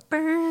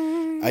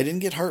 heartburn. though. I didn't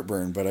get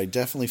heartburn, but I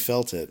definitely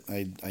felt it.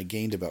 I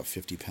gained about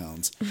 50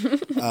 pounds.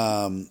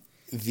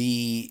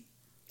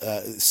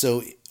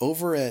 So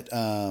over at...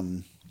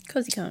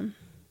 Cozy Cone.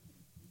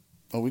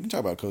 Oh, we can talk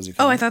about Cozy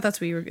Cone. Oh, I thought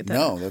that's what you were...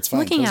 No, that's fine.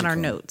 Looking Cozy at our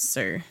Cone. notes,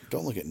 sir.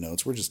 Don't look at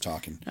notes. We're just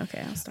talking.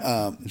 Okay, I'll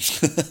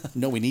stop.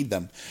 No, we need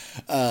them.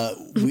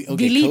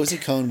 Delete. Cozy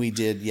Cone we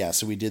did,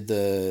 so we did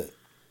the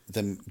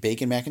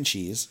bacon mac and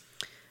cheese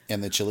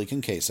and the chili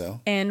con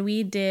queso. And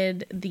we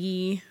did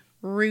the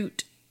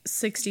Route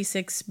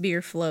 66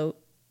 beer float.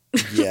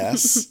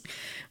 Yes.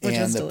 Which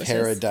and was the delicious.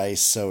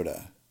 Paradise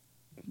soda.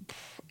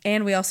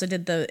 And we also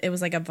did it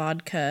was like a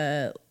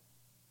vodka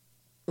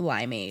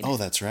limeade. Oh,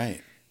 that's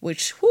right.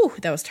 Which, whew,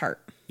 that was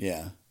tart.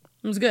 Yeah.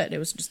 It was good. It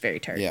was just very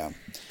tart. Yeah.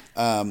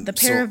 The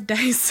Pear of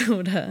Dice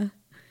soda.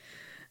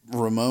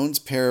 Ramon's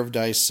Pear of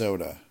Dice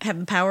soda.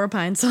 Had the Power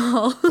Pine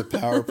Sol. The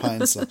Power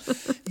Pine Sol.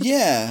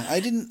 Yeah, I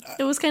didn't...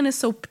 It was kind of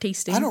soap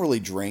tasting. I don't really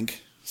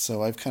drink,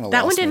 so I've kind of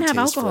that lost one didn't my have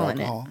taste for alcohol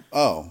in alcohol. it.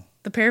 Oh.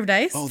 The Pear of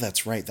Dice? Oh,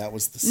 that's right. That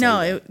was the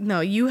soda.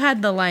 No, you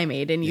had the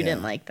limeade and you Yeah.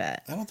 didn't like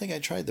that. I don't think I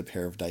tried the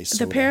Pear of Dice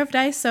soda. The Pear of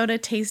Dice soda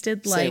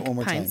tasted Say it like one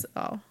more pine time.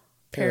 sol.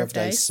 Pear of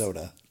Dice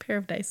soda. Pear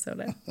of Dice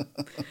soda.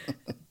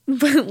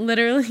 But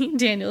literally,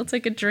 Daniel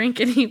took a drink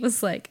and he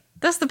was like,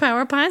 "That's the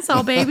Power Pine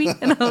Sol, baby."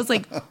 And I was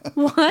like,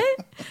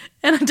 "What?"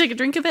 And I took a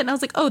drink of it and I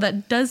was like, "Oh,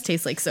 that does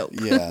taste like soap."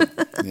 Yeah.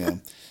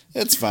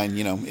 It's fine.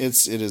 You know,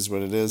 it is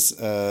what it is.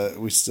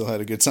 We still had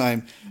a good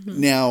time.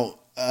 Mm-hmm. Now,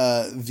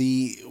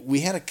 we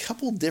had a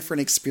couple different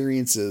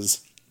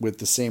experiences with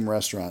the same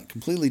restaurant,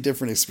 completely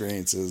different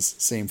experiences,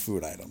 same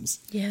food items.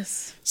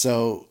 Yes.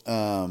 So,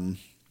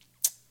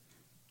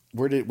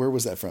 where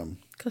was that from?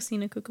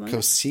 Cocina Cucamonga.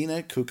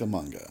 Cocina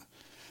Cucamonga.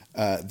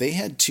 They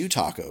had 2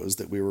 tacos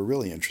that we were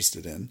really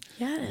interested in.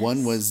 Yes.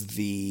 One was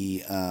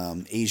the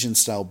Asian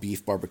style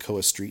beef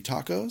barbacoa street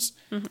tacos,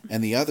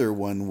 and the other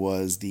one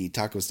was the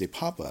tacos de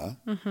papa.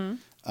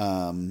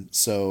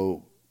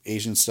 So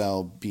Asian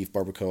style beef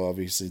barbacoa,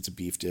 obviously it's a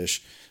beef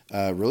dish,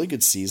 really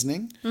good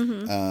seasoning.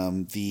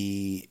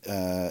 The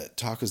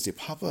tacos de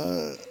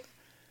papa,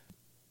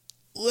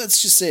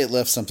 let's just say it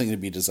left something to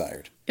be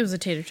desired. It was a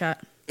tater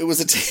tot. It was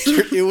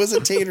a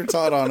tater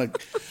tot on a.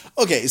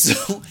 Okay,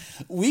 so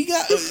we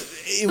got.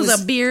 It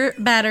was a beer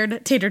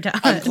battered tater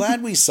tot. I'm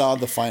glad we saw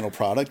the final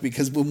product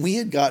because when we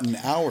had gotten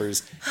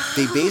ours,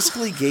 they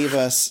basically gave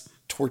us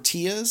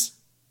tortillas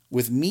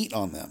with meat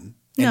on them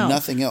and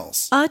nothing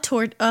else. A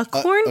corn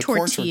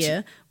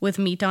tortilla with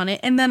meat on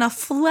it, and then a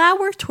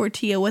flour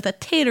tortilla with a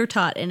tater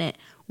tot in it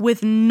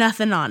with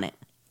nothing on it.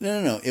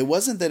 No. It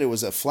wasn't that it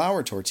was a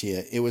flour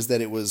tortilla. It was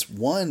that it was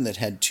one that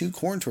had 2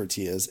 corn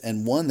tortillas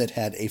and one that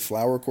had a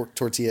flour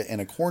tortilla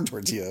and a corn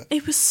tortilla.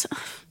 It was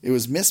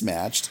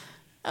mismatched.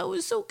 I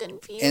was so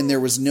confused. And there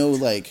was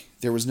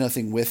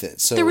nothing with it.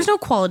 So there was no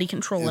quality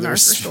control in our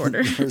first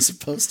order. There was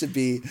supposed to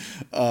be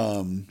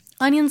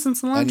onions and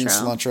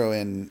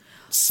cilantro. And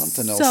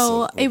something else.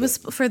 So it was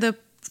for the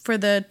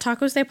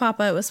tacos de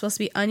papa. It was supposed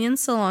to be onion,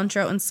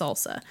 cilantro, and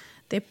salsa.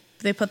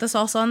 They put the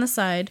salsa on the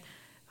side.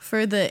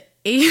 For the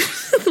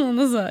Asian on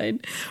the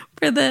side.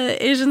 For the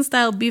Asian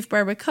style beef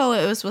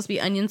barbacoa, it was supposed to be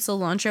onion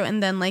cilantro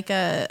and then like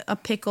a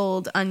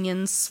pickled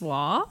onion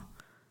slaw.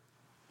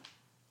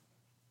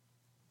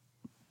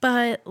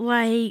 But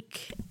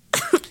like,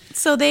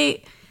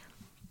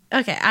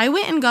 I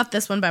went and got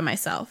this one by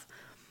myself.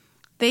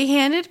 They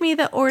handed me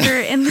the order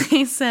and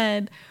they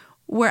said,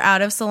 we're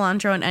out of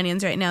cilantro and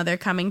onions right now. They're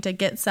coming to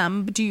get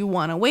some. Do you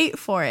want to wait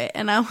for it?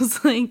 And I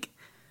was like,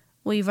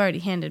 well, you've already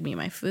handed me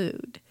my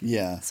food.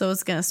 Yeah. So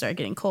it's going to start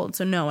getting cold.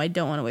 So no, I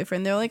don't want to wait for it.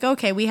 And they're like,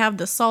 okay, we have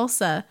the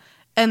salsa.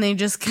 And they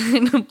just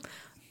kind of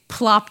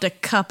plopped a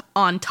cup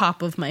on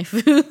top of my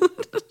food.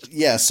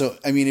 Yeah. So,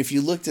 I mean, if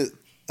you looked at,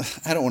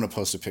 I don't want to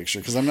post a picture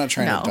because I'm not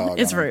trying to dog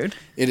it's on rude.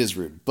 It is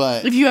rude.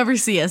 But if you ever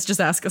see us,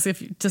 just ask us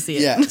to see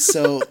it. Yeah.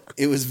 So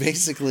it was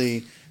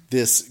basically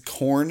this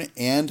corn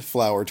and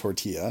flour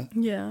tortilla.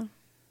 Yeah.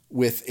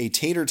 With a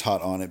tater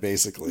tot on it,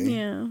 basically.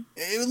 Yeah.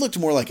 It looked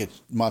more like a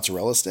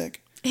mozzarella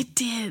stick. It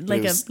did.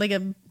 Like a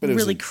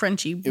really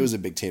crunchy. It was a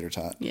big tater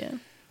tot. Yeah.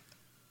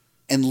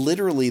 And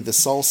literally the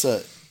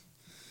salsa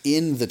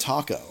in the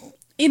taco.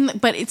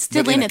 But it's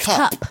still in its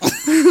cup.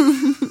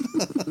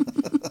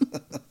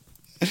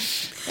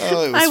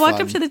 I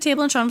walked up to the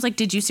table and Sean was like,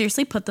 did you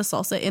seriously put the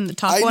salsa in the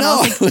taco? And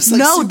I was like,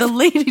 no, the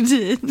lady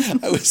did.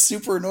 I was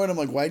super annoyed. I'm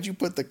like, why'd you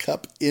put the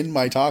cup in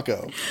my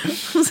taco? I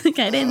was like,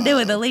 I didn't do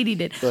it. The lady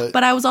did.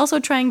 But I was also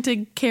trying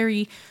to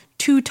carry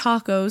 2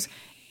 tacos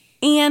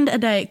and a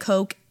Diet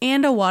Coke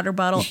and a water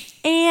bottle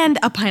and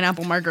a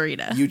pineapple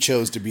margarita. You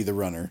chose to be the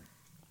runner.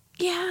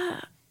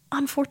 Yeah.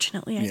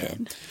 Unfortunately, I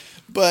did.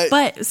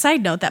 But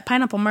side note, that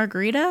pineapple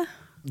margarita...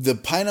 The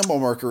pineapple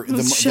margarita,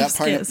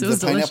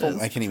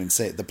 I can't even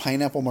say it. The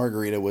pineapple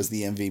margarita was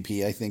the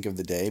MVP, I think, of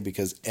the day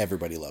because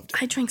everybody loved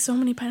it. I drank so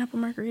many pineapple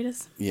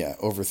margaritas. Yeah,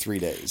 over 3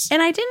 days.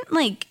 And I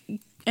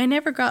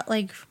never got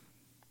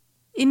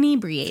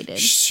inebriated.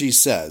 She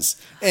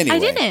says. Anyway. I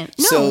didn't.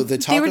 No, so the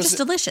tacos, they were just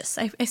delicious.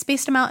 I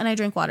spaced them out and I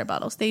drank water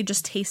bottles. They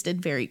just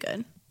tasted very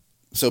good.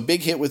 So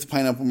big hit with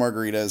pineapple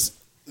margaritas.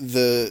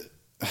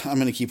 I'm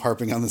going to keep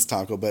harping on this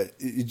taco, but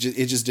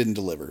it just didn't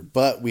deliver.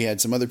 But we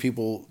had some other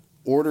people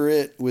order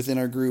it within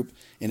our group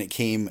and it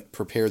came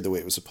prepared the way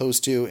it was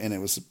supposed to and it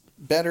was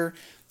better.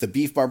 The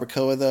beef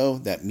barbacoa though,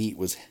 that meat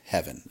was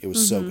heaven. It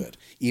was so good.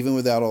 Even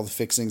without all the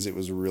fixings, it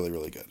was really,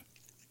 really good.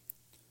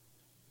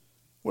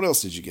 What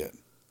else did you get?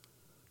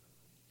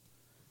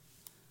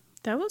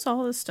 That was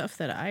all the stuff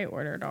that I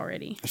ordered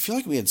already. I feel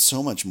like we had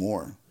so much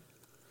more.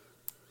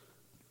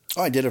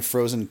 Oh, I did a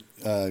frozen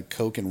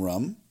Coke and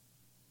rum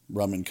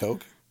and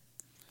Coke.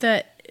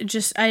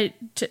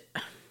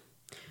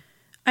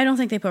 I don't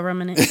think they put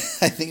rum in it.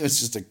 I think it was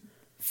just a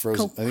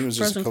frozen. I think it was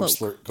just a Coke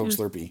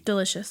Slurpee.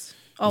 Delicious,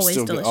 always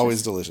delicious.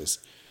 Always delicious.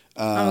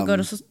 I'm gonna go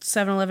to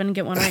 7-Eleven and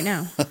get one right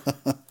now.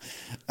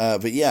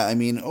 But yeah, I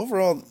mean,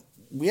 overall,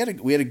 we had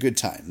a good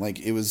time. Like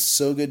it was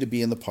so good to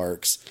be in the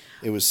parks.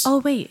 It was. Oh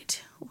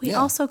wait, we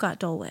also got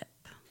Dole Whip.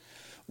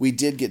 We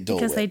did get Dole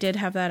Whip because they did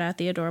have that at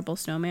the Adorable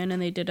Snowman, and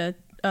they did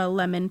a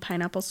lemon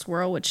pineapple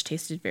swirl, which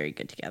tasted very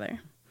good together.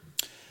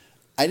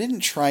 I didn't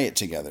try it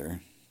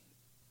together.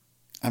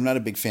 I'm not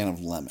a big fan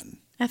of lemon.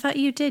 I thought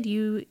you did.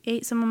 You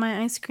ate some of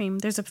my ice cream.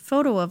 There's a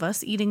photo of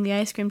us eating the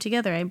ice cream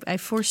together. I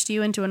forced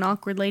you into an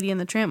awkward Lady in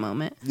the Tramp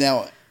moment.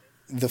 Now,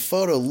 the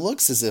photo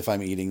looks as if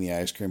I'm eating the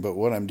ice cream, but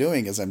what I'm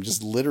doing is I'm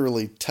just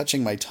literally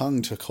touching my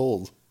tongue to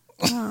cold.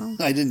 Oh.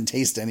 I didn't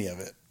taste any of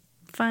it.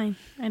 Fine.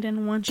 I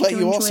didn't want you to enjoy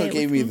it. But you also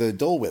gave me the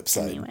Dole Whip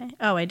side. Anyway.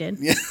 Oh, I did.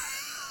 Yeah.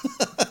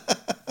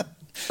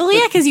 Well,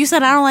 yeah, because you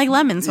said I don't like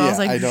lemon, so I was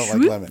like, I don't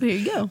like lemon. There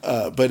you go.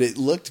 But it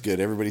looked good.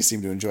 Everybody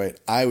seemed to enjoy it.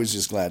 I was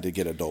just glad to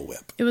get a Dole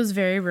Whip. It was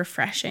very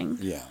refreshing.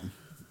 Yeah.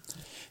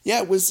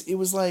 Yeah, it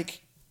was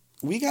like,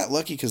 we got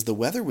lucky because the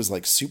weather was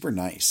like super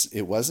nice.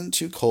 It wasn't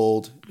too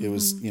cold. It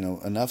was,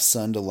 enough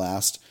sun to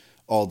last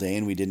all day,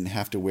 and we didn't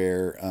have to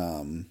wear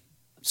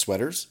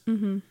sweaters.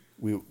 Mm-hmm.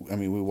 We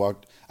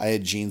walked. I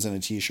had jeans and a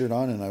t-shirt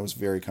on, and I was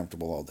very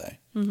comfortable all day.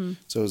 Mm-hmm.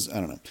 So it was, I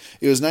don't know.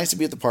 It was nice to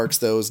be at the parks,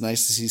 though. It was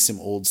nice to see some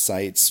old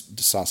sights.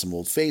 Saw some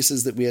old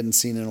faces that we hadn't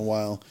seen in a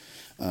while.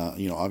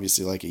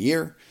 Obviously like a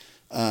year.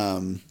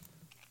 All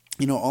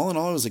in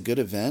all, it was a good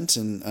event,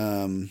 and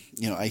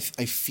I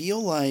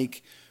feel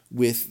like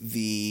with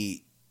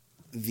the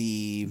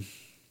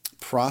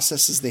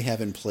processes they have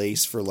in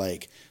place for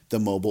like the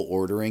mobile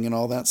ordering and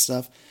all that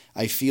stuff,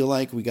 I feel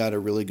like we got a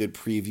really good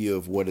preview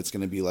of what it's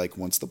going to be like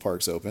once the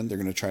park's open. They're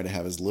going to try to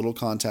have as little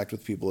contact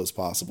with people as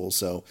possible.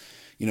 So,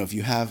 if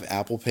you have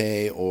Apple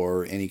Pay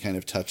or any kind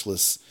of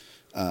touchless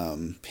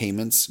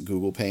payments,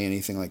 Google Pay,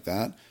 anything like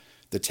that,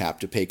 the tap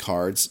to pay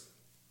cards,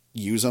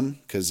 use them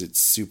because it's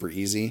super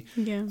easy.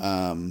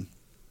 Yeah.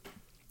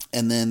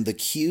 And then the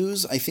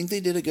queues, I think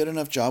they did a good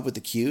enough job with the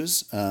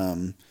queues.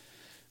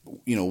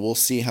 We'll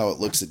see how it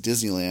looks at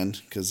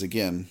Disneyland because,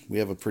 again, we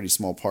have a pretty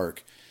small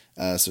park.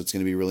 So it's going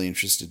to be really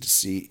interesting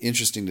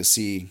to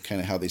see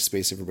kind of how they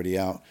space everybody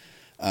out.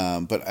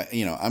 But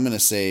I'm going to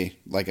say,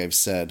 like I've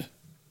said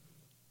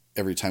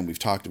every time we've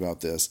talked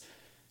about this,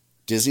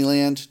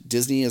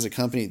 Disney as a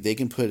company, they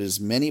can put as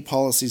many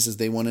policies as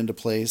they want into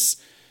place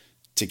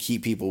to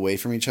keep people away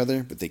from each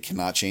other, but they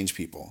cannot change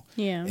people.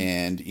 Yeah.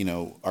 And,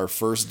 our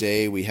first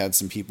day, we had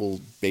some people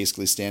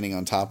basically standing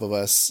on top of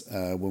us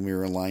when we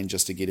were in line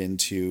just to get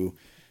into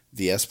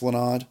the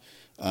Esplanade.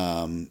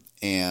 And,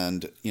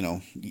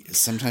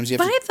 sometimes you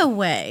have By the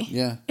way,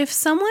 Yeah. if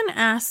someone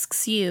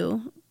asks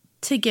you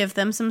to give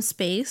them some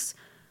space,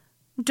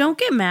 don't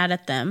get mad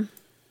at them.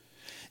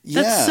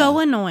 That's so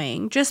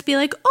annoying. Just be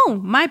like, oh,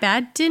 my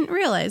bad, didn't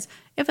realize.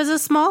 If it's a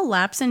small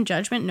lapse in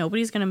judgment,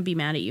 nobody's going to be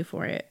mad at you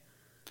for it.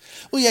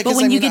 Well, yeah, but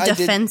when you get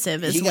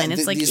defensive is when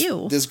it's like,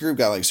 ew. This group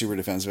got like super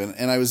defensive,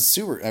 and I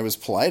was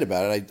polite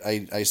about it.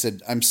 I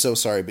said, I'm so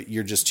sorry, but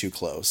you're just too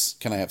close.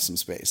 Can I have some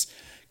space?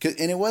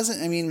 And it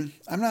wasn't,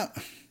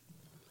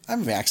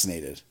 I'm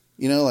vaccinated,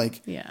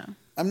 Yeah.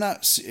 I'm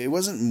not, it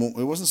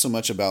wasn't so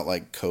much about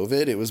like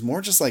COVID. It was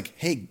more just like,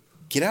 hey,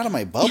 get out of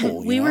my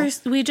bubble.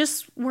 We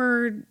just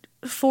were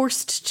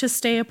forced to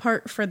stay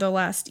apart for the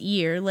last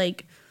year.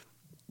 Like,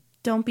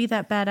 don't be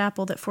that bad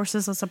apple that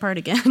forces us apart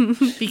again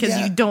because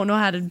you don't know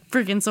how to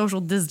freaking social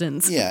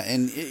distance. Yeah.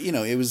 And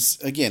it was,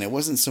 again, it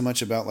wasn't so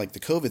much about like the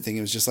COVID thing.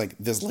 It was just like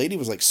this lady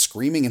was like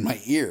screaming in my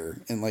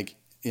ear and like,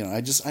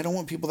 I don't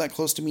want people that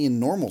close to me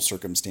in normal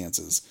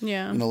circumstances.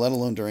 Yeah. Let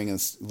alone during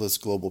this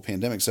global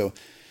pandemic. So,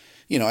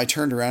 I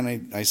turned around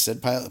and I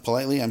said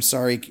politely, I'm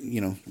sorry,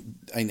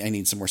 I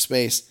need some more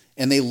space.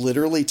 And they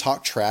literally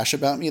talked trash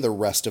about me the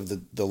rest of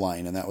the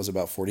line. And that was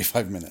about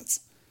 45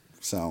 minutes.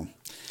 So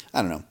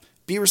I don't know.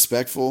 Be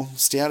respectful,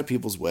 stay out of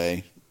people's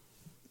way.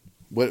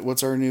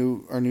 What's our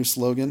new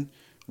slogan?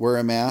 Wear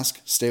a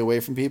mask, stay away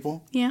from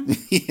people. Yeah.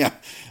 Yeah.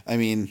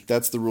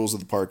 That's the rules of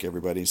the park,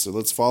 everybody. So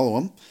let's follow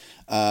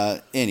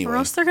them. Anyway. Or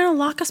else they're going to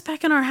lock us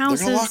back in our houses.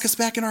 They're going to lock us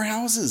back in our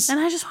houses. And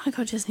I just want to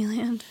go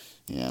Disneyland.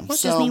 Yeah. Or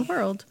Disney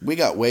World. We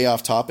got way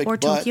off topic. Or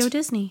Tokyo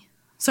Disney.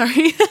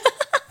 Sorry.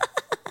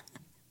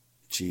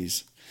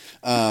 Jeez.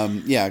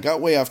 Got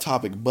way off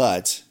topic,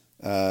 but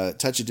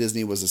Touch of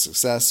Disney was a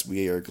success.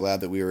 We are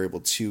glad that we were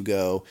able to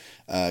go.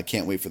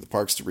 Can't wait for the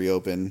parks to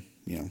reopen.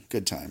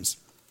 Good times.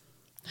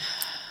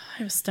 I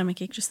have a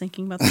stomachache just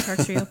thinking about the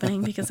parks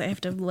reopening because I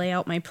have to lay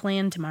out my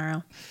plan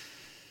tomorrow.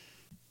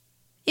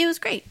 It was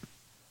great.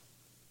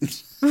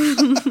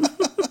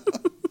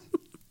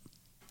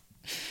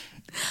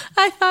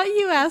 I thought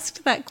you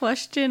asked that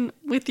question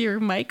with your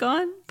mic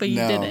on, but you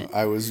didn't.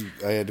 I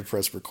had to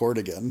press record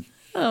again.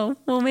 Oh,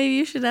 well, maybe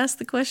you should ask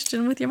the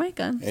question with your mic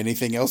on.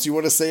 Anything else you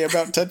want to say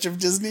about Touch of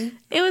Disney?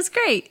 It was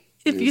great.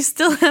 If you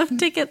still have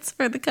tickets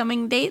for the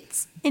coming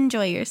dates,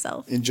 enjoy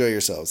yourself. Enjoy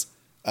yourselves.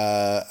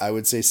 I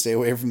would say stay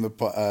away from the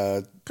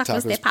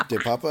tacos de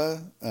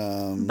papa.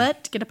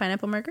 But get a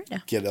pineapple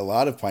margarita. Get a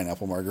lot of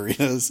pineapple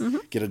margaritas. Mm-hmm.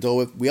 Get a Dole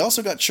Whip. We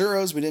also got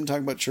churros. We didn't talk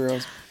about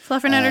churros.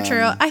 Fluffernutter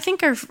churro. I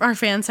think our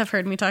fans have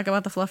heard me talk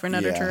about the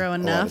Fluffernutter churro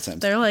enough.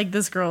 They're like,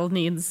 this girl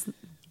needs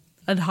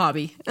a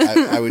hobby.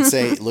 I would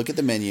say look at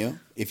the menu.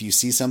 If you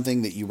see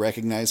something that you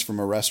recognize from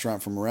a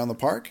restaurant from around the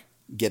park,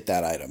 get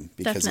that item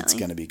because it's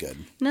going to be good.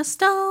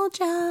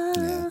 Nostalgia.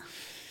 Yeah.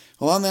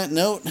 Well, on that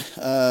note,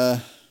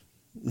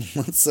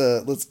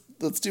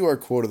 let's do our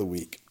quote of the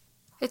week.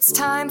 It's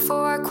time for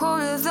our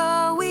quote of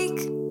the week.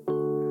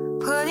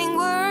 Putting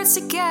words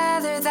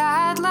together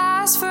that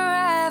last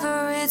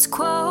forever. It's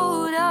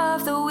quote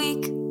of the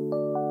week.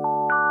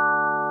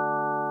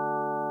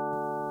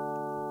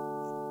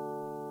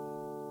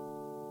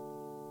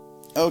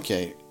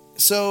 Okay,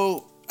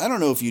 so I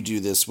don't know if you do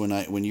this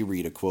when you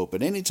read a quote,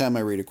 but anytime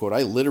I read a quote,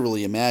 I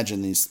literally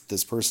imagine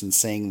this person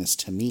saying this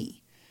to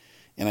me.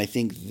 And I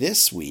think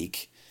this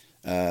week,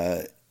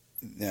 the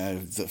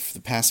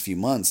past few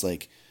months,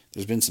 like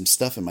there's been some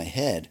stuff in my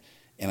head,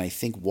 and I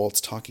think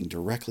Walt's talking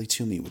directly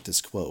to me with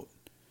this quote.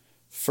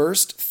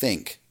 First,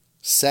 think.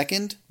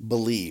 Second,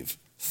 believe.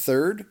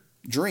 Third,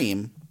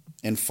 dream.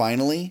 And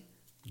finally,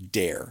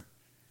 dare.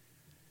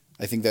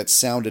 I think that's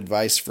sound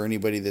advice for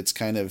anybody that's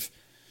kind of,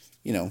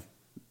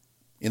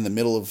 in the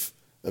middle of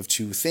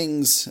two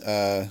things,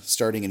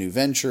 starting a new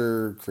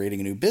venture,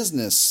 creating a new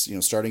business,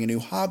 starting a new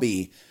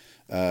hobby,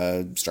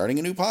 starting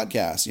a new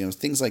podcast,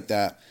 things like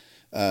that.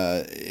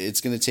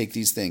 It's going to take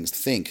these things.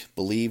 Think,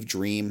 believe,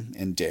 dream,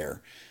 and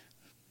dare.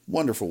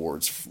 Wonderful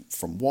words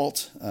from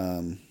Walt.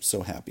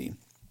 So happy.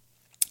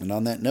 And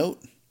on that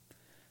note,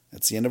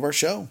 that's the end of our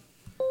show.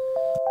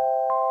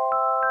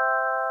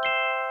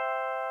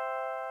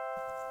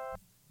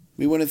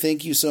 We want to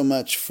thank you so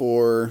much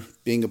for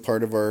being a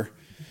part of our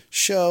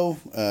show.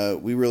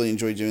 We really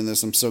enjoy doing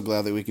this. I'm so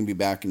glad that we can be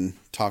back and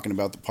talking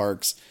about the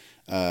parks.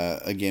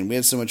 Again, we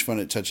had so much fun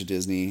at Touch of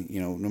Disney.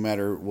 No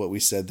matter what we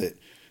said that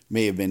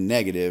may have been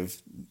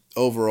negative,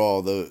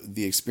 overall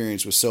the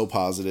experience was so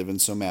positive and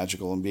so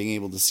magical. And being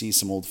able to see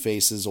some old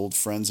faces, old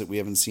friends that we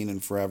haven't seen in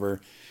forever,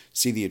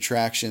 see the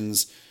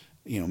attractions,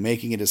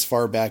 making it as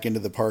far back into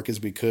the park as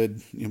we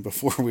could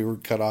before we were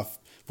cut off.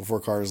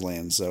 Before Cars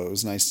Land. So it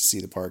was nice to see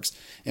the parks.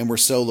 And we're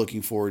so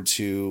looking forward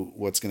to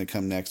what's going to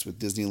come next with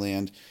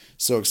Disneyland.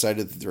 So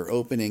excited that they're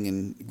opening,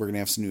 and we're going to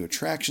have some new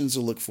attractions to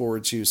look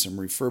forward to, some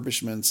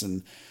refurbishments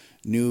and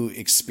new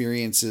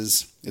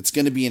experiences. It's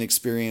going to be an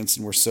experience,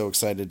 and we're so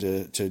excited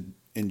to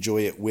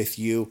enjoy it with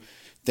you.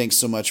 thanks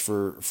so much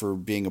for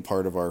being a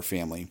part of our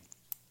family.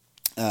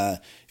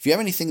 If you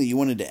have anything that you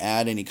wanted to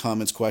add, any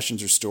comments,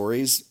 questions, or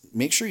stories,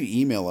 make sure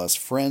you email us,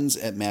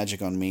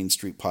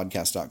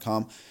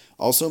 friends@magiconmainstreetpodcast.com.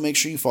 Also, make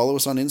sure you follow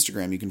us on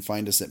Instagram. You can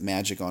find us at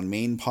Magic on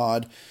Main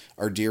Pod.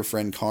 Our dear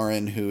friend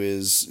Karin, who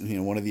is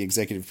one of the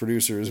executive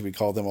producers, we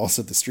call them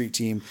also the street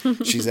team.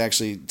 She's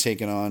actually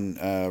taken on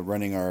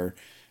running our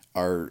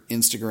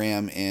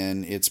Instagram,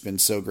 and it's been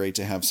so great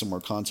to have some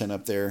more content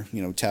up there.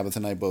 Tabitha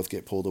and I both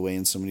get pulled away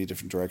in so many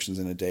different directions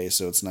in a day,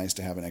 so it's nice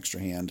to have an extra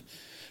hand.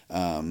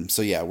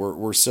 So yeah,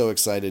 we're so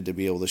excited to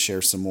be able to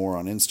share some more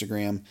on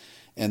Instagram.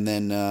 And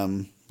then,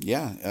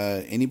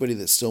 anybody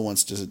that still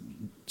wants to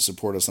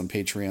support us on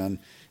Patreon,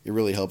 it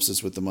really helps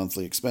us with the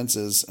monthly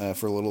expenses.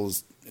 For a little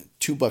as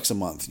 $2 a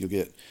month, you'll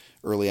get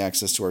early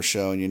access to our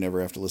show, and you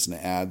never have to listen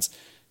to ads.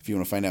 If you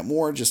want to find out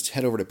more, just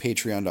head over to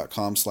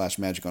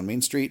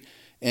patreon.com/magiconmainstreet.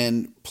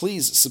 And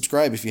please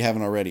subscribe if you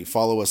haven't already.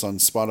 Follow us on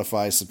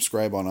Spotify,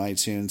 subscribe on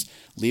iTunes.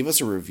 Leave us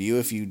a review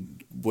if you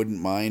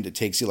wouldn't mind. It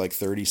takes you like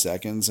 30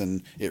 seconds,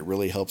 and it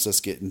really helps us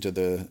get into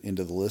the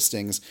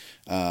listings.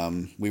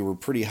 We were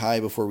pretty high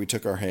before we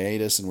took our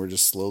hiatus, and we're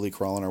just slowly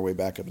crawling our way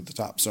back up at the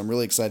top. So I'm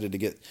really excited to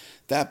get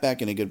that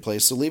back in a good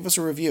place. So leave us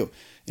a review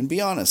and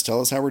be honest.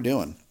 Tell us how we're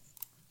doing.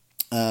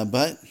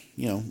 But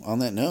on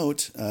that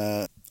note,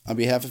 on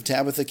behalf of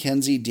Tabitha,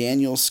 Kenzie,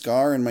 Daniel,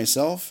 Scar, and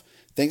myself,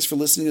 thanks for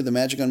listening to the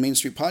Magic on Main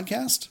Street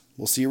podcast.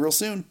 We'll see you real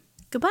soon.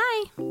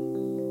 Goodbye.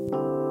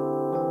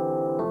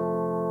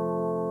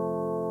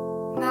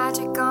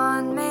 Magic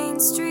on Main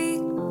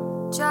Street,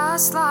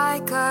 just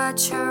like a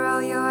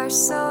churro, you're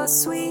so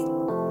sweet.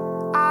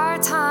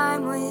 Our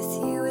time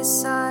with you is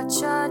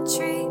such a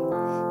treat.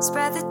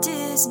 Spread the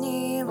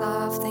Disney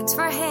love, thanks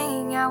for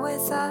hanging out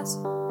with us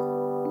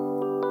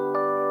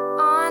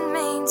on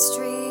Main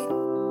Street.